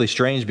seems really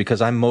strange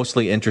because I'm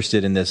mostly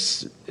interested in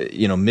this,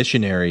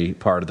 missionary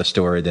part of the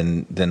story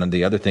than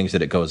the other things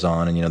that it goes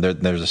on. And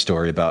there's a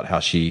story about how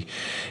she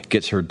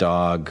gets her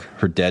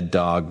dead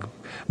dog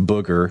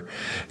Booger,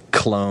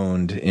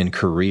 cloned in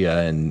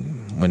Korea,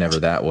 and whenever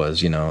that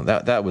was,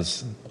 that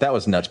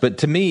was nuts. But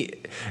to me,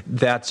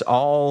 that's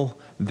all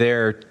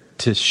there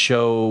to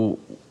show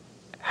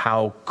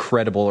how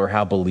credible or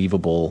how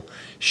believable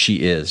she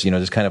is.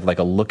 Just kind of like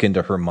a look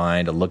into her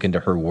mind, a look into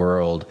her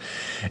world.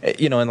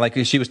 And like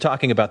she was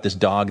talking about this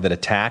dog that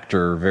attacked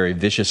her very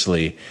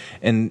viciously,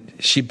 and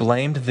she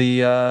blamed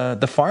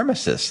the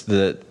pharmacist,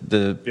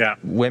 the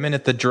women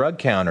at the drug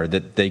counter,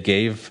 that they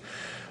gave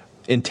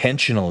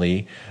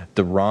intentionally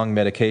the wrong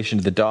medication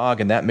to the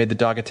dog, and that made the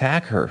dog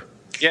attack her.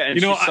 Yeah, and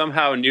she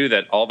somehow knew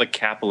that all the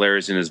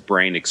capillaries in his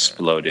brain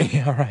exploded.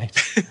 Yeah, right.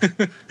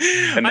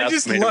 And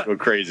that's made him go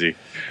crazy.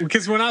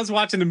 Because when I was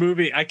watching the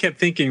movie, I kept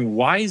thinking,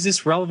 why is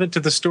this relevant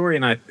to the story?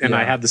 And I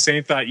had the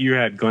same thought you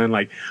had, Glenn,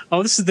 like,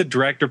 oh, this is the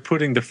director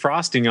putting the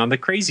frosting on the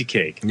crazy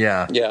cake.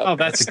 Yeah. Oh,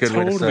 that's a good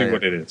way to totally say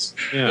what it is.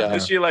 Yeah.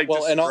 Did she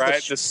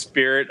describe the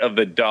spirit of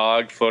the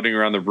dog floating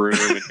around the room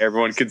and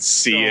everyone could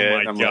see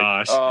it? Oh, my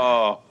gosh.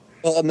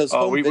 Well, and those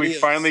we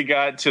finally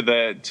got to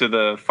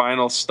the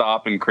final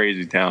stop in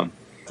Crazy Town.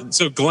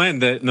 So, Glenn,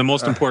 the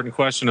most important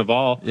question of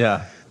all.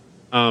 Yeah.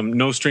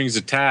 No strings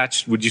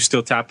attached. Would you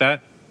still tap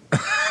that?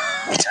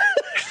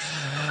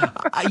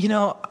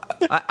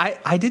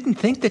 I didn't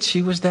think that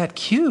she was that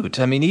cute.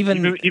 I mean,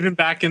 even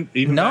back in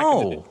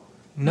no.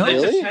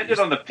 It depended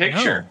on the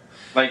picture. No.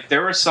 Like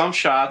there were some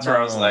shots where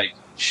I was like,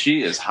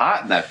 she is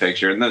hot in that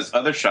picture, and those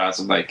other shots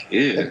I'm like,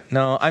 ew.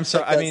 No, I'm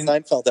sorry.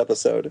 Like Seinfeld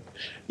episode.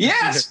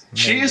 Yes,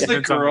 she is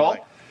the girl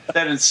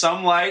that in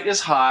some light is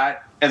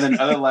hot, and then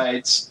other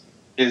lights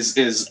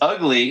is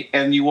ugly,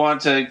 and you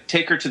want to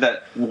take her to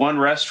that one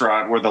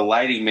restaurant where the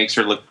lighting makes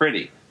her look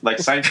pretty, like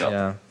Seinfeld.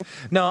 Yeah.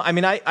 No, I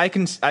mean I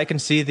can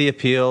see the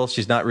appeal.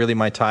 She's not really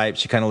my type.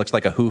 She kind of looks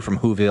like a Who from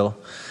Whoville,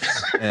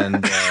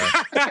 and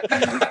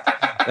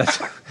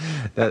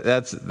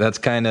that's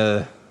kind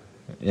of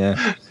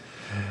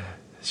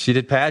She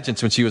did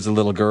pageants when she was a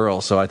little girl,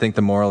 so I think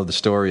the moral of the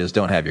story is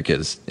don't have your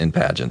kids in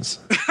pageants.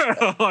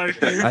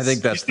 I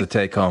think that's the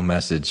take-home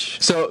message.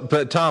 So,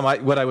 but Tom,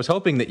 what I was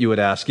hoping that you would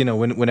ask,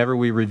 whenever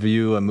we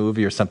review a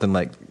movie or something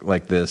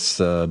like this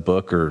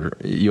book, or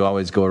you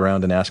always go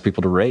around and ask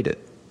people to rate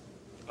it.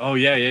 Oh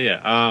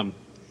yeah.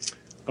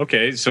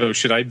 Okay, so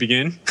should I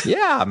begin?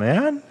 Yeah,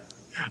 man.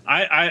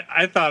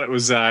 I thought it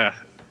was. I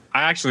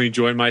actually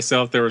enjoyed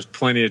myself. There was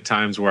plenty of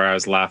times where I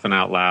was laughing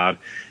out loud.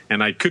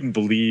 And I couldn't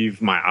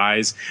believe my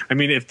eyes. I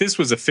mean, if this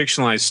was a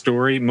fictionalized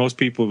story, most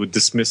people would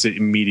dismiss it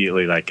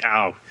immediately, like,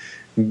 "Ow,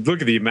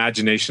 look at the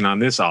imagination on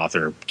this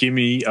author. Give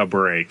me a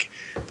break."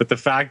 But the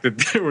fact that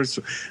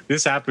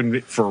this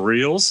happened for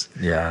reals,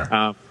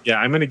 I'm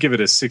going to give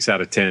it a 6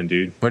 out of 10,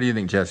 dude. What do you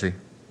think, Jesse?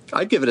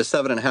 I'd give it a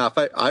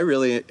 7.5. I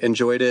really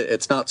enjoyed it.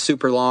 It's not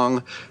super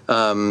long.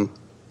 I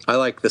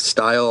like the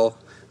style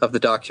of the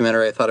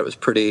documentary. I thought it was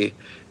pretty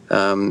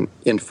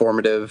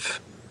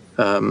informative.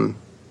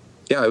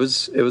 Yeah, it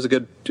was a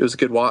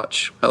good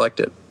watch. I liked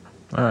it.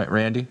 All right,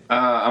 Randy.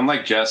 I'm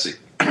like Jesse.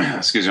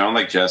 Excuse me. I'm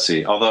like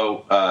Jesse.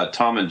 Although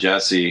Tom and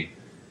Jesse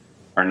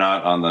are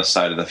not on the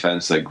side of the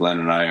fence that Glenn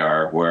and I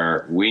are,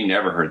 where we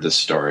never heard this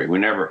story. We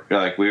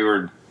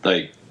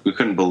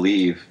couldn't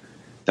believe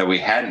that we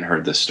hadn't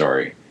heard this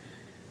story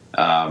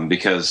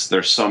because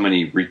there's so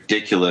many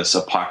ridiculous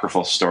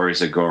apocryphal stories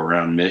that go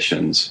around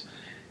missions.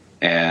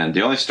 And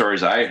the only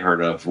stories I had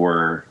heard of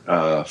were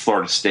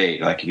Florida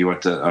State. Like if you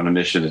went on a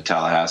mission to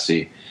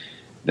Tallahassee,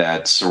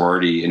 that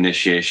sorority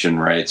initiation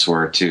rites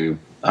were to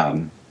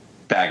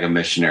bag a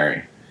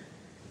missionary.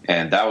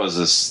 And that was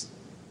this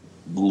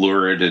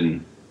lurid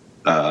and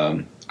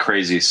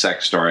crazy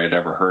sex story I'd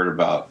ever heard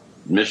about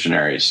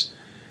missionaries.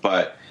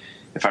 But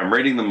if I'm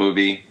rating the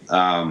movie,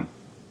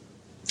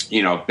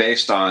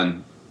 based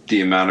on the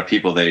amount of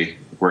people they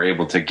were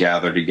able to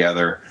gather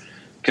together,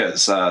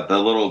 because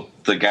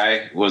the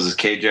guy was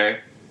KJ.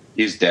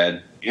 He's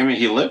dead. I mean,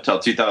 he lived till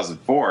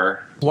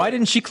 2004. Why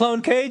didn't she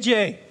clone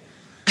KJ?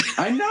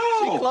 I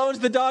know. She clones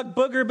the dog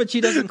Booger, but she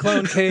doesn't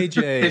clone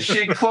KJ. If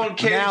she had cloned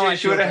KJ,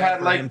 she would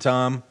have had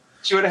Tom.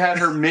 She would have had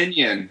her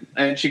minion,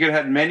 and she could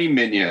have had many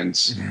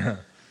minions. Yeah.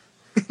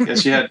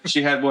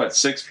 She had what,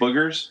 6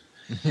 boogers?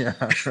 Yeah,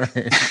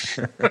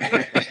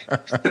 right.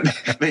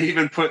 They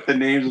even put the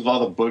names of all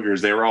the boogers.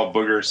 They were all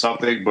booger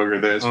something,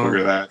 booger this,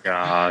 booger that.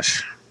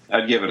 Gosh.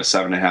 I'd give it a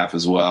 7.5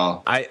 as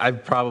well.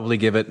 I'd probably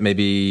give it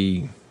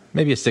maybe a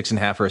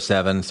 6.5 or a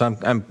 7. So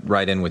I'm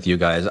right in with you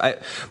guys.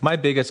 My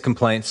biggest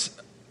complaints,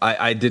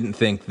 I didn't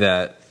think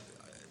that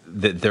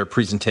their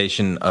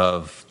presentation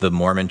of the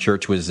Mormon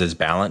Church was as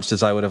balanced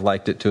as I would have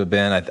liked it to have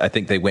been. I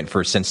think they went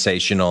for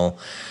sensational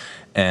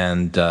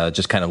and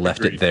just kind of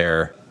left it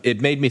there. It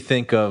made me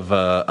think of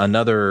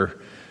another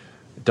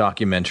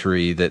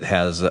documentary that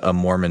has a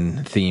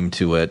Mormon theme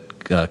to it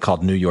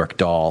called New York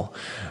Doll,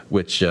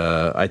 which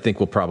I think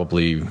we'll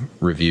probably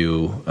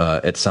review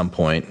at some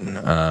point.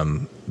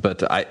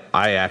 But I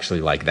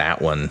actually like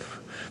that one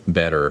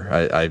better.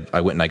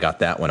 I went and I got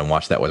that one and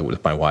watched that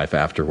with my wife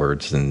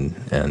afterwards.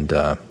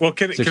 Well,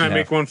 can I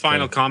make one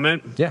final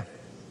comment? Yeah.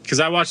 Because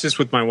I watched this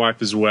with my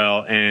wife as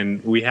well,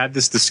 and we had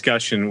this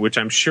discussion, which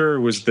I'm sure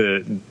was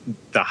the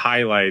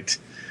highlight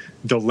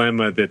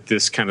dilemma that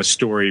this kind of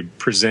story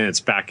presents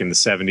back in the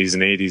 70s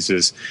and 80s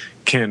is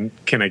can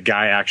a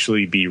guy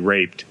actually be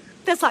raped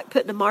That's like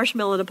putting a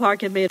marshmallow in a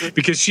parking meter.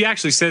 Because she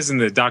actually says in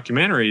the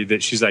documentary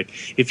that she's like,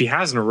 if he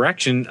has an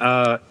erection,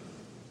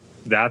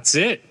 that's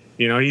it.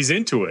 He's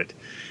into it.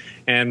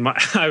 And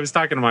I was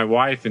talking to my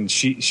wife, and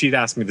she'd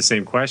asked me the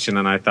same question,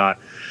 and I thought,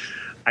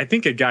 I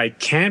think a guy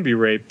can be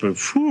raped, but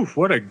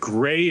what a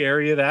gray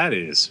area that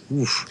is.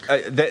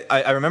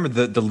 I remember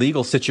the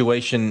legal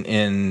situation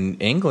in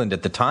England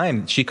at the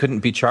time. She couldn't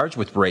be charged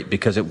with rape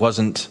because it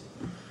wasn't.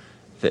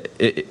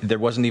 There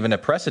wasn't even a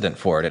precedent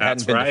for it. It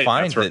hadn't been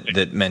defined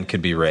that men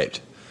could be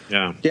raped.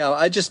 Yeah.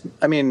 Yeah.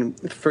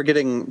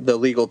 Forgetting the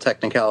legal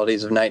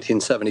technicalities of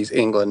 1970s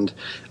England,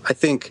 I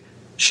think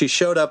she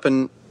showed up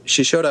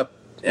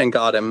and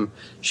got him.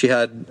 She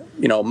had,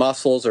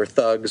 muscles or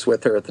thugs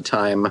with her at the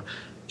time.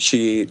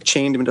 She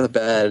chained him to the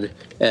bed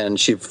and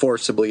she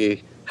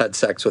forcibly had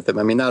sex with him.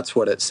 I mean, that's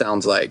what it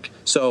sounds like.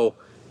 So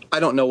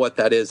I don't know what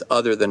that is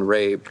other than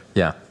rape.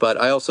 Yeah.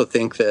 But I also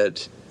think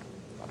that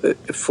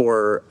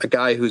for a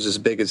guy who's as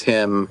big as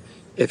him,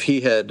 if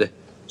he had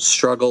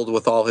struggled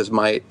with all his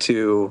might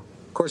to,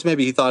 of course,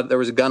 maybe he thought there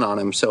was a gun on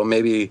him. So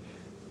maybe,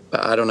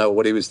 I don't know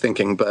what he was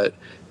thinking, but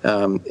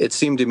it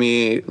seemed to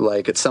me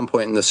like at some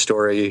point in the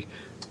story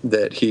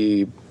that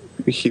he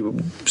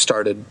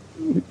started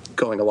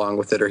going along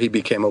with it, or he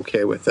became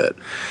okay with it.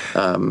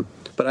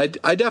 But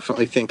I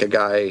definitely think a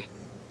guy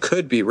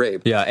could be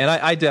raped. Yeah, and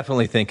I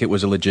definitely think it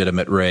was a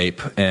legitimate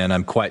rape, and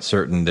I'm quite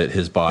certain that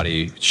his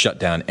body shut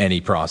down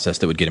any process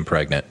that would get him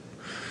pregnant.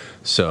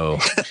 So...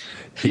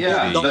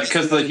 Yeah,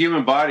 because the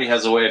human body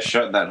has a way of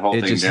shutting that whole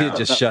thing down. He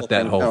just shut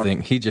that whole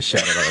thing. He just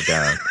shut it all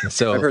down.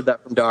 So I've heard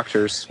that from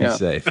doctors. Yeah. He's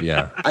safe.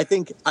 Yeah. I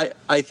think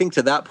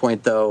to that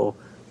point though,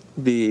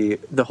 the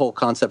whole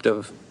concept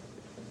of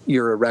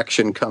your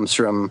erection comes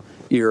from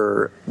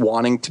your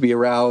wanting to be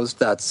aroused.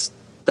 That's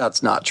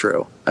not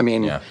true. I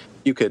mean,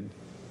 you could.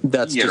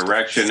 That's you get just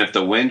erection if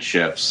the wind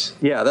shifts.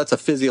 Yeah, that's a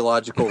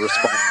physiological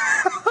response.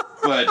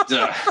 But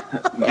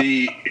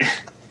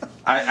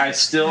I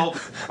still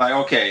like.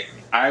 Okay,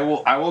 I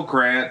will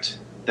grant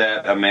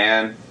that a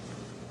man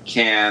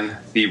can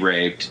be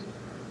raped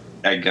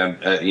at gun.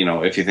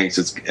 If he thinks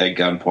it's at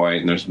gunpoint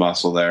and there's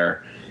muscle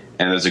there,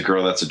 and there's a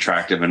girl that's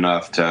attractive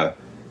enough to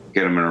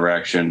get him an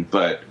erection.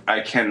 But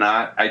I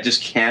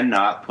just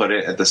cannot put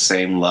it at the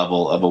same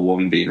level of a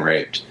woman being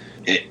raped.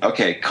 I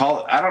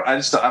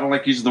don't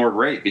like using the word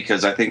rape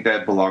because I think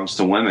that belongs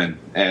to women,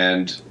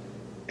 and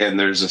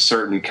there's a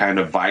certain kind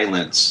of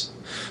violence.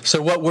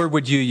 So what word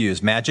would you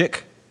use?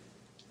 Magic?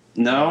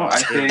 No,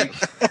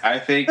 I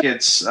think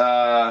it's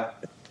I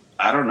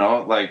don't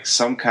know, like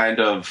some kind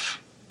of.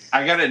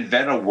 I got to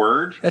invent a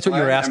word. That's what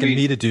you were asking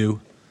me to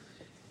do.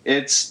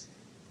 It's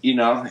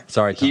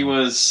Sorry, Tom. he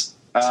was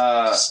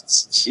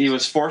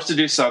forced to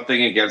do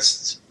something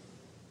against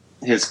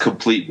his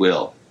complete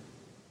will.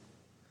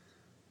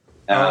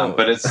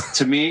 But it's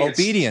to me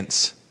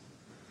obedience.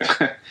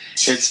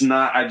 It's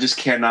not. I just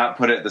cannot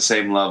put it at the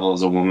same level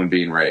as a woman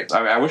being raped.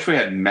 I wish we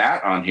had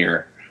Matt on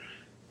here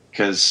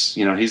because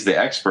he's the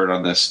expert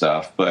on this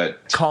stuff.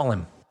 But call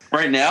him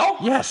right now.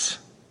 Yes.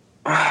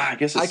 I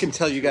guess I can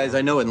tell you guys.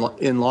 I know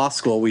in law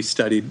school we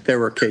studied. There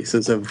were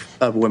cases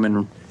of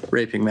women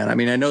raping men. I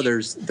mean, I know there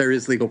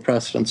is legal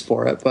precedence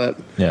for it, but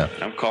yeah,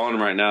 I'm calling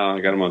him right now.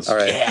 I got him on. All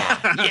right.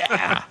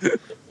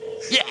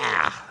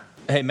 Yeah.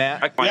 Hey,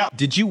 Matt,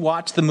 did you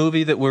watch the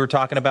movie that we were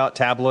talking about,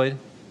 Tabloid?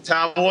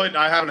 Tabloid?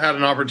 I haven't had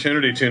an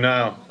opportunity to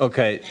now.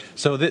 Okay,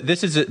 so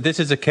this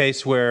is a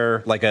case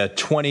where like a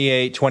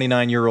 28,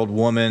 29-year-old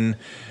woman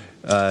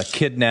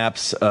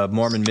kidnaps a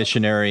Mormon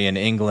missionary in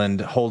England,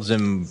 holds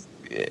him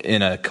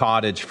in a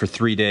cottage for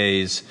 3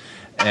 days,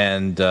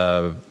 and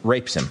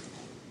rapes him.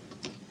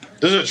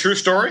 This is a true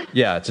story?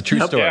 Yeah, it's a true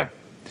story. Yeah.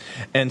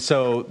 And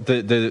so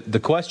the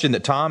question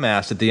that Tom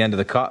asked at the end of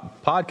the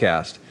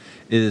podcast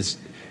is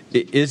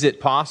it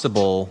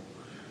possible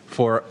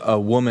for a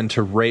woman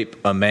to rape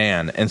a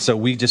man? And so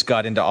we just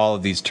got into all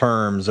of these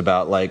terms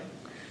about, like,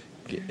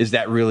 is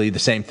that really the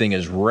same thing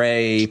as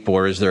rape,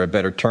 or is there a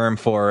better term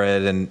for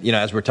it? And,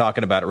 as we're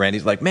talking about it,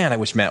 Randy's like, man, I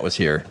wish Matt was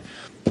here.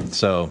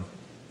 So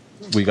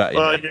we got...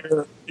 Well,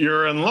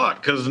 you're in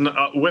luck, because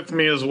with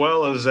me as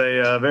well as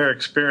a very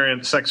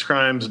experienced sex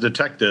crimes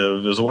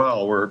detective as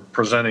well, we're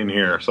presenting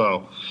here.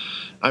 So,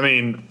 I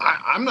mean,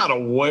 I'm not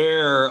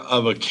aware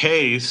of a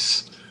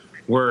case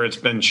where it's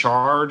been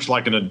charged,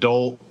 like an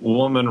adult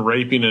woman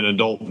raping an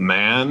adult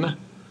man.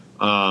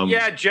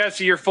 Yeah,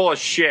 Jesse, you're full of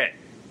shit.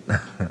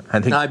 I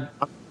think I'm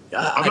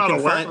not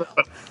aware of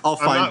it.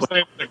 I'm not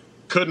saying that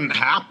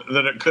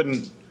it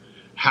couldn't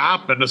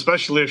happen,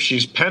 especially if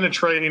she's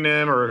penetrating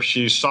him or if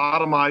she's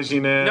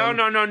sodomizing him.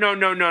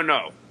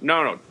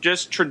 No.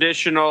 Just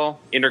traditional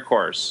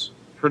intercourse.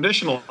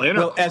 Traditional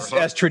intercourse. Well,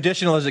 as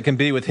traditional as it can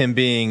be with him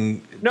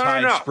being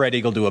tied spread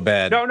eagle to a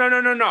bed.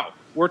 No.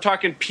 We're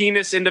talking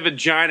penis into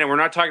vagina. We're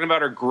not talking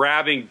about her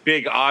grabbing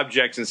big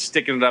objects and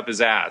sticking it up his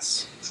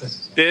ass.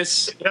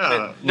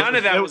 None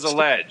of that was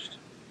alleged.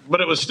 But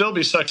it would still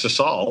be sex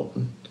assault.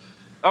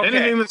 Okay.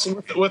 Anything that's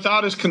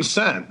without his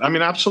consent. I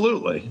mean,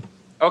 absolutely.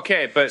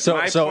 Okay, but so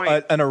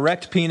an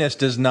erect penis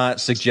does not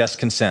suggest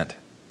consent.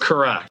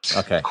 Correct.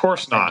 Okay. Of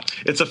course not.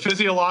 It's a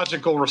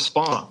physiological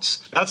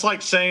response. That's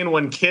like saying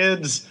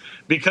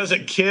because a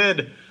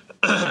kid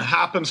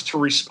happens to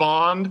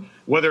respond,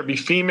 whether it be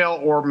female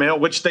or male,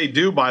 which they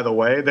do, by the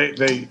way,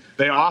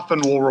 they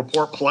often will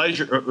report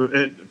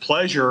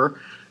pleasure.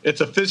 It's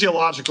a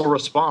physiological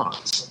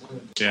response.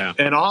 Yeah.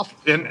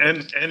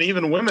 And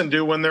even women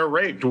do when they're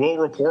raped.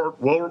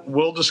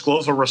 Will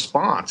disclose a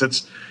response.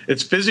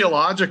 It's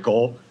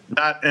physiological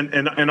that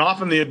and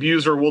often the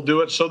abuser will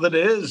do it so that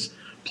it is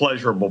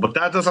pleasurable, but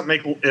that doesn't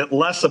make it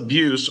less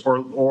abuse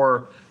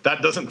or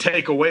that doesn't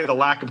take away the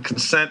lack of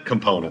consent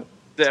component.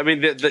 I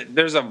mean,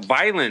 there's a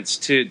violence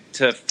to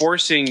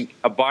forcing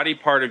a body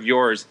part of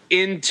yours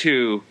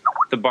into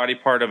the body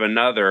part of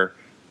another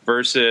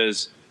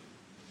versus,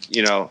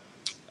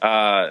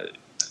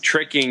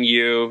 tricking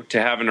you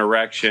to have an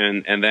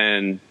erection and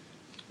then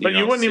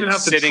you wouldn't even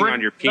have to sitting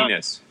on your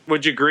penis. No.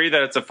 Would you agree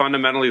that it's a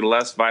fundamentally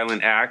less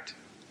violent act?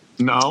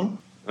 No.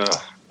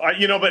 Ugh.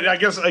 But I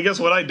guess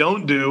what I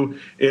don't do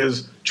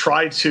is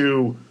try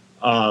to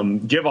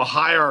give a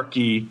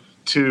hierarchy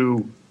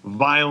to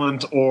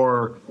violent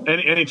or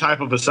any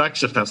type of a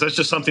sex offense. That's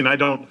just something I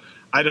don't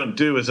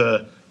do as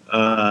a.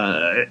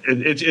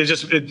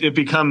 It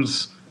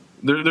becomes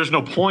there's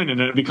no point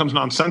in it. It becomes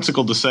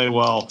nonsensical to say,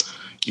 well,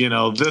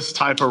 this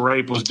type of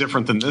rape was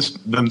different than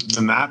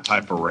that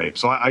type of rape.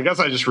 So I guess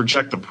I just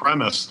reject the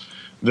premise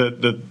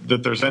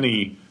that there's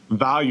any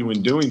value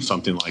in doing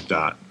something like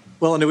that.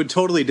 Well, and it would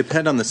totally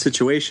depend on the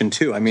situation,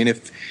 too. I mean,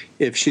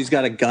 if she's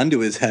got a gun to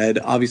his head,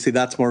 obviously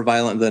that's more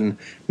violent than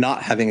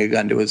not having a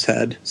gun to his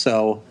head.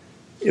 So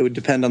it would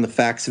depend on the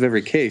facts of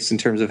every case in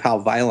terms of how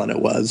violent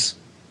it was.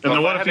 And then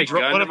if I had a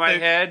gun to my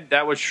head,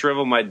 that would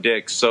shrivel my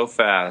dick so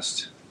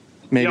fast.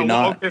 Maybe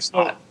not. Okay,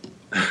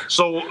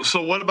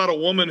 so what about a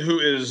woman who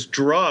is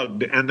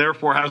drugged and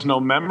therefore has no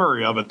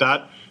memory of it?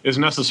 That is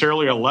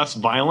necessarily a less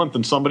violent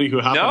than somebody who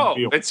happens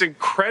to be... it's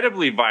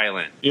incredibly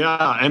violent.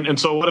 Yeah, and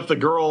so what if the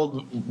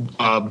girl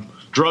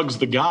drugs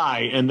the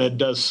guy and then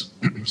does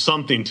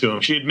something to him?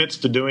 She admits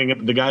to doing it,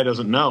 but the guy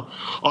doesn't know.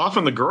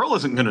 Often the girl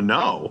isn't going to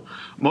know.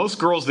 Most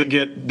girls that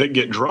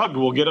get drugged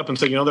will get up and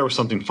say, there was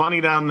something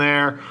funny down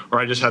there, or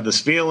I just had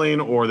this feeling,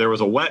 or there was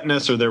a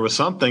wetness, or there was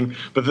something,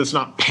 but it's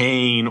not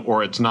pain,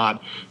 or it's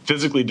not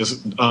physically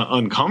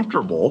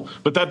uncomfortable,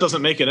 but that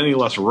doesn't make it any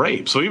less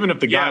rape. So even if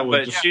the guy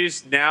was... but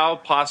she's now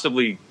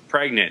possibly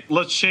pregnant.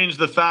 Let's change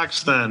the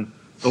facts then.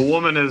 The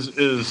woman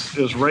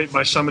is raped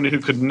by somebody who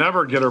could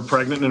never get her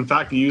pregnant. In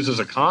fact, he uses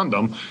a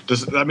condom.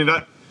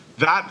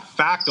 That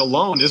fact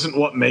alone isn't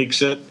what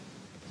makes it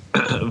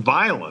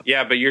violent.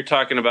 Yeah, but you're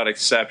talking about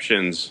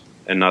exceptions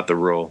and not the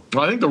rule.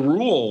 Well, I think the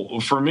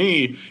rule for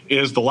me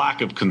is the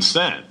lack of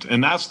consent,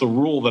 and that's the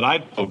rule that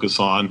I'd focus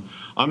on.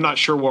 I'm not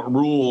sure what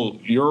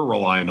rule you're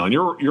relying on.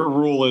 Your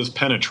rule is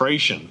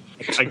penetration.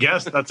 I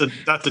guess that's a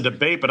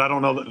debate, but I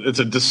don't know. It's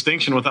a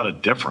distinction without a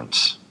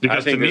difference. Because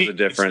I think there's a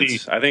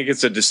difference. I think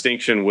it's a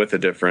distinction with a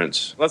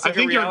difference. I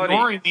think you're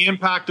ignoring the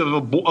impact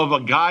of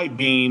a guy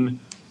being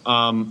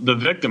the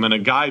victim and a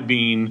guy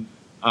being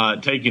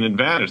taking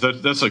advantage.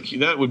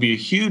 That would be a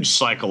huge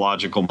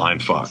psychological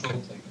mindfuck.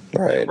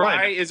 Right.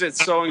 Why is it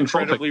so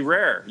incredibly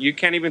rare? You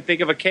can't even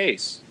think of a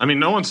case. I mean,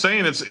 no one's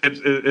saying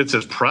it's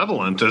as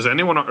prevalent. Is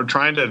anyone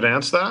trying to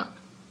advance that?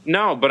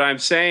 No, but I'm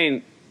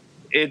saying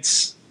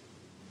it's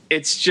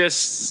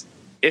just,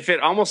 if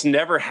it almost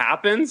never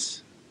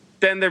happens,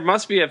 then there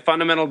must be a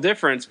fundamental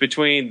difference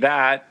between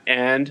that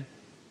and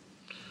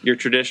your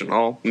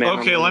traditional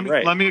man. Okay,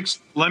 let me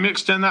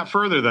extend that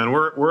further. Then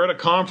we're at a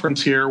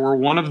conference here where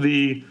one of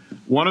the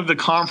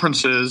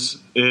conferences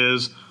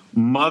is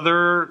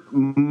mother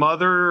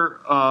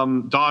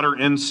daughter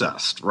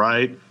incest,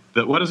 right?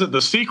 What is it?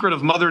 The secret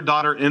of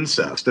mother-daughter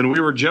incest. And we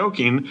were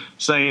joking,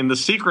 saying the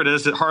secret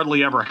is it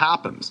hardly ever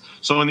happens.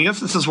 So in the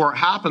instances where it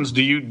happens,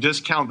 do you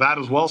discount that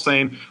as well,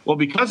 saying, well,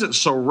 because it's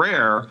so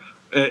rare,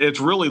 it's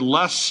really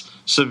less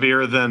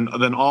severe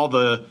than all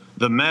the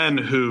men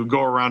who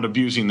go around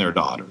abusing their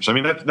daughters? I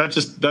mean, I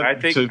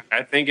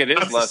think it is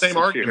that's less the same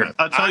severe. argument.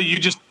 I'll tell you,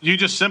 you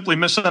just simply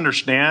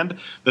misunderstand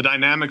the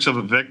dynamics of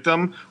a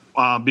victim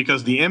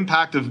because the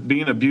impact of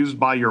being abused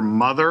by your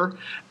mother.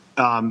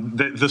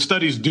 The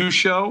studies do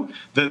show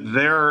that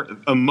their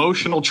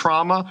emotional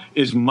trauma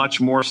is much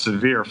more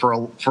severe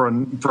for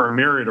a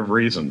myriad of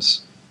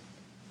reasons.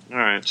 All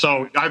right.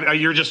 So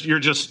you're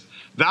just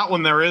that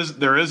one. There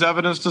is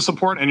evidence to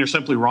support, and you're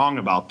simply wrong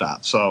about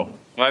that. So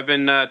I've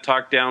been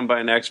talked down by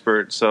an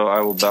expert, so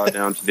I will bow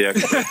down to the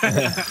expert.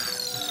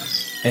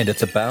 And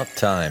it's about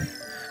time.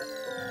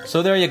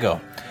 So there you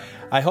go.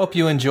 I hope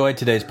you enjoyed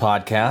today's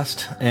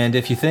podcast, and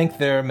if you think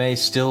there may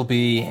still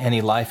be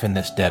any life in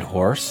this dead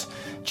horse,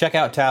 check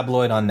out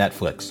Tabloid on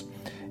Netflix.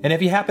 And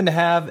if you happen to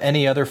have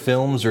any other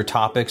films or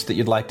topics that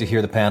you'd like to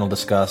hear the panel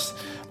discuss,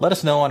 let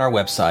us know on our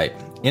website,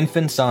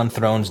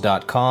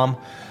 infantsonthrones.com,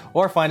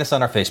 or find us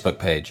on our Facebook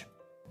page.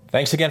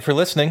 Thanks again for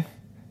listening.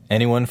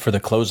 Anyone for the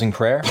closing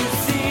prayer?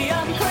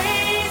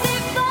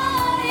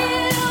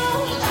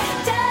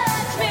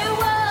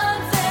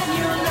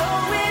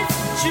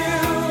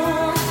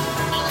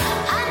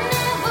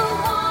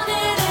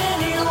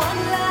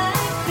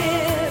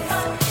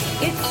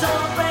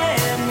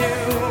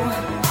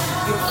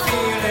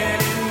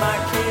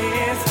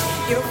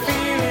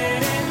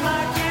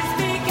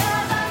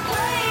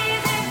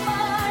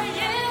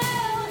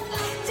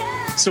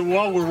 So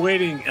while we're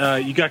waiting,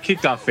 you got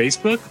kicked off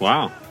Facebook?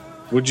 Wow.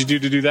 What'd you do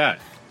to do that?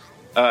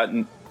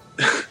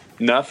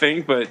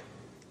 Nothing, but...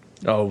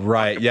 Oh,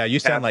 right. Yeah, you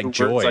sound like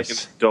Joyce. Like an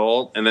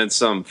adult, and then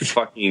some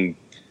fucking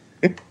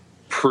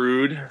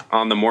prude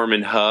on the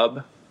Mormon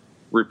Hub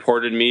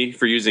reported me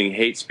for using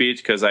hate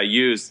speech because I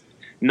used,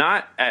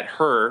 not at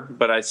her,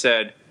 but I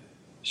said,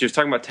 she was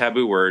talking about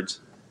taboo words,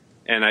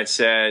 and I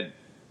said,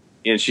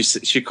 and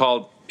she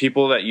called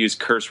people that use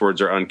curse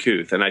words are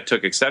uncouth, and I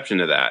took exception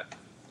to that.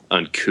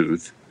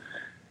 Uncouth.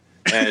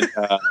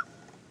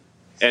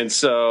 And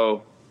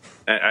so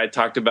I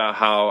talked about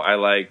how I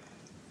like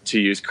to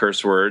use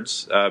curse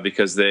words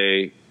because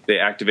they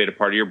activate a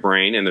part of your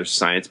brain, and there's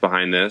science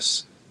behind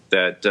this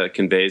that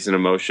conveys an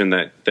emotion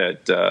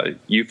that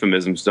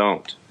euphemisms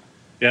don't.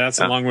 Yeah, that's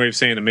a long way of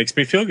saying it makes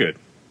me feel good.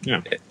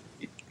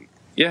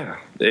 Yeah.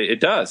 It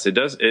does.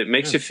 It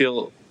makes you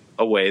feel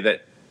a way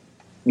that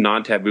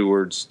non-taboo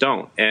words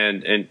don't.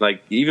 And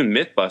like even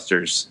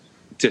Mythbusters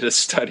did a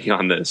study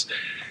on this.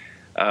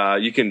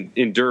 You can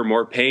endure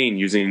more pain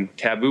using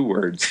taboo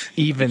words.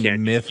 Even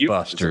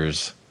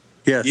Mythbusters.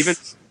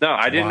 Yes.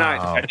 I did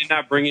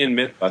not bring in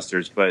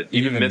Mythbusters, but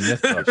even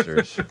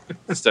Mythbusters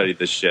studied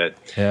this shit.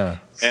 Yeah.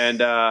 And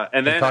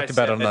then we talked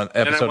about it on an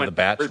episode of The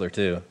Bachelor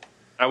too.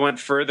 I went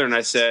further and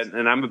I said,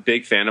 and I'm a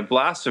big fan of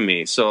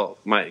blasphemy, so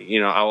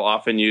I'll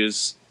often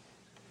use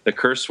the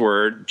curse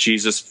word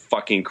Jesus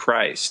fucking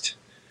Christ.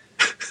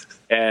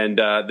 And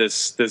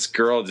this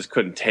girl just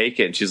couldn't take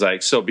it. And she's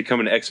like, so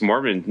becoming an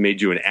ex-Mormon made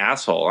you an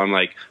asshole. I'm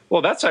like,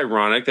 well, that's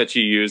ironic that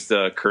you used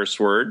the curse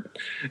word,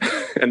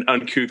 an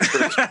uncouth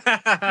curse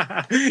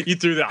word. You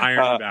threw the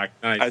iron back.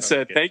 Nice. I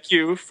said, thank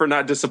you for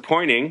not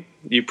disappointing.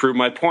 You proved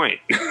my point.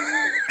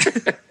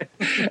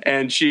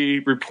 And she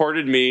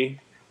reported me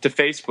to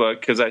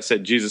Facebook because I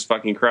said Jesus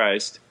fucking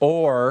Christ.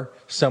 Or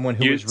someone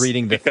who was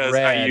reading the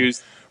thread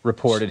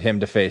reported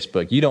him to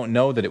Facebook. You don't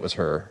know that it was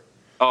her.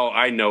 Oh,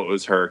 I know it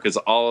was her because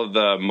all of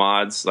the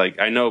mods, like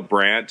I know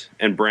Brant,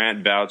 and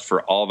Brant vouched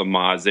for all the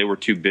mods. They were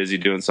too busy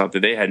doing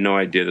something. They had no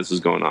idea this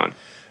was going on.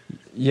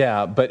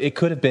 Yeah, but it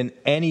could have been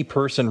any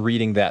person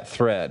reading that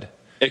thread.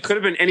 It could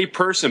have been any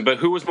person, but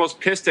who was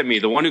most pissed at me?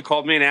 The one who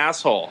called me an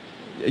asshole.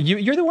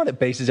 You're the one that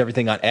bases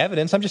everything on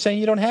evidence. I'm just saying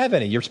you don't have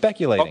any. You're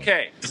speculating.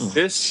 Okay,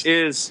 this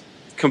is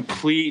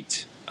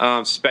complete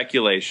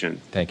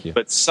speculation. Thank you.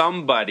 But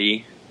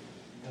somebody...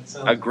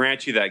 I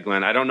grant you that,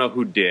 Glenn. I don't know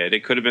who did.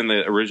 It could have been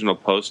the original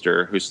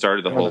poster who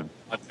started the whole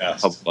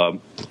club.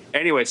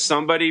 Anyway,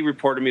 somebody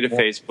reported me to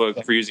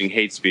Facebook for using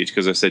hate speech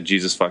because I said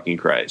Jesus fucking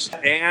Christ.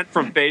 And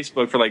from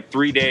Facebook for like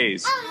 3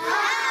 days.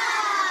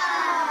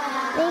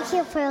 Thank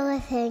you for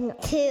listening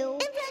to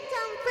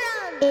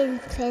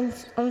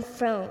Infants on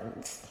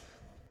Thrones.